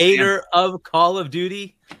creator of Call of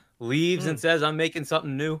Duty leaves and says, I'm making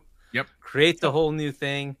something new. Yep. Creates a whole new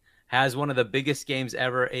thing. Has one of the biggest games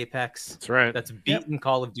ever, Apex. That's right. That's beaten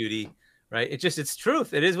Call of Duty. Right. It's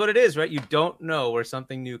truth. It is what it is. Right. You don't know where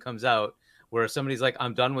something new comes out, where somebody's like,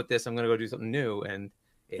 I'm done with this. I'm going to go do something new. And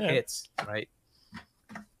it hits. Right.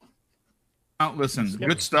 Listen,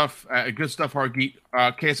 good stuff. Good stuff, Hargeet.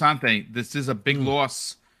 Kay Asante, this is a big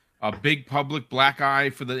loss, a big public black eye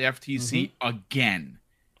for the FTC again.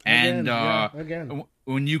 And again.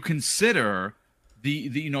 When you consider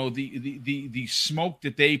the smoke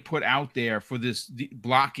that they put out there for this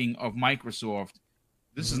blocking of Microsoft,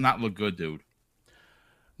 this does not look good, dude.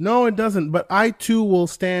 No, it doesn't. But I, too, will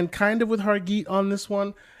stand kind of with Hargeet on this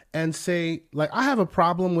one and say, like, I have a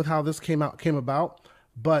problem with how this came about.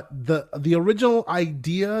 But the original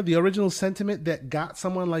idea, the original sentiment that got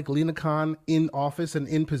someone like Lina Khan in office and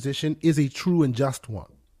in position is a true and just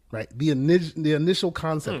one, right? The initial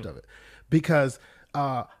concept of it. Because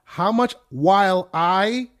how much, while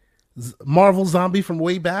Marvel Zombie from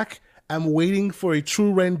way back, am waiting for a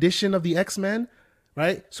true rendition of the X-Men,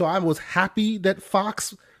 right? So I was happy that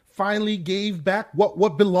Fox finally gave back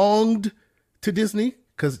what belonged to Disney.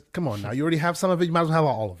 Because, come on now, you already have some of it. You might as well have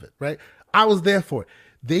all of it, right? I was there for it.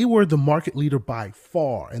 They were the market leader by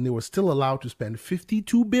far, and they were still allowed to spend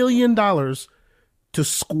 $52 billion to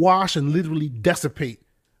squash and literally dissipate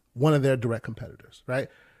one of their direct competitors, right?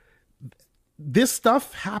 This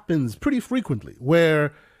stuff happens pretty frequently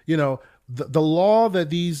where, the law that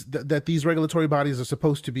these regulatory bodies are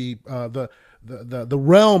supposed to be the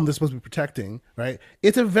realm they're supposed to be protecting, right?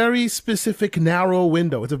 It's a very specific, narrow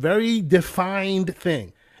window. It's a very defined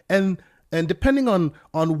thing. And depending on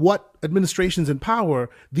what administration's in power,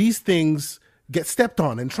 these things get stepped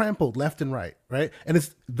on and trampled left and right, right? And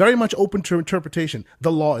it's very much open to interpretation.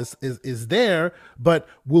 The law is there, but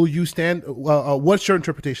will you stand, what's your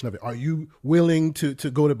interpretation of it? Are you willing to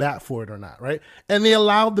go to bat for it or not, right? And they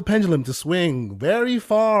allowed the pendulum to swing very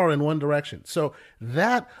far in one direction. So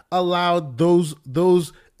that allowed those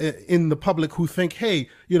in the public who think, hey,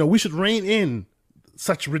 we should rein in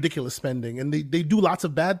such ridiculous spending, and they do lots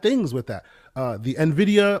of bad things with that. The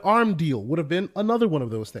NVIDIA ARM deal would have been another one of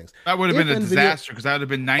those things. That would have been a disaster because that would have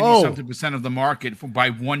been 90-something% of the market by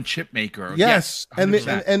one chip maker. Yes, and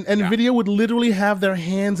NVIDIA would literally have their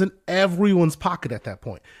hands in everyone's pocket at that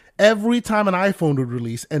point. Every time an iPhone would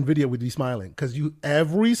release, NVIDIA would be smiling because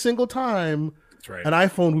every single time an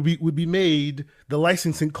iPhone would be made, the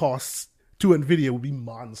licensing costs to NVIDIA would be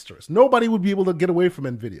monstrous. Nobody would be able to get away from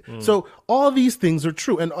NVIDIA. So all these things are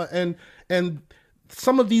true, and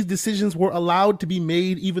some of these decisions were allowed to be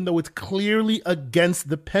made even though it's clearly against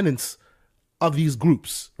the penance of these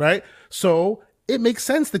groups, right? So it makes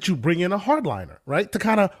sense that you bring in a hardliner, right, to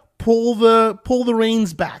kind of pull the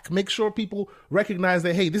reins back, make sure people recognize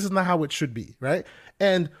that, hey, this is not how it should be, right?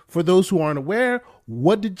 And for those who aren't aware,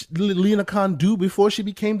 what did Lina Khan do before she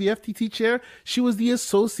became the FTC chair? She was the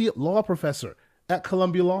associate law professor at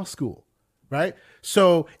Columbia Law School, right?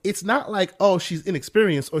 So it's not like, oh, she's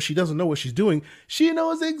inexperienced or she doesn't know what she's doing. She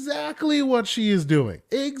knows exactly what she is doing,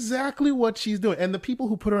 exactly what she's doing. And the people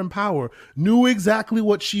who put her in power knew exactly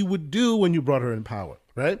what she would do when you brought her in power,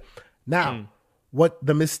 right? Now, what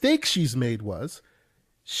the mistake she's made was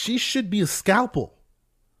she should be a scalpel,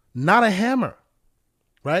 not a hammer.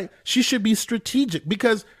 Right? She should be strategic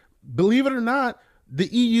because, believe it or not, the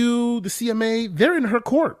EU, the CMA, they're in her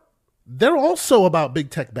court. They're also about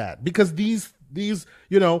big tech bad because these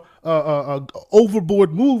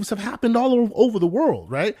overboard moves have happened all over the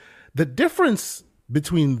world, right? The difference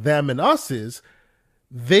between them and us is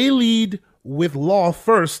they lead with law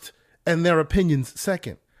first and their opinions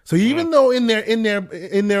second. So even though in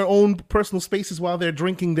their own personal spaces while they're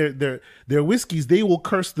drinking their whiskeys, they will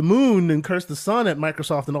curse the moon and curse the sun at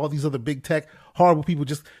Microsoft and all these other big tech horrible people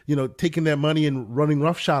just taking their money and running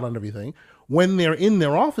roughshod on everything. When they're in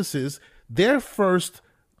their offices, their first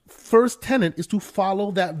tenet is to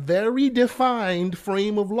follow that very defined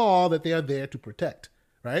frame of law that they are there to protect,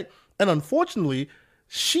 right? And unfortunately,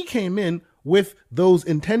 she came in with those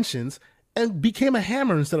intentions and became a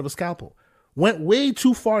hammer instead of a scalpel. Went way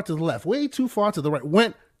too far to the left, way too far to the right,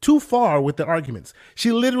 went too far with the arguments.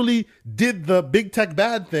 She literally did the big tech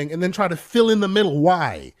bad thing and then tried to fill in the middle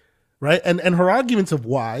why, right? And her arguments of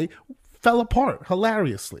why fell apart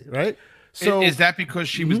hilariously, right? So is that because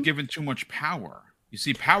she was given too much power? You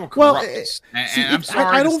see, power corrupts. I'm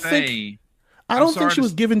sorry I don't think she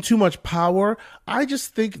was given too much power. I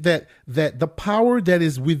just think that the power that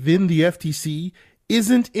is within the FTC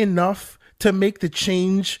isn't enough to make the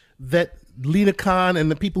change that Lina Khan and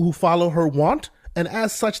the people who follow her want, and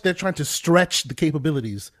as such, they're trying to stretch the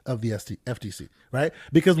capabilities of the FTC, right?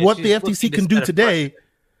 Because what the FTC can do today,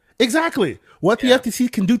 the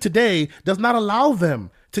FTC can do today does not allow them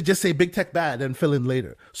to just say big tech bad and fill in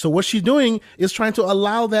later. So what she's doing is trying to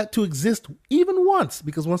allow that to exist even once,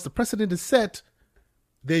 because once the precedent is set,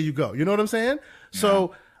 there you go. You know what I'm saying? Yeah.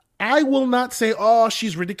 So I will not say, oh,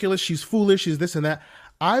 she's ridiculous, she's foolish, she's this and that.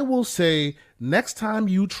 I will say next time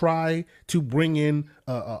you try to bring in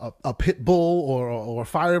a pit bull or a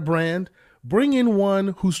firebrand, bring in one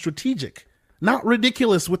who's strategic, not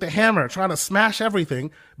ridiculous with the hammer trying to smash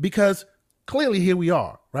everything, because clearly here we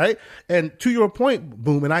are, right? And to your point,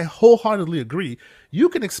 Boom, and I wholeheartedly agree, you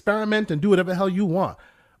can experiment and do whatever the hell you want.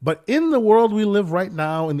 But in the world we live right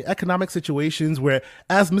now, in the economic situations where,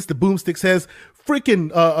 as Mr. Boomstick says,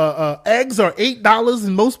 freaking eggs are $8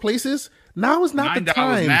 in most places, now is not the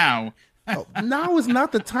time. Now is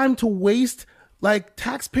not the time to waste like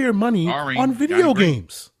taxpayer money on video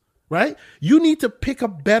games, right? You need to pick a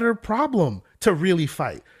better problem to really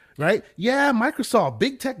fight, right? Yeah, Microsoft,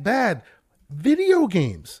 big tech bad, video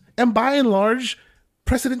games. And by and large,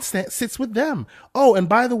 precedent sits with them. Oh, and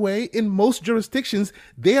by the way, in most jurisdictions,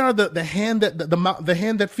 they are the hand that the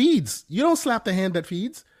hand that feeds. You don't slap the hand that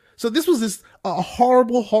feeds. So this was a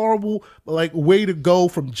horrible like way to go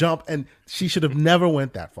from jump, and she should have never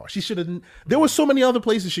went that far. She should have. There were so many other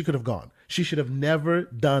places she could have gone. She should have never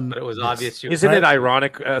done. But it was obvious. Isn't it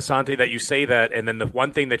ironic, Santi, that you say that, and then the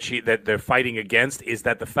one thing that they're fighting against is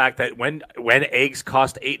that the fact that when eggs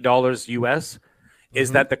cost $8 US.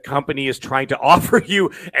 Is that the company is trying to offer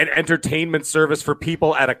you an entertainment service for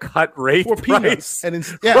people at a cut rate for price.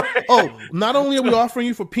 Peanuts. Not only are we offering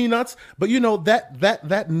you for peanuts, but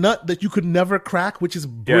that nut that you could never crack, which is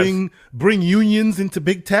bring unions into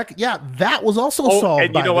big tech. Yeah, that was also solved.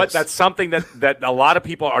 And you know what? That's something that a lot of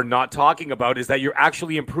people are not talking about, is that you're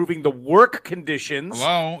actually improving the work conditions.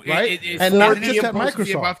 Hello, right? And not just at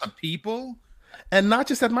Microsoft. About the people. And not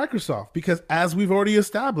just at Microsoft, because as we've already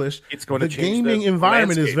established, it's going to the gaming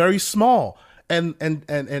environment is very small.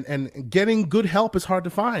 and getting good help is hard to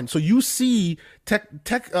find. So you see what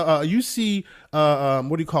do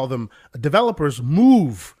you call them? Developers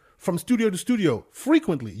move from studio to studio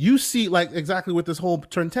frequently. You see, like, exactly with this whole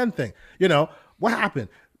Turn 10 thing. You know, what happened?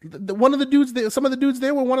 One of the dudes, some of the dudes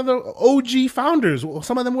there were one of the OG founders.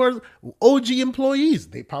 Some of them were OG employees.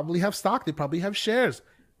 They probably have stock. They probably have shares.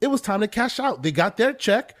 It was time to cash out. They got their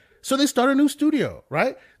check, so they start a new studio,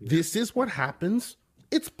 right? This is what happens.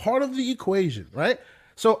 It's part of the equation, right?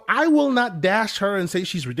 So I will not dash her and say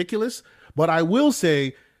she's ridiculous, but I will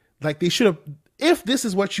say, like, they should have, if this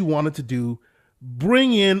is what you wanted to do,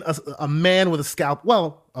 bring in a man with a scalp.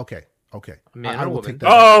 Well, okay. I will take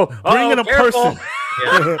that. Bring in a person.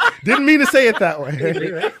 Yeah. Didn't mean to say it that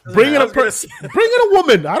way. Bring in a person. Bring in a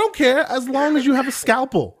woman. I don't care, as long as you have a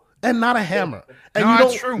scalpel and not a hammer, and you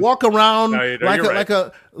don't walk around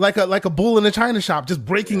like a bull in a china shop, just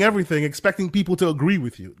breaking everything, expecting people to agree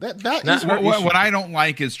with you. That is what I don't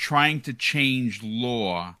like is trying to change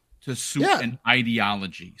law to suit an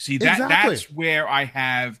ideology. See, that's where I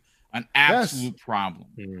have an absolute problem.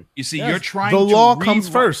 You see, you're trying the law comes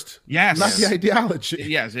first. Yes. Not the ideology.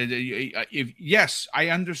 Yes. I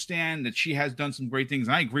understand that she has done some great things,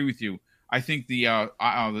 and I agree with you. I think the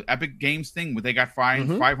Epic Games thing, where they got fined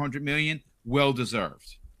 $500 million, well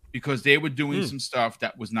deserved, because they were doing some stuff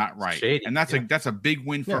that was not right. Shady. And that's a big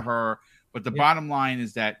win for her. But the bottom line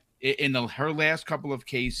is that in her last couple of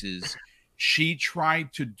cases, she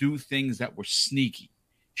tried to do things that were sneaky.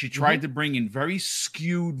 She tried to bring in very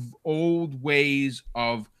skewed old ways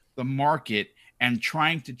of the market and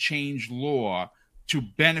trying to change law to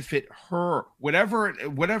benefit her, whatever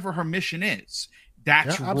her mission is.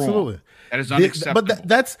 That's wrong. Absolutely. That is unacceptable.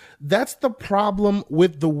 But that's the problem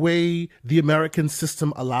with the way the American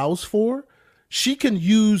system allows for. She can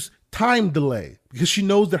use time delay because she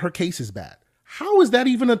knows that her case is bad. How is that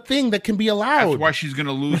even a thing that can be allowed? That's why she's going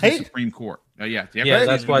to lose the Supreme Court.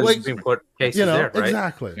 That's why the Supreme Court case is there, right?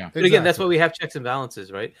 Exactly. Yeah. But again, that's why we have checks and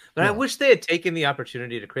balances, right? But I wish they had taken the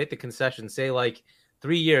opportunity to create the concession, say, like,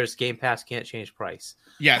 3 years, Game Pass can't change price.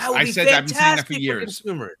 Yes, I said that. I've been saying that for years.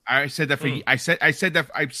 I said that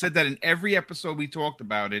I've said that in every episode we talked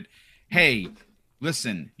about it. Hey,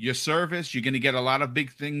 listen, your service, you're going to get a lot of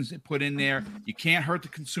big things put in there. You can't hurt the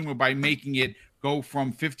consumer by making it go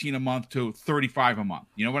from $15 a month to $35 a month.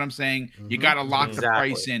 You know what I'm saying? You got to lock the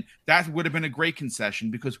price in. That would have been a great concession,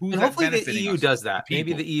 because hopefully the EU does that.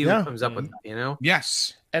 Maybe the EU comes up with that, you know?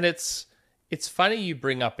 Yes. And it's funny you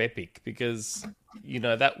bring up Epic, because, you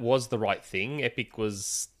know, that was the right thing. Epic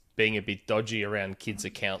was being a bit dodgy around kids'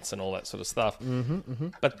 accounts and all that sort of stuff.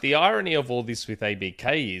 But the irony of all this with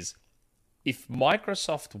ABK is, if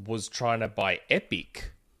Microsoft was trying to buy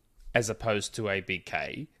Epic as opposed to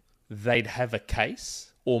ABK, they'd have a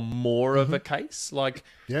case, or more of a case. Like,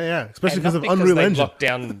 especially because of Unreal Engine. Locked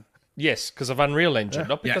down, because of Unreal Engine,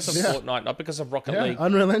 not because of Fortnite, not because of Rocket League.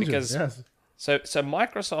 Unreal Engine, So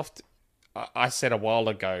Microsoft, I said a while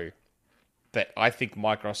ago that I think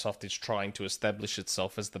Microsoft is trying to establish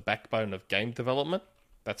itself as the backbone of game development.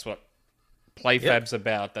 That's what PlayFab's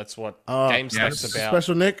about. That's what GameStack's about.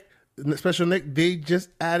 Special Nick, they just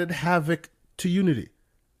added Havoc to Unity.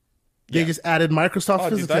 They just added Microsoft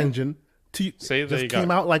Physics Engine to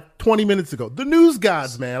came out like 20 minutes ago. The news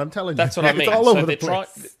gods, man, I'm telling you. That's what I mean. It's all over the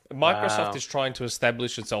place. Microsoft is trying to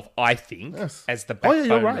establish itself, I think, as the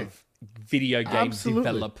backbone of video game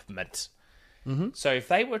development. So if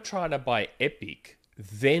they were trying to buy Epic,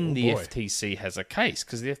 then the FTC has a case,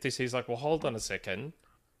 because the FTC is like, well, hold on a second.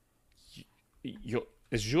 Your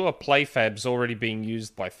Azure PlayFab's already being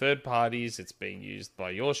used by third parties. It's being used by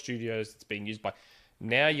your studios. It's being used by...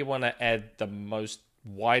 Now you want to add the most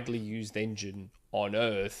widely used engine on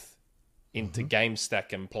Earth into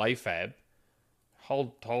GameStack and PlayFab.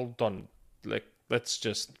 Hold on. Let's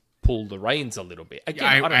just pull the reins a little bit.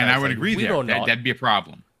 Again, I would agree there. That'd be a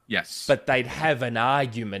problem. Yes. But they'd have an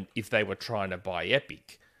argument if they were trying to buy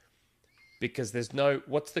Epic. Because there's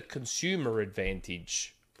what's the consumer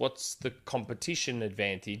advantage? What's the competition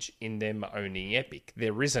advantage in them owning Epic?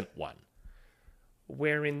 There isn't one.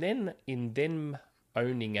 Where in them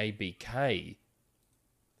owning ABK,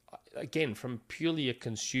 again, from purely a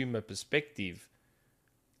consumer perspective,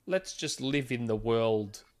 let's just live in the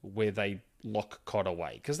world where they lock COD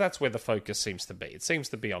away, because that's where the focus seems to be. It seems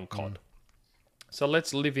to be on COD. So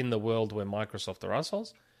let's live in the world where Microsoft are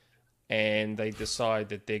assholes and they decide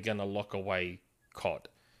that they're going to lock away COD.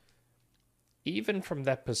 Even from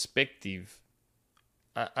that perspective,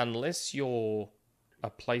 unless you're a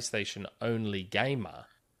PlayStation-only gamer,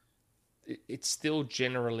 it's still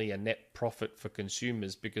generally a net profit for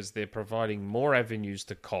consumers, because they're providing more avenues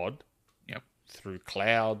to COD through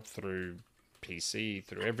cloud, through PC,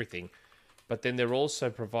 through everything. But then they're also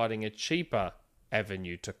providing a cheaper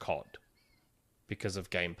avenue to COD because of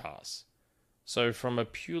Game Pass. So from a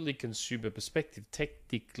purely consumer perspective,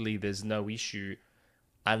 technically there's no issue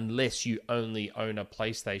unless you only own a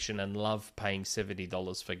PlayStation and love paying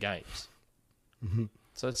 $70 for games. Mm-hmm.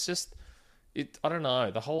 So it's just, I don't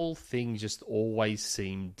know, the whole thing just always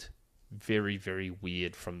seemed very, very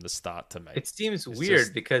weird from the start to me. It seems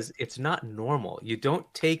weird because it's not normal. You don't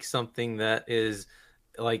take something that is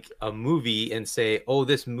like a movie and say, oh,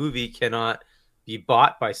 this movie cannot be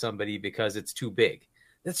bought by somebody because it's too big.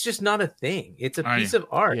 That's just not a thing. It's a piece of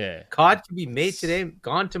art. Yeah. COD can be made today,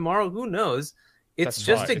 gone tomorrow. Who knows? It's That's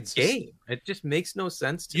just right. a game. It just makes no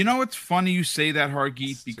sense to me. You know, it's funny you say that,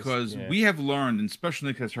 Hargeet, because we have learned, and especially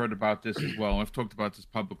Nick has heard about this as well. I've talked about this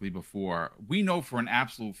publicly before. We know for an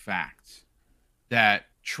absolute fact that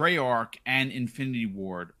Treyarch and Infinity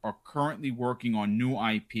Ward are currently working on new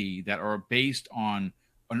IP that are based on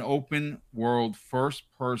an open world first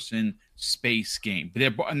person space game.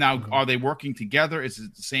 But now, are they working together? Is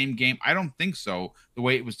it the same game? I don't think so. The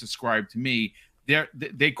way it was described to me,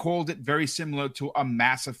 they called it very similar to a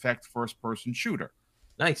Mass Effect first person shooter.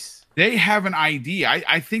 Nice. They have an idea.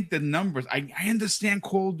 I think the numbers, I understand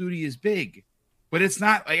Call of Duty is big, but it's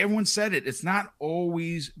not, like everyone said it, it's not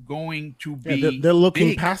always going to be they're looking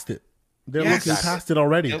big. past it. They're looking past it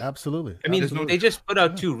already. Absolutely. I mean, they just put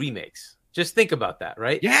out 2 remakes. Just think about that,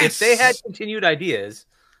 right? Yes. If they had continued ideas,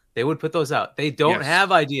 they would put those out. They don't have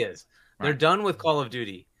ideas. They're done with Call of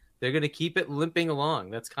Duty. They're going to keep it limping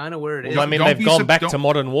along. That's kind of where it is. I mean, they've gone back to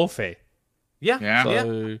Modern Warfare. Yeah.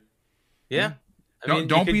 So, yeah. I mean,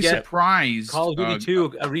 don't be surprised. Call of Duty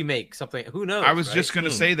 2, a remake, something. Who knows? I was just going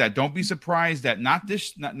to say that. Don't be surprised that not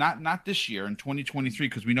this year in 2023,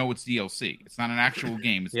 because we know it's DLC. It's not an actual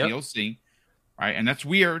game. It's DLC. Right, and that's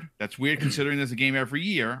weird. That's weird considering there's a game every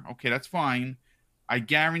year. Okay, that's fine. I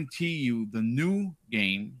guarantee you the new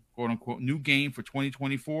game, quote unquote, new game for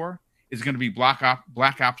 2024 is going to be Black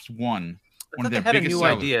Ops 1. One of their biggest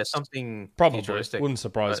sellers. Idea, something probably futuristic. Wouldn't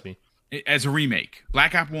surprise me. As a remake,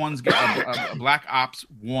 Black Ops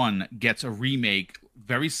 1 gets a remake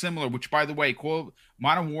very similar. Which, by the way, called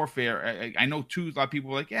Modern Warfare. I know a lot of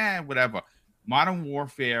people are like, whatever. Modern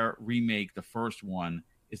Warfare remake, the first one,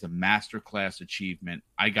 is a masterclass achievement.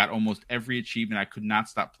 I got almost every achievement. I could not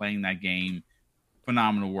stop playing that game.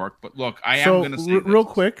 Phenomenal work. But look, I am going to say real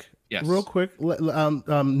quick. Yes. Real quick.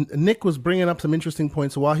 Nick was bringing up some interesting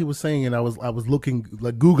points. So while he was saying it, I was looking,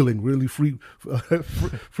 like Googling really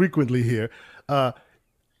frequently here.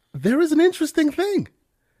 There is an interesting thing.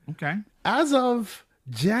 Okay. As of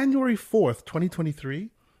January 4th,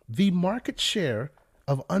 2023, the market share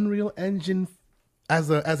of Unreal Engine as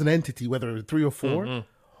an entity, whether 3 or 4,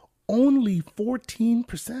 only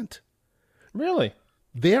 14%. Really?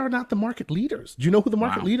 They are not the market leaders. Do you know who the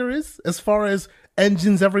market leader is as far as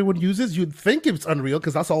engines everyone uses? You'd think it's Unreal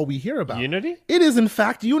because that's all we hear about. Unity? It is, in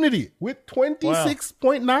fact, Unity with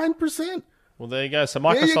 26.9%. Well, there you go. So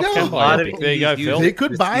Microsoft can buy Epic. There you go, Phil. They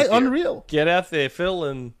could buy Unreal. Get out there, Phil,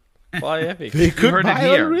 and buy Epic. They could buy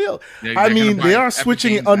Unreal. I mean, they are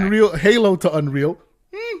switching Unreal Halo to Unreal.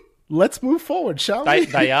 Let's move forward, shall we?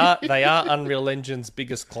 They are Unreal Engine's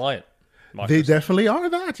biggest client. Microsoft. They definitely are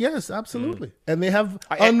that. Yes, absolutely. And they have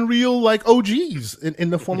Unreal like OGs in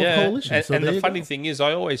the form of Coalition. And the funny thing is,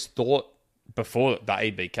 I always thought before the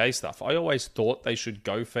ABK stuff, I always thought they should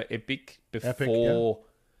go for Epic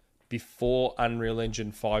before Unreal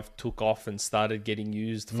Engine 5 took off and started getting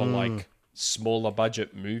used for like smaller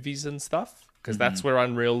budget movies and stuff. Because that's where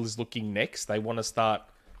Unreal is looking next. They want to start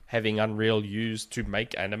having Unreal used to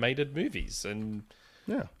make animated movies and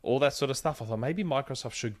all that sort of stuff. I thought maybe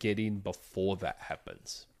Microsoft should get in before that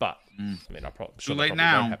happens. But I mean, I'm sure too late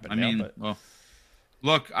now.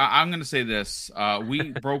 Look, I'm going to say this.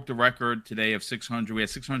 We broke the record today of 600. We had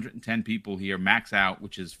 610 people here, max out,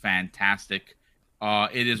 which is fantastic.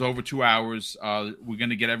 It is over 2 hours. We're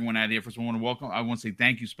going to get everyone out of here. First, I want to say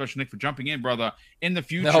thank you, Special Nick, for jumping in, brother. In the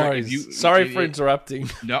future, sorry for interrupting.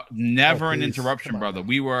 No, never an interruption, brother.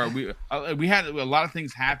 We had a lot of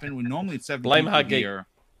things happen. We normally at 7 Blame people here,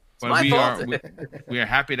 but we are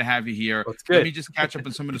happy to have you here. Let me just catch up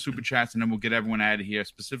on some of the super chats, and then we'll get everyone out of here.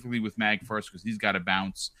 Specifically with Mag first, because he's got to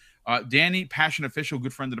bounce. Danny, Passion Official,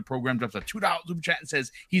 good friend of the program, drops a $2 super chat and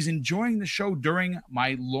says he's enjoying the show during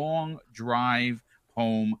my long drive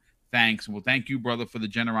home. Thanks. Well, thank you, brother, for the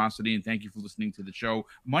generosity, and thank you for listening to the show.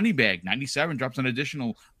 Moneybag 97 drops an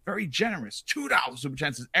additional very generous $2 super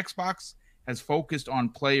chat. Says Xbox has focused on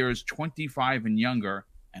players 25 and younger,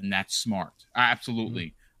 and that's smart.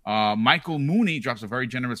 Absolutely. Michael Mooney drops a very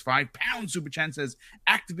generous £5 super chat. Says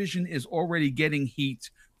Activision is already getting heat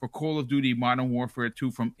for Call of Duty Modern Warfare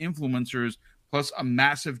 2 from influencers, plus a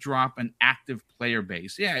massive drop in active player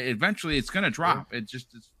base. Yeah, eventually it's going to drop. It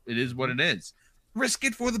is what it is. Risk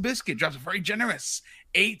It for the Biscuit drops a very generous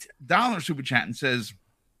 $8 super chat and says,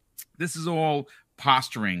 this is all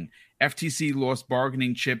posturing. FTC lost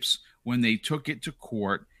bargaining chips when they took it to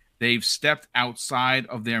court. They've stepped outside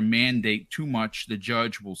of their mandate too much. The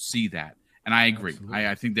judge will see that. And I agree.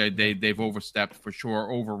 I think that they've overstepped for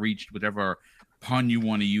sure, overreached, whatever pun you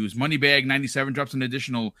want to use. Moneybag97 drops an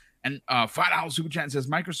additional and $5 super chat and says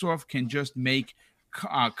Microsoft can just make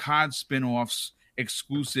COD spinoffs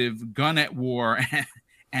exclusive, Gun at War,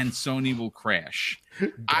 and Sony will crash.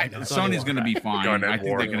 Sony's going to be fine. I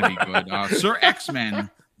think they're going to be good. Sir X-Men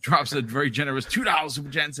drops a very generous $2 super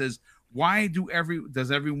chat and says, why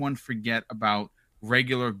does everyone forget about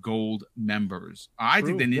regular gold members? I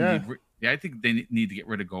think they need I think they need to get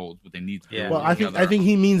rid of gold, but they need to. Well, I think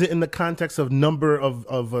he means it in the context of number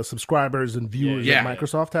of subscribers and viewers that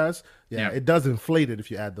Microsoft has. Yeah, it does inflate it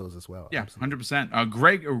if you add those as well. Yeah, 100%.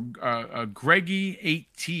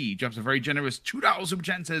 Greggy8T drops a very generous $2 super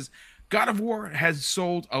chat and says, God of War has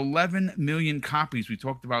sold 11 million copies. We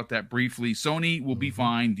talked about that briefly. Sony will be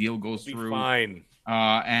fine. Deal goes through. Fine.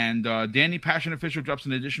 And Danny Passion Official drops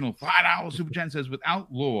an additional $5 super chat and says,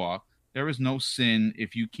 without law, there is no sin.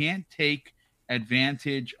 If you can't take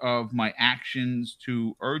advantage of my actions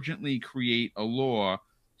to urgently create a law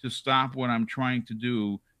to stop what I'm trying to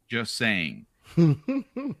do, just saying.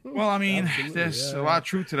 Well, I mean, there's a lot of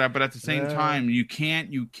truth to that, but at the same time, you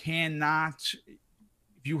cannot,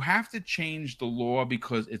 if you have to change the law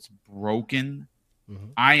because it's broken,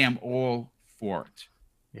 I am all for it.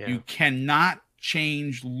 Yeah. You cannot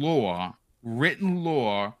change law, written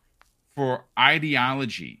law, for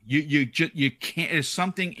ideology. You can't. There's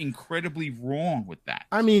something incredibly wrong with that.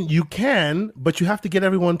 I mean, you can, but you have to get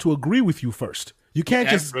everyone to agree with you first. You can't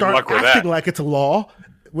just start acting like it's a law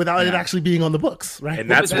without it actually being on the books, right?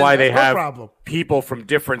 And that's why they have people from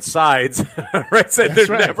different sides, right? So they're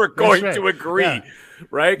never going to agree. Yeah.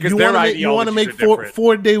 Right? Because you want to make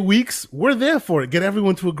 4-day weeks? We're there for it. Get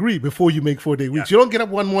everyone to agree before you make 4-day weeks. You don't get up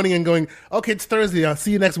one morning and going, okay, it's Thursday. I'll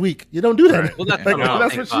see you next week. You don't do that. Right. Well,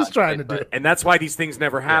 that's what she's trying to do. And that's why these things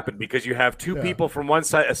never happen, because you have two people from one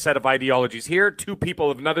side, a set of ideologies here, two people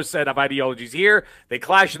of another set of ideologies here. They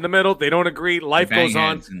clash in the middle. They don't agree. Life goes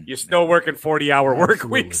on. You're still working 40-hour work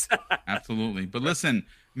weeks. Absolutely. But listen,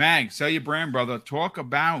 Mag, sell your brand, brother. Talk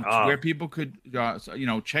about where people could,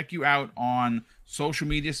 check you out on social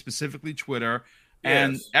media, specifically Twitter.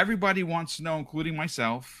 And everybody wants to know, including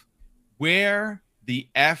myself, where the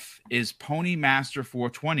F is Pony Master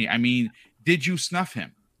 420. I mean, did you snuff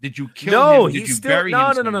him? Did you kill him? Did you bury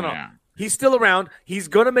him? No. He's still around. He's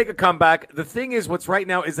going to make a comeback. The thing is, what's right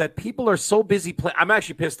now is that people are so busy playing. I'm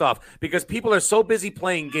actually pissed off because people are so busy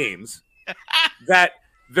playing games that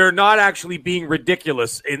they're not actually being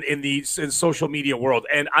ridiculous in social media world.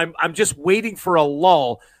 And I'm just waiting for a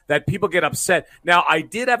lull that people get upset. Now, I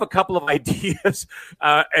did have a couple of ideas,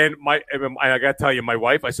 and I got to tell you, my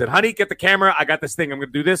wife, I said, honey, get the camera. I got this thing. I'm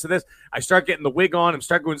going to do this and this. I start getting the wig on. I'm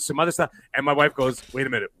start doing some other stuff. And my wife goes, wait a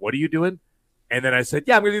minute, what are you doing? And then I said,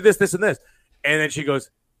 yeah, I'm going to do this, this, and this. And then she goes,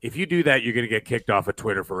 if you do that, you're going to get kicked off of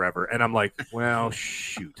Twitter forever. And I'm like, well,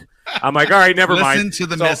 shoot. I'm like, all right, never mind. Listen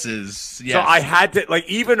to the missus. Yes. So I had to,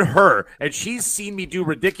 even her, and she's seen me do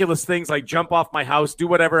ridiculous things like jump off my house, do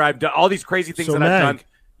whatever I've done, all these crazy things I've done.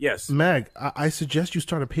 Yes. Mag, I suggest you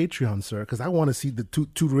start a Patreon, sir, because I want to see the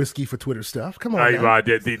too risky for Twitter stuff. Come on.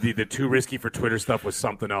 The too risky for Twitter stuff was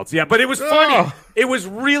something else. Yeah, but it was funny. It was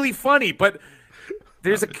really funny, but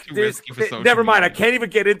never mind. I can't even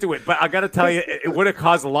get into it, but I got to tell you, it would have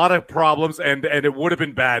caused a lot of problems and it would have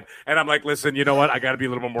been bad. And I'm like, listen, you know what? I got to be a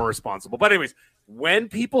little bit more responsible. But anyways, when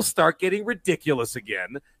people start getting ridiculous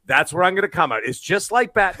again, that's where I'm going to come out. It's just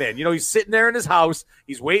like Batman. He's sitting there in his house.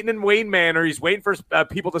 He's waiting in Wayne Manor. He's waiting for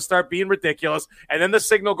people to start being ridiculous. And then the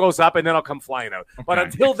signal goes up and then I'll come flying out. Okay. But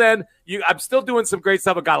until then, I'm still doing some great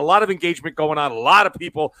stuff. I've got a lot of engagement going on. A lot of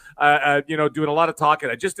people, doing a lot of talking.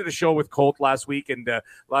 I just did a show with Colt last week and a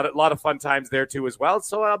lot of fun times there too as well.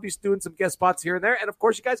 So I'll be doing some guest spots here and there. And of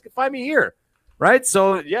course, you guys can find me here. Right.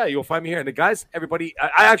 So, yeah, you'll find me here. And the guys, everybody,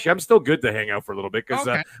 I'm still good to hang out for a little bit because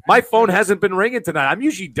my phone hasn't been ringing tonight. I'm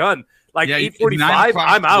usually done. 8:45,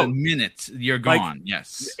 I'm out. The minute you're gone.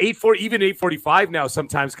 Yes. 8:45 now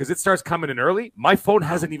sometimes because it starts coming in early. My phone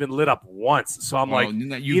hasn't even lit up once. So I'm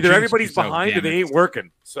either everybody's behind or they ain't working.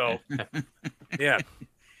 So, yeah.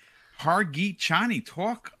 Hargeet Chani,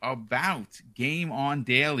 talk about Game On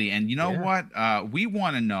Daily. And you know what? We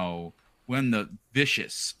want to know when the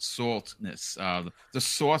vicious saltness, the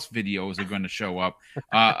sauce videos are going to show up.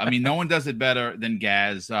 I mean, no one does it better than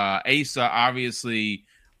Gaz. Asa, obviously,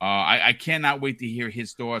 I cannot wait to hear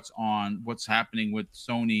his thoughts on what's happening with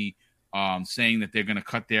Sony, saying that they're going to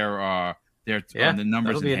cut their the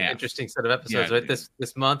numbers. That'll be in an half. interesting set of episodes, right?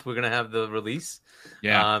 This month we're gonna have the release.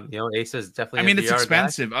 Yeah, Asa's definitely. I mean, it's VR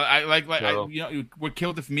expensive. Guy. What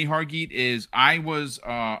killed it for me, Hargeet, is I was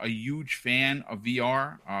a huge fan of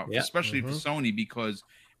VR, especially for Sony, because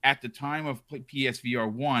at the time of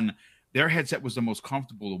PSVR 1, their headset was the most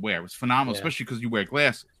comfortable to wear. It was phenomenal, especially because you wear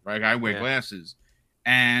glasses, right? I wear glasses,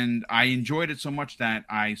 and I enjoyed it so much that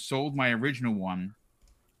I sold my original one,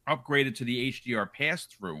 upgraded to the HDR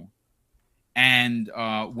pass-through. And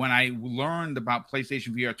when I learned about PlayStation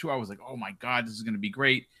VR 2, I was like, oh my God, this is going to be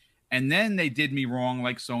great. And then they did me wrong,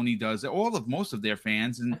 like Sony does, most of their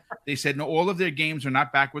fans. And they said, no, all of their games are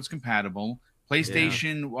not backwards compatible.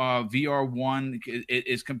 PlayStation VR 1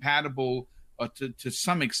 is compatible to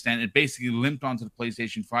some extent. It basically limped onto the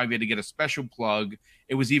PlayStation 5. You had to get a special plug.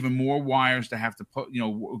 It was even more wires to have to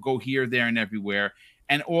go here, there, and everywhere.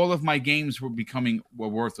 And all of my games were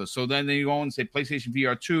worthless. So then they go and say PlayStation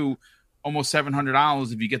VR 2, almost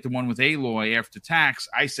 $700 if you get the one with Aloy after tax.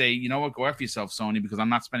 I say, you know what, go F yourself, Sony, because I'm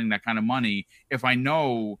not spending that kind of money if I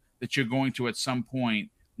know that you're going to at some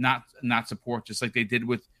point not support, just like they did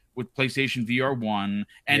with PlayStation VR 1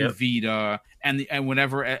 and Vita and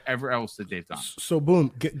whatever ever else that they've done. So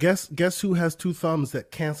boom, guess who has two thumbs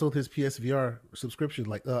that canceled his PSVR subscription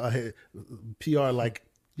PR like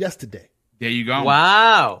yesterday. There you go.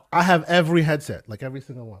 Wow. I have every headset, like every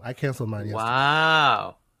single one. I canceled mine yesterday.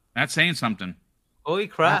 Wow. That's saying something. Holy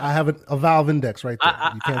crap. I have a Valve Index right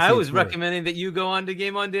there. I was recommending that you go on to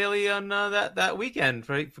Game On Daily on that weekend,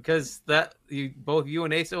 right? Because both you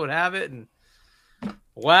and Asa would have it. And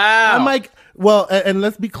wow. I'm like, well, and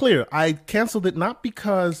let's be clear. I canceled it not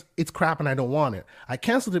because it's crap and I don't want it. I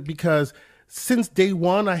canceled it because since day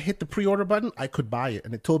one, I hit the pre-order button, I could buy it.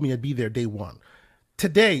 And it told me I'd be there day one.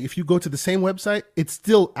 Today, if you go to the same website, it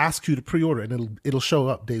still asks you to pre-order and it'll show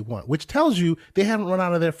up day one, which tells you they haven't run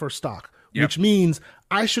out of their first stock, which means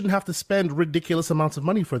I shouldn't have to spend ridiculous amounts of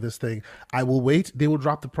money for this thing. I will wait. They will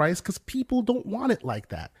drop the price because people don't want it like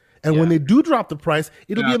that. And when they do drop the price,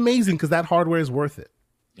 it'll be amazing because that hardware is worth it.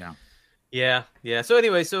 Yeah. So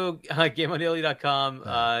anyway, GameOnDaily.com,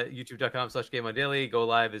 YouTube.com/GameOnDaily. Go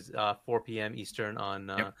live is 4 p.m. Eastern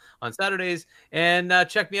on Saturdays. And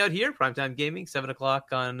check me out here, Primetime Gaming, 7 o'clock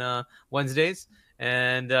on Wednesdays.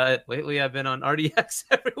 And lately I've been on RDX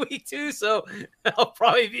every week too, so I'll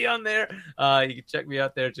probably be on there. You can check me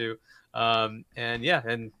out there too.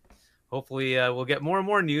 And hopefully we'll get more and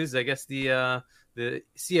more news. I guess the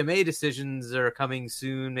CMA decisions are coming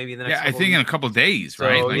soon, maybe in the next I think in a couple of days,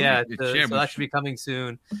 right? So, so that should be coming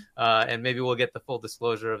soon. And maybe we'll get the full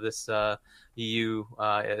disclosure of this EU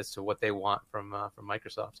as to what they want from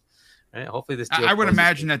Microsoft. Right? Hopefully this deal I would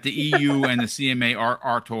imagine that the EU and the CMA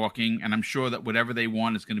are talking, and I'm sure that whatever they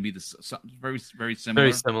want is going to be very, very similar.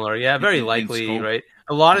 Very similar, yeah, very likely, right?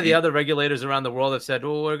 A lot of the other regulators around the world have said,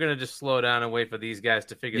 well, we're going to just slow down and wait for these guys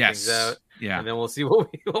to figure things out. Yeah. And then we'll see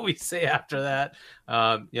what we say after that.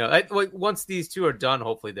 Once these two are done,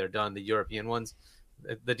 hopefully they're done, the European ones,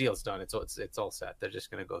 the deal's done. It's all set. They're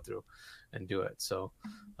just going to go through and do it. So,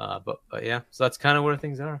 but yeah, so that's kind of where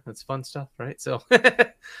things are. That's fun stuff, right? So,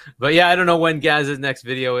 but yeah, I don't know when Gaz's next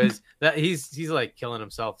video is. That he's like killing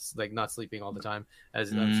himself, like not sleeping all the time.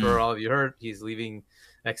 As I'm sure all of you heard, he's leaving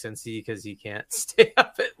XNC because he can't stay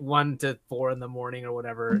up at 1 to 4 in the morning or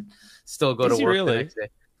whatever. Still go to work the next day.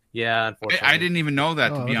 Yeah, unfortunately, I didn't even know that,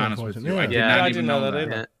 to be honest with you. Yeah. I didn't know that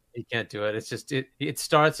either. He can't do it. It's just it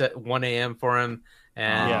starts at 1 a.m. for him.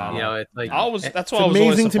 And it's like that's why I was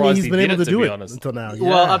amazing to me. He's been able to do it honest. until now. Yeah,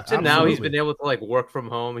 well, up to now, he's been able to like work from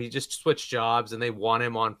home. He just switched jobs, and they want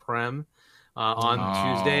him on prem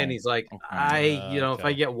on Tuesday. And he's like, if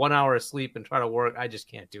I get 1 hour of sleep and try to work, I just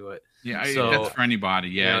can't do it. Yeah, that's for anybody.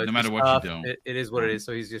 Yeah, no matter what you do, it is what it is.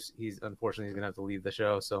 So he's unfortunately gonna have to leave the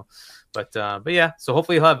show. So, but yeah. So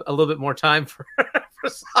hopefully he'll have a little bit more time for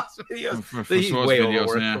sauce videos. For sauce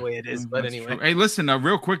videos, the way it is. But that's anyway, true. Hey, listen,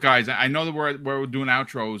 real quick, guys. I know that we're doing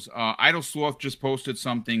outros. Idle Sloth just posted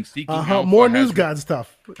something. More News God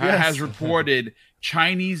stuff. Has reported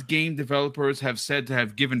Chinese game developers have said to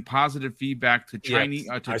have given positive feedback to Chinese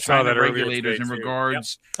China regulators in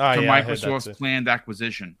regards to Microsoft's planned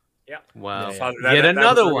acquisition. Yeah. Wow. Yet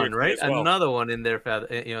another one, right? Well. Another one in there,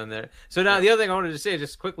 in there. So now the other thing I wanted to say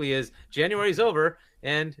just quickly is January's over,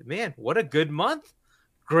 and man, what a good month!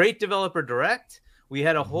 Great developer direct. We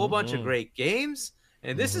had a whole bunch of great games,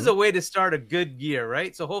 And this is a way to start a good year,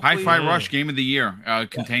 right? So hopefully, Hi-Fi Rush Game of the Year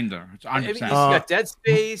contender. It's 100%. you got Dead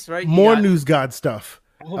Space, right? More News God stuff.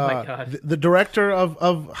 Oh my God! The director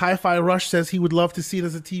of Hi-Fi Rush says he would love to see it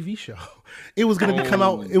as a TV show. It was going to come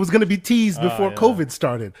out. It was going to be teased before COVID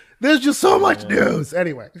started. There's just so much news.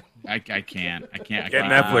 Anyway, I can't. Get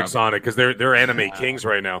Netflix on it because they're anime kings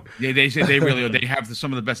right now. They say they really they have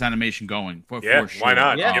some of the best animation going. For sure. Why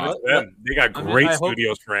not? Yeah, Give it to them. They got great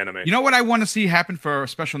studios for anime. You know what I want to see happen for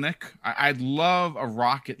Special Nick? I'd love a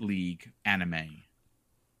Rocket League anime.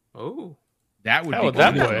 Oh, that would How be would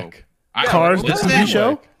that cool. work? Cars, the TV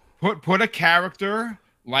show. Put a character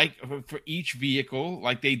like for each vehicle,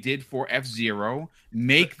 like they did for F-Zero.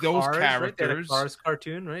 Make those characters. Right? Cars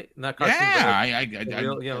cartoon, right? Not cartoon.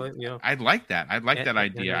 Yeah, I'd like that. I'd like that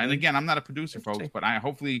idea. And again, I'm not a producer, folks, but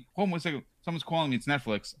hopefully, hold on a second. Someone's calling me. It's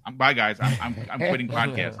Netflix. Bye, guys. I'm quitting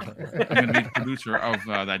podcasting. I'm going to be the producer of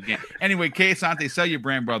that game. Anyway, Kay Asante, sell your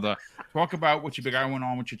brand, brother. Talk about what you got going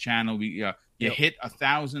on with your channel. You hit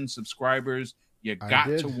 1,000 subscribers. You got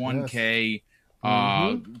to 1K.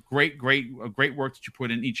 Great work that you put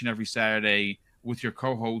in each and every Saturday with your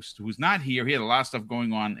co-host who's not here. He had a lot of stuff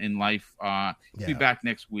going on in life. He'll be back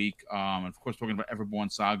next week. And of course, talking about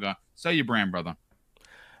Everborn Saga. Sell your brand, brother.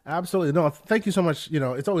 Absolutely. No, thank you so much.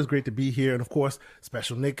 It's always great to be here. And of course,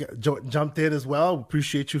 Special Nick jumped in as well.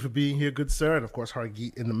 Appreciate you for being here, good sir. And of course,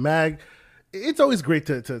 Hargeet in the mag. It's always great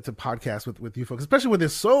to podcast with you folks, especially when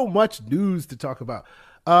there's so much news to talk about.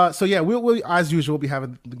 So yeah, we'll as usual be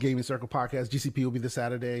having the Gaming Circle podcast. GCP will be this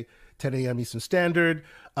Saturday, 10 a.m. Eastern Standard.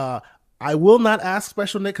 I will not ask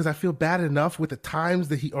Special Nick because I feel bad enough with the times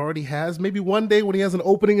that he already has. Maybe one day when he has an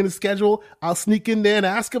opening in his schedule, I'll sneak in there and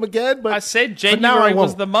ask him again. But I said January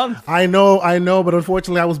was the month. I know, but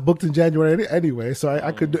unfortunately, I was booked in January anyway, so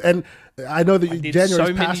I could do. And I know that January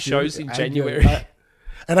so many shows in January.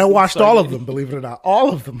 And I watched all of them, believe it or not.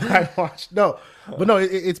 All of them I watched. No, but no,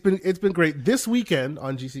 it's been great. This weekend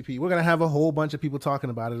on GCP, we're gonna have a whole bunch of people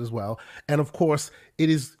talking about it as well. And of course,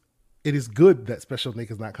 it is good that Special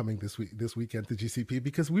Nick is not coming this weekend to GCP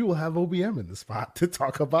because we will have OBM in the spot to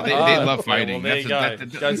talk about. They love fighting. Well, there you go.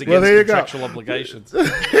 Goes against contractual obligations.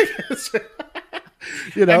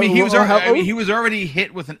 I mean, he was already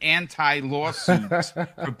hit with an anti-lawsuit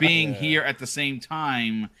for being here at the same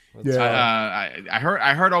time. Yeah, I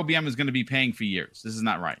heard OBM is going to be paying for years. This is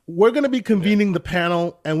not right. We're going to be convening the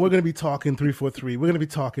panel, and we're going to be talking 343. We're going to be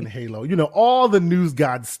talking Halo. All the news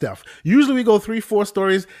god stuff. Usually we go 3-4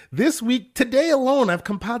 stories. This week, today alone, I've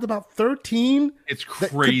compiled about 13. It's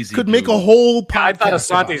crazy. Could make a whole podcast. I thought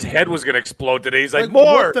Asante's head was going to explode today. He's like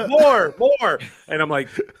more, and I'm like,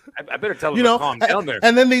 I better tell him to calm down there.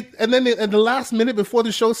 And then in the last minute before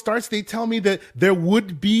the show starts, they tell me that there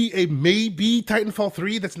would be a maybe Titanfall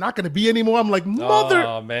 3 that's not going to be anymore. I'm like, mother.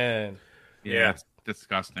 Oh man, yeah, it's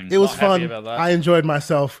disgusting. It was fun. I enjoyed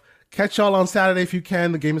myself. Catch y'all on Saturday if you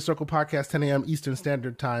can. The Gaming Circle podcast, 10 a.m. Eastern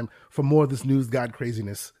Standard Time for more of this news god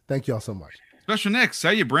craziness. Thank y'all so much. Special Nick,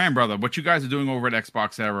 sell your brand, brother. What you guys are doing over at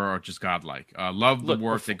Xbox Era are just godlike. Love the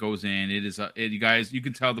work that goes in. It is you guys. You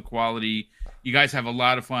can tell the quality. You guys have a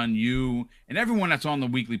lot of fun. You and everyone that's on the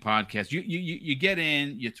weekly podcast. You get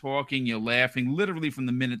in. You're talking. You're laughing. Literally from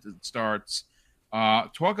the minute that it starts.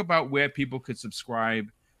 Talk about where people could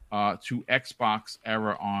subscribe to Xbox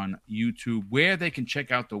Era on YouTube, where they can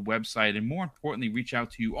check out the website, and more importantly, reach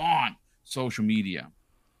out to you on social media.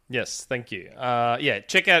 Yes, thank you.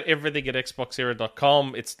 Check out everything at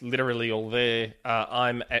xboxera.com. It's literally all there.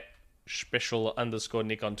 I'm at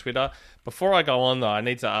special_Nick on Twitter. Before I go on, though, I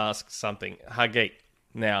need to ask something. Hargeet,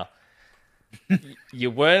 now,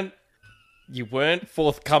 you weren't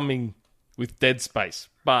forthcoming with Dead Space,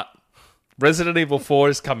 but Resident Evil 4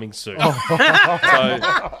 is coming soon. So,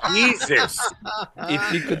 Jesus.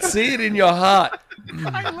 If you could see it in your heart.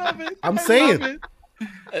 I love it. I'm saying.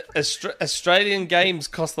 Australian games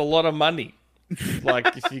cost a lot of money.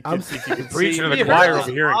 Like if you could preaching see to the choir over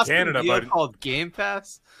here in Canada, but called Game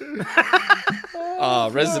Pass.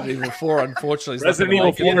 Resident Evil 4, unfortunately, is Resident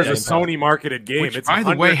Evil 4 is a Sony marketed game. Which, by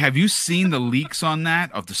the way, have you seen the leaks on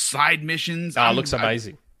that of the side missions? It looks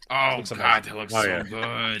amazing. That looks so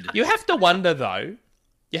good. You have to wonder though.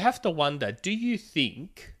 Do you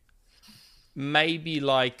think maybe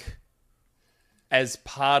like as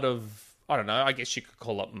part of, I don't know, I guess you could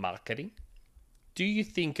call it marketing. Do you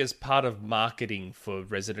think as part of marketing for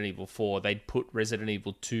Resident Evil 4, they'd put Resident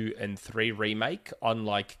Evil 2 and 3 remake on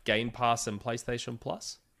like Game Pass and PlayStation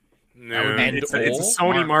Plus? No, it's a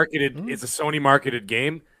Sony marketed. It's a Sony marketed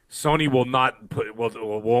game. Sony will not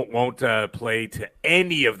won't play to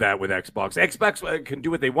any of that with Xbox. Xbox can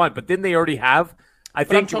do what they want, but then they already have. I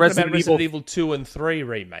think Resident Evil 2 and 3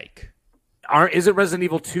 remake. Is it Resident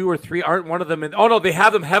Evil 2 or 3? Aren't one of them in? Oh no, they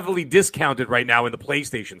have them heavily discounted right now in the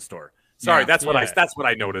PlayStation Store. Sorry, that's what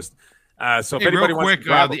I noticed. So if anybody real quick,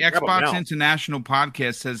 wants to the Xbox International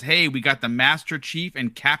podcast says, "Hey, we got the Master Chief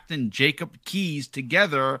and Captain Jacob Keyes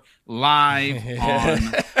together live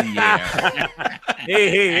on the air."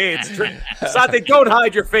 hey, it's true. Sante, don't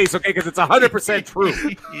hide your face, okay? Because it's 100% true,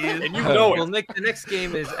 and you know Well, it. Nick, the next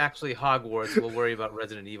game is actually Hogwarts. We'll worry about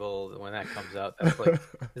Resident Evil when that comes out. That's like,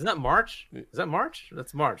 isn't that March? Is that March?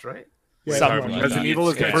 That's March, right? Yeah, Something it's like Resident that. Evil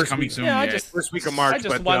is the It's first coming week. soon. Yeah, I yeah. just First week of March, I just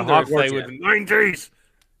but wonder if Hogwarts they is would 9 days.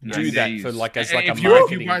 do 9 that days. for like as like a if you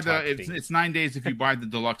marketing buy type the thing. it's 9 days if you buy the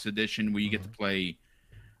deluxe edition where you get to play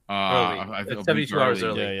I think It's a week 72 hours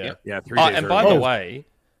early. early. Yeah, Yep. Yeah, 3 days. And by early. the way,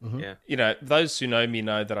 Yeah. you know, those who know me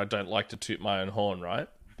know that I don't like to toot my own horn, right?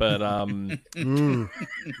 But you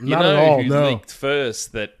Not know at all. who No. leaked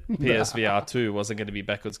first that PSVR 2 wasn't going to be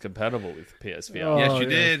backwards compatible with PSVR? Oh, Yes, you yes.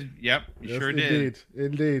 did. Yep, you Yes, sure did.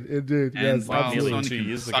 Indeed. And Yes, well, absolutely. Sony 2 can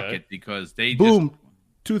years suck ago. it because they Boom. just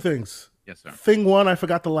Two things. yes, sir. Thing one, I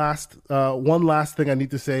forgot the one last thing I need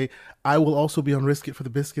to say. I will also be on Risk It for the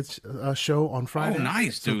Biscuits show on Friday. Oh,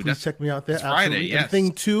 nice, So dude. please check me out there. that's Friday, Absolutely. yes. And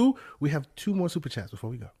thing two, we have two more super chats before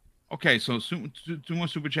we go. Okay, so two more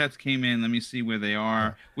super chats came in. Let me see where they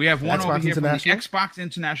are. We have one Xbox over here International? from the Xbox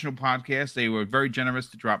International podcast. They were very generous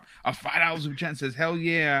to drop a $5 super chat and says, "Hell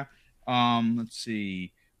yeah!" Let's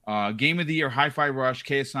see. Game of the Year, Hi-Fi Rush,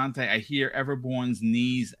 Keisante. I hear Everborn's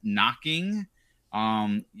knees knocking.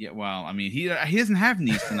 Yeah, well, I mean, he doesn't have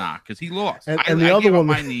knees to knock because he lost. And I the other gave up one-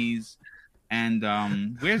 my knees. And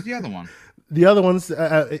where's the other one? The other ones,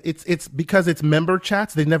 it's because it's member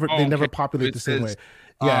chats. They never Okay. populate It the same says, way.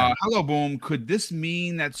 Yeah. Hello, Boom. Could this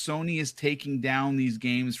mean that Sony is taking down these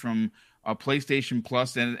games from PlayStation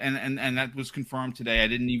Plus? And that was confirmed today. I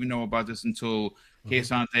didn't even know about this until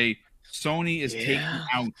Keisante. Sony is taking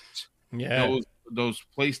out Yeah. those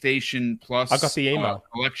PlayStation Plus I got the email.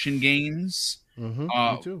 collection games. Me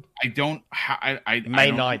too. I don't. I May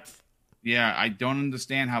don't- 9th. Yeah, I don't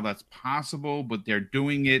understand how that's possible, but they're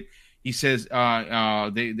doing it. He says, the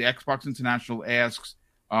Xbox International asks,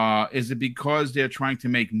 is it because they're trying to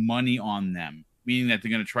make money on them, meaning that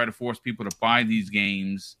they're going to try to force people to buy these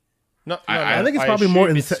games? No, I think it's probably more.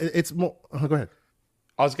 assume It's more. Go ahead.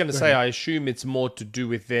 I was going to say, I assume it's more to do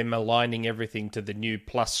with them aligning everything to the new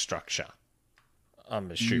Plus structure.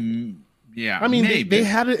 I'm assuming. Yeah, I mean, maybe. they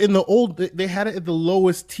had it in the old. They had it at the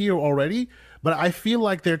lowest tier already, but I feel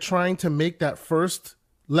like they're trying to make that first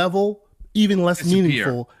level even less Disappear.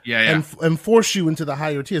 meaningful, Yeah. and force you into the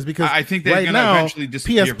higher tiers because I think they're right gonna now eventually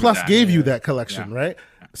disappear PS from Plus that. gave you that collection, right?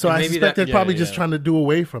 So And I maybe suspect that- they're probably yeah, just yeah. trying to do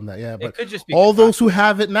away from that. Yeah, but could just be all those who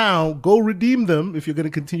have it now, go redeem them if you're going to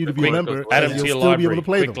continue to be a Quick, member. add and them to you'll your still be able library to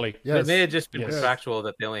play quickly. them. Yes. It may have just been Yes. contractual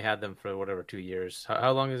that they only had them for whatever 2 years.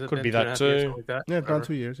 How long has it Could been? be that 2.5 years, too. something like that? Yeah, it's gone Whatever.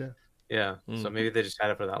 2 years. Yeah. Yeah, so maybe they just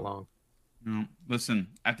had it for that long. No, listen,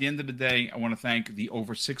 at the end of the day, I want to thank the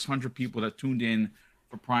over 600 people that tuned in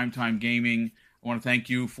for Primetime Gaming. I want to thank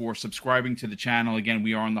you for subscribing to the channel. Again,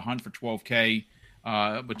 we are on the hunt for 12K.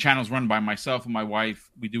 But channel's run by myself and my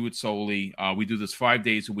wife. We do it solely. We do this 5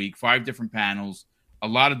 days a week, 5 different panels, a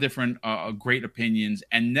lot of different great opinions,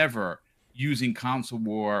 and never using console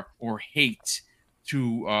war or hate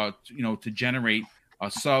to generate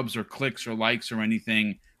subs or clicks or likes or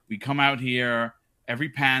anything. We come out here. Every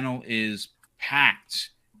panel is packed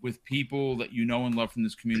with people that you know and love from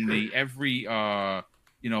this community. Every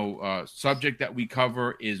subject that we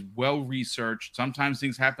cover is well researched. Sometimes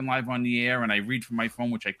things happen live on the air, and I read from my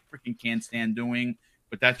phone, which I freaking can't stand doing.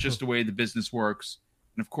 But that's just the way the business works.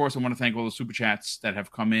 And of course, I want to thank all the super chats that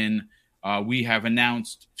have come in. We have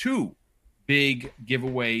announced 2 big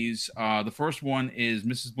giveaways. The first one is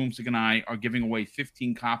Mrs. Boomstick and I are giving away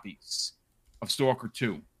 15 copies of Stalker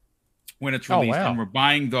 2 when it's released, wow. and we're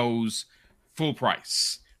buying those full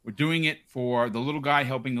price. We're doing it for the little guy,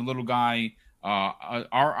 helping the little guy.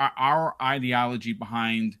 Our ideology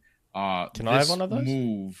behind Can this I have one of those?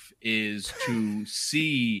 move is to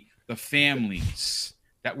see the families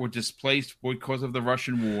that were displaced because of the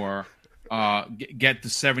Russian war get the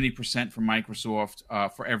 70% from Microsoft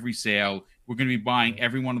for every sale. We're going to be buying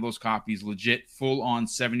every one of those copies, legit, full-on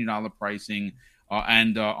 $70 pricing.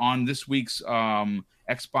 And on this week's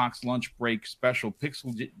Xbox Lunch Break special,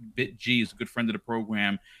 Pixelbit G is a good friend of the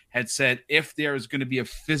program, had said if there is going to be a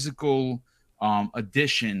physical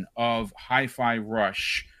edition of Hi-Fi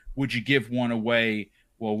Rush, would you give one away?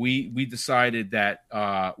 Well, we decided that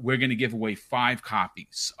we're going to give away 5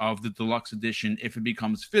 copies of the deluxe edition if it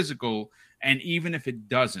becomes physical. And even if it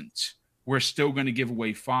doesn't, we're still going to give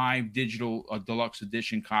away 5 digital deluxe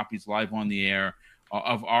edition copies live on the air.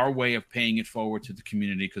 of our way of paying it forward to the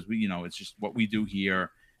community, because we, it's just what we do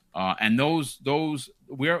here. And those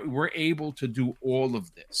we're able to do all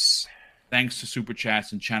of this thanks to super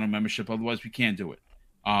chats and channel membership. Otherwise, we can't do it.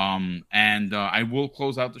 And I will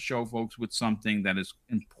close out the show, folks, with something that is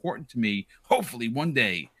important to me. Hopefully, one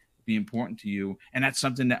day be important to you. And that's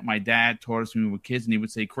something that my dad taught us when we were kids. And he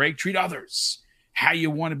would say, Craig, treat others how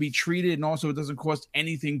you want to be treated. And also, it doesn't cost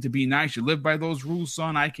anything to be nice. You live by those rules,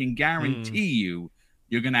 son. I can guarantee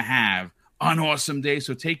you're going to have an awesome day.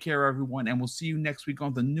 So take care, everyone. And we'll see you next week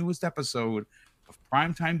on the newest episode of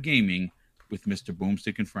Primetime Gaming with Mr.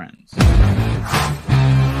 Boomstick and Friends.